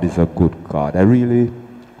 God is a good God. I really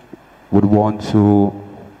would want to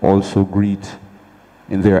also greet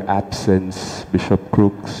in their absence Bishop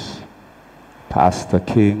Crooks, Pastor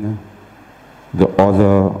King, the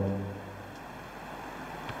other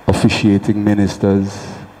officiating ministers,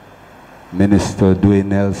 Minister Dwayne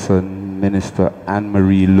Nelson, Minister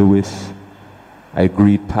Anne-Marie Lewis. I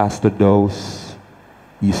greet Pastor Dose.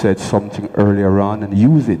 He said something earlier on, and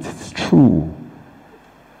use it. It's true.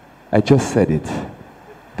 I just said it.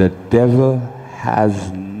 The devil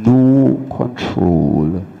has no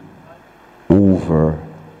control over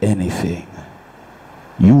anything.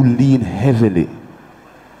 You lean heavily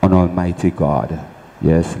on Almighty God.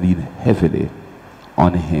 Yes, lean heavily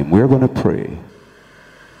on him. We're going to pray.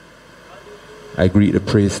 I greet the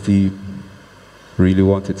praise team. Really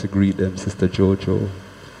wanted to greet them. Sister Jojo,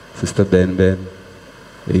 Sister Ben,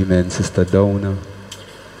 amen, Sister Donna,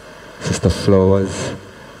 Sister Flowers.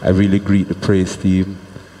 I really greet the praise team.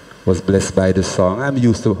 Was blessed by the song. I'm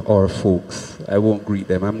used to our folks. I won't greet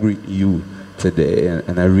them. I'm greeting you today.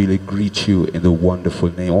 And I really greet you in the wonderful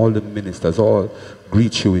name. All the ministers, all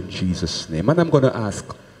greet you in Jesus' name. And I'm going to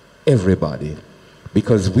ask everybody,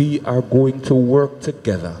 because we are going to work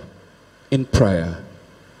together in prayer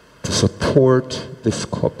to support this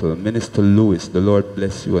couple. Minister Lewis, the Lord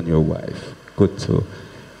bless you and your wife. Good to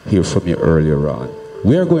hear from you earlier on.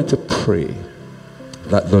 We are going to pray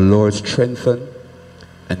that the Lord strengthen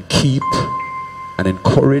and keep and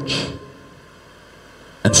encourage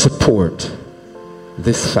and support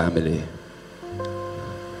this family.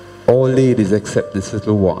 All ladies except this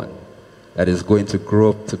little one that is going to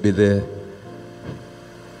grow up to be the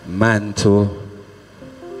man to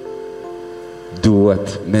do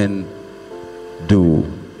what men do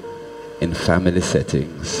in family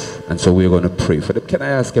settings. And so we're going to pray for them. Can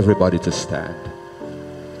I ask everybody to stand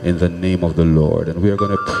in the name of the Lord? And we are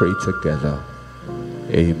going to pray together.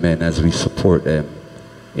 Amen. As we support them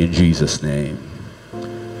in Jesus' name.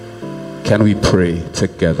 Can we pray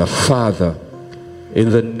together? Father, in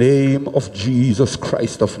the name of Jesus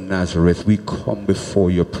Christ of Nazareth, we come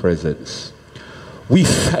before your presence. We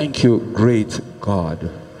thank you, great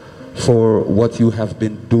God, for what you have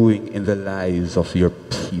been doing in the lives of your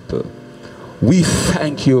people. We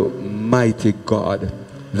thank you, mighty God,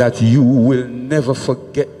 that you will never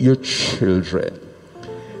forget your children.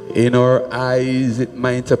 In our eyes, it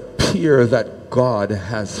might appear that God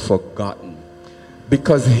has forgotten,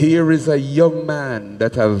 because here is a young man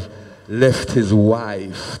that have left his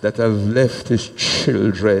wife, that have left his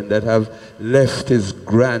children, that have left his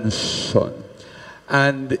grandson.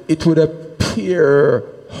 And it would appear,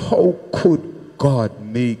 how could God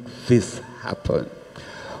make this happen?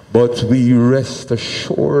 But we rest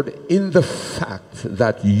assured in the fact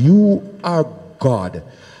that you are God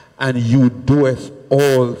and you doeth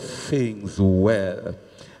all things well.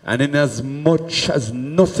 And inasmuch as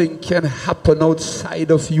nothing can happen outside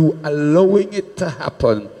of you allowing it to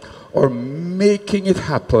happen or making it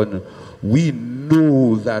happen, we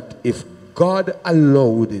know that if God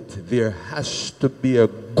allowed it, there has to be a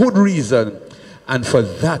good reason, and for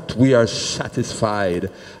that we are satisfied.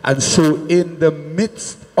 And so in the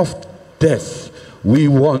midst of death, we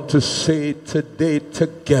want to say today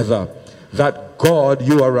together that God,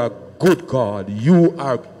 you are a good God. You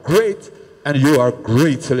are great and you are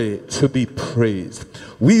greatly to be praised.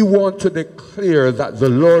 We want to declare that the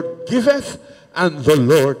Lord giveth and the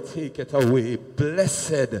Lord taketh away.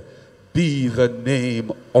 Blessed be the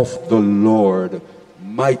name of the Lord.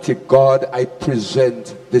 Mighty God, I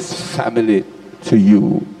present this family to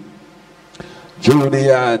you.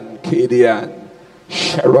 Julian, Kadian,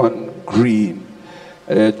 Sharon Green,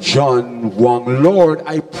 John Wong. Lord,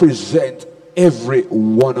 I present every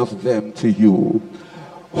one of them to you.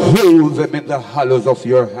 Hold them in the hollows of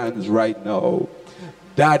your hands right now.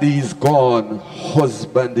 Daddy is gone,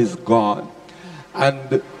 husband is gone.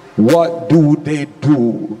 And what do they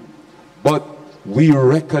do? But we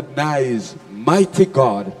recognize, mighty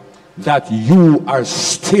God, that you are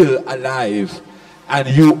still alive, and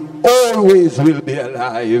you always will be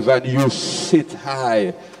alive, and you sit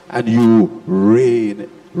high and you reign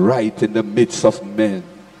right in the midst of men.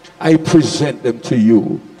 I present them to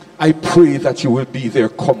you. I pray that you will be their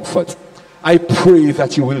comfort. I pray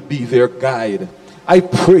that you will be their guide. I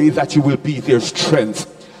pray that you will be their strength.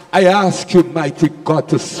 I ask you, mighty God,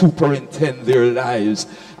 to superintend their lives.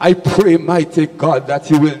 I pray, mighty God, that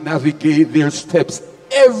you will navigate their steps,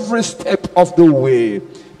 every step of the way.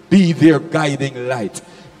 Be their guiding light.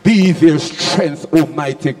 Be their strength,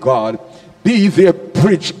 Almighty God. Be their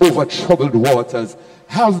bridge over troubled waters.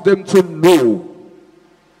 Have them to know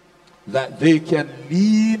that they can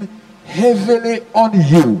lean heavily on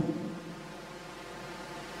you,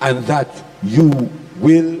 and that you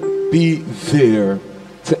will be there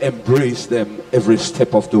to embrace them every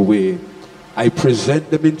step of the way. I present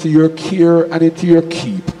them into your care and into your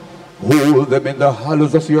keep. Hold them in the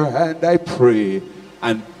hollows of your hand, I pray,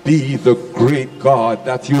 and be the great God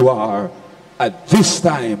that you are at this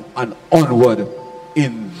time and onward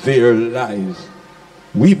in their lives.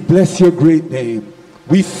 We bless your great name.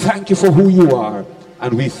 We thank you for who you are,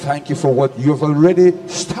 and we thank you for what you have already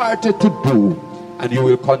started to do, and you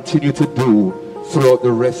will continue to do throughout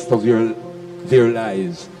the rest of their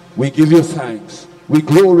lives. We give you thanks. We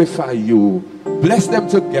glorify you. Bless them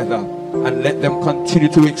together and let them continue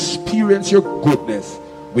to experience your goodness.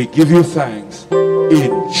 We give you thanks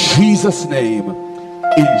in Jesus' name,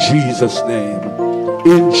 in Jesus' name,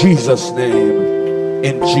 in Jesus' name,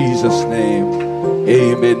 in Jesus' name.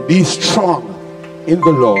 Amen. Be strong in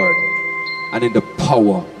the Lord and in the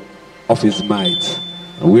power of his might.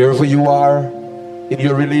 And wherever you are in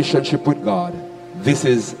your relationship with God, this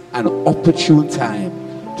is an opportune time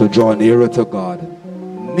to draw nearer to God.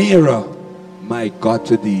 Nearer, my God,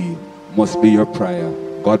 to thee must be your prayer.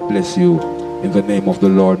 God bless you in the name of the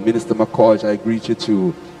Lord. Minister McCall, I greet you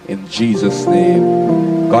too in Jesus'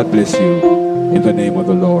 name. God bless you in the name of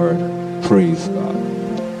the Lord. Praise God.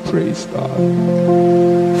 Praise God.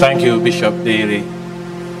 Thank you, Bishop Daly.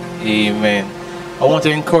 Amen. I want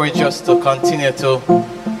to encourage us to continue to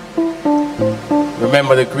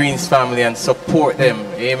remember the Greens family and support them.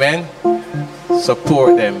 Amen.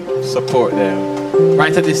 Support them. Support them.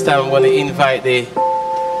 Right at this time, I'm going to invite the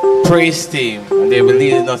praise team, and they will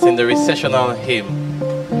lead us in the recessional hymn,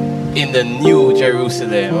 In the New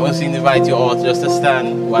Jerusalem. I want to invite you all just to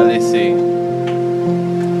stand while they sing.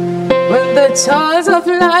 When the toils of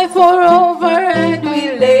life are over and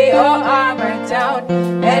we lay our armor down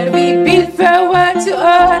and we bid farewell to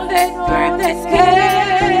earth and worthless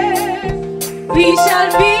care, we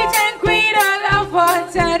shall beat and greet all our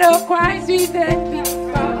faults and our crimes we then be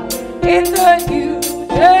found in the New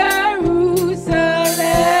Jerusalem.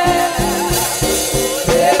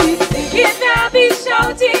 There we singing and be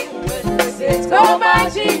shouting, saints go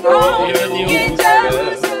marching home in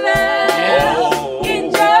Jerusalem. In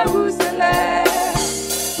Jerusalem,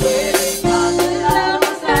 where on the Lamb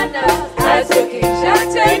of stand as the King shall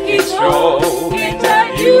take his throne in the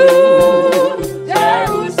New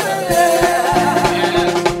Jerusalem.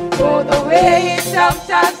 Though the way is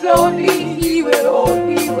sometimes lonely, he will hold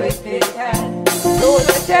me with his hand. Though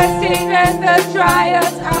the testing and the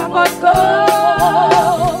trials I must go,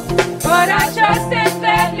 but I trust and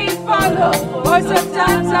gladly follow. For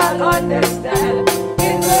sometimes I'll understand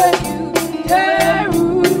in the New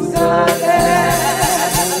Jerusalem.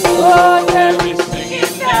 Oh, there be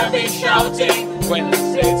singing, there be shouting when the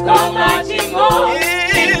saints come marching home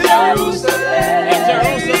in Jerusalem. In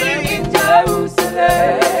Jerusalem. In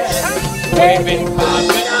Jerusalem. Waving palms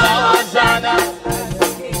with Hosanna, the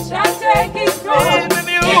King shall take his throne in the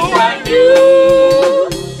New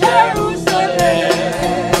Jerusalem.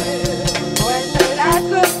 When the last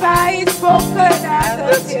goodbye is spoken and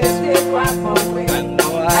the tears they wipe away, and the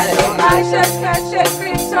ashes catch a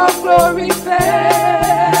glimpse of glory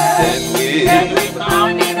fair, then we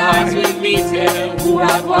bound in hearts will meet him who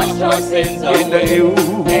have washed our sins away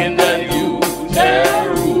in the New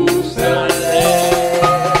Jerusalem.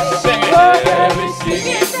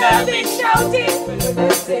 They'll be shouting, the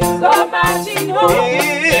saints go marching home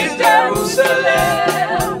in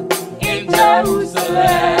Jerusalem, in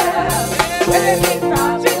Jerusalem. Waving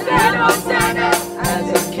crowns with their Hosanna, as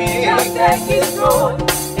the King shall take his throne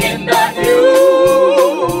in the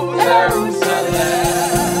New Jerusalem.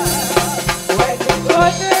 When we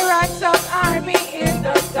put the ranks of army in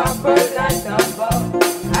the temple and above,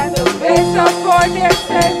 and the face of God their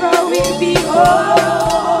Savior will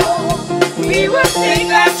behold, we will sing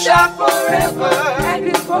and shout forever, and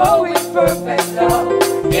we'll go in perfect love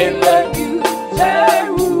in the New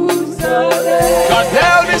Jerusalem. God,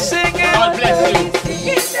 they'll be singing. God bless you.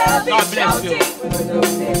 God bless you.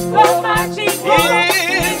 Go marching home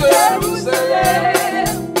in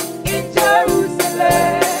Jerusalem, in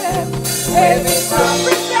Jerusalem. Waving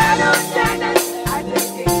trumpets and hosannas, and the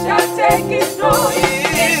King shall take his throne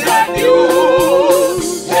in the New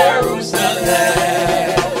Jerusalem.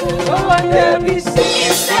 They'll be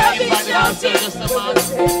singing, they'll be shouting,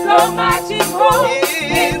 go marching home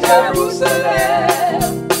in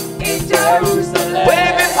Jerusalem, in Jerusalem.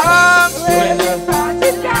 Waving arms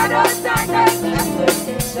with God on standards, and the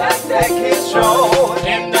King shall take his throne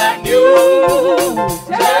in the New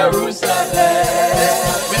Jerusalem.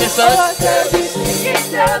 They'll be singing,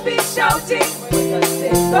 they'll be shouting,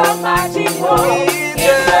 go marching home in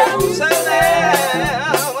Jerusalem,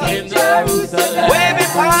 in Jerusalem.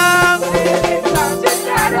 Waving arms with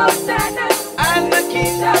God on standards, and the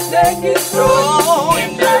King shall take his throne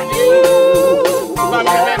in the New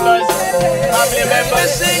Jerusalem. Family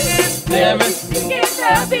members singing, they'll be singing,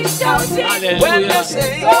 they'll be shouting, when they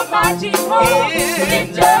sing, go marching home in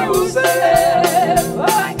Jerusalem,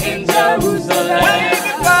 in Jerusalem.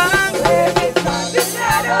 Waving arms with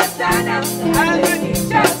God on standards, and the King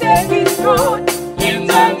shall take his throne in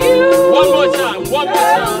the New Jerusalem. One more time.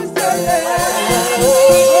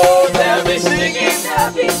 They'll be singing,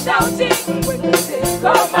 they'll be shouting, when the saints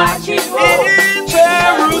go marching home in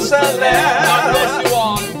Jerusalem,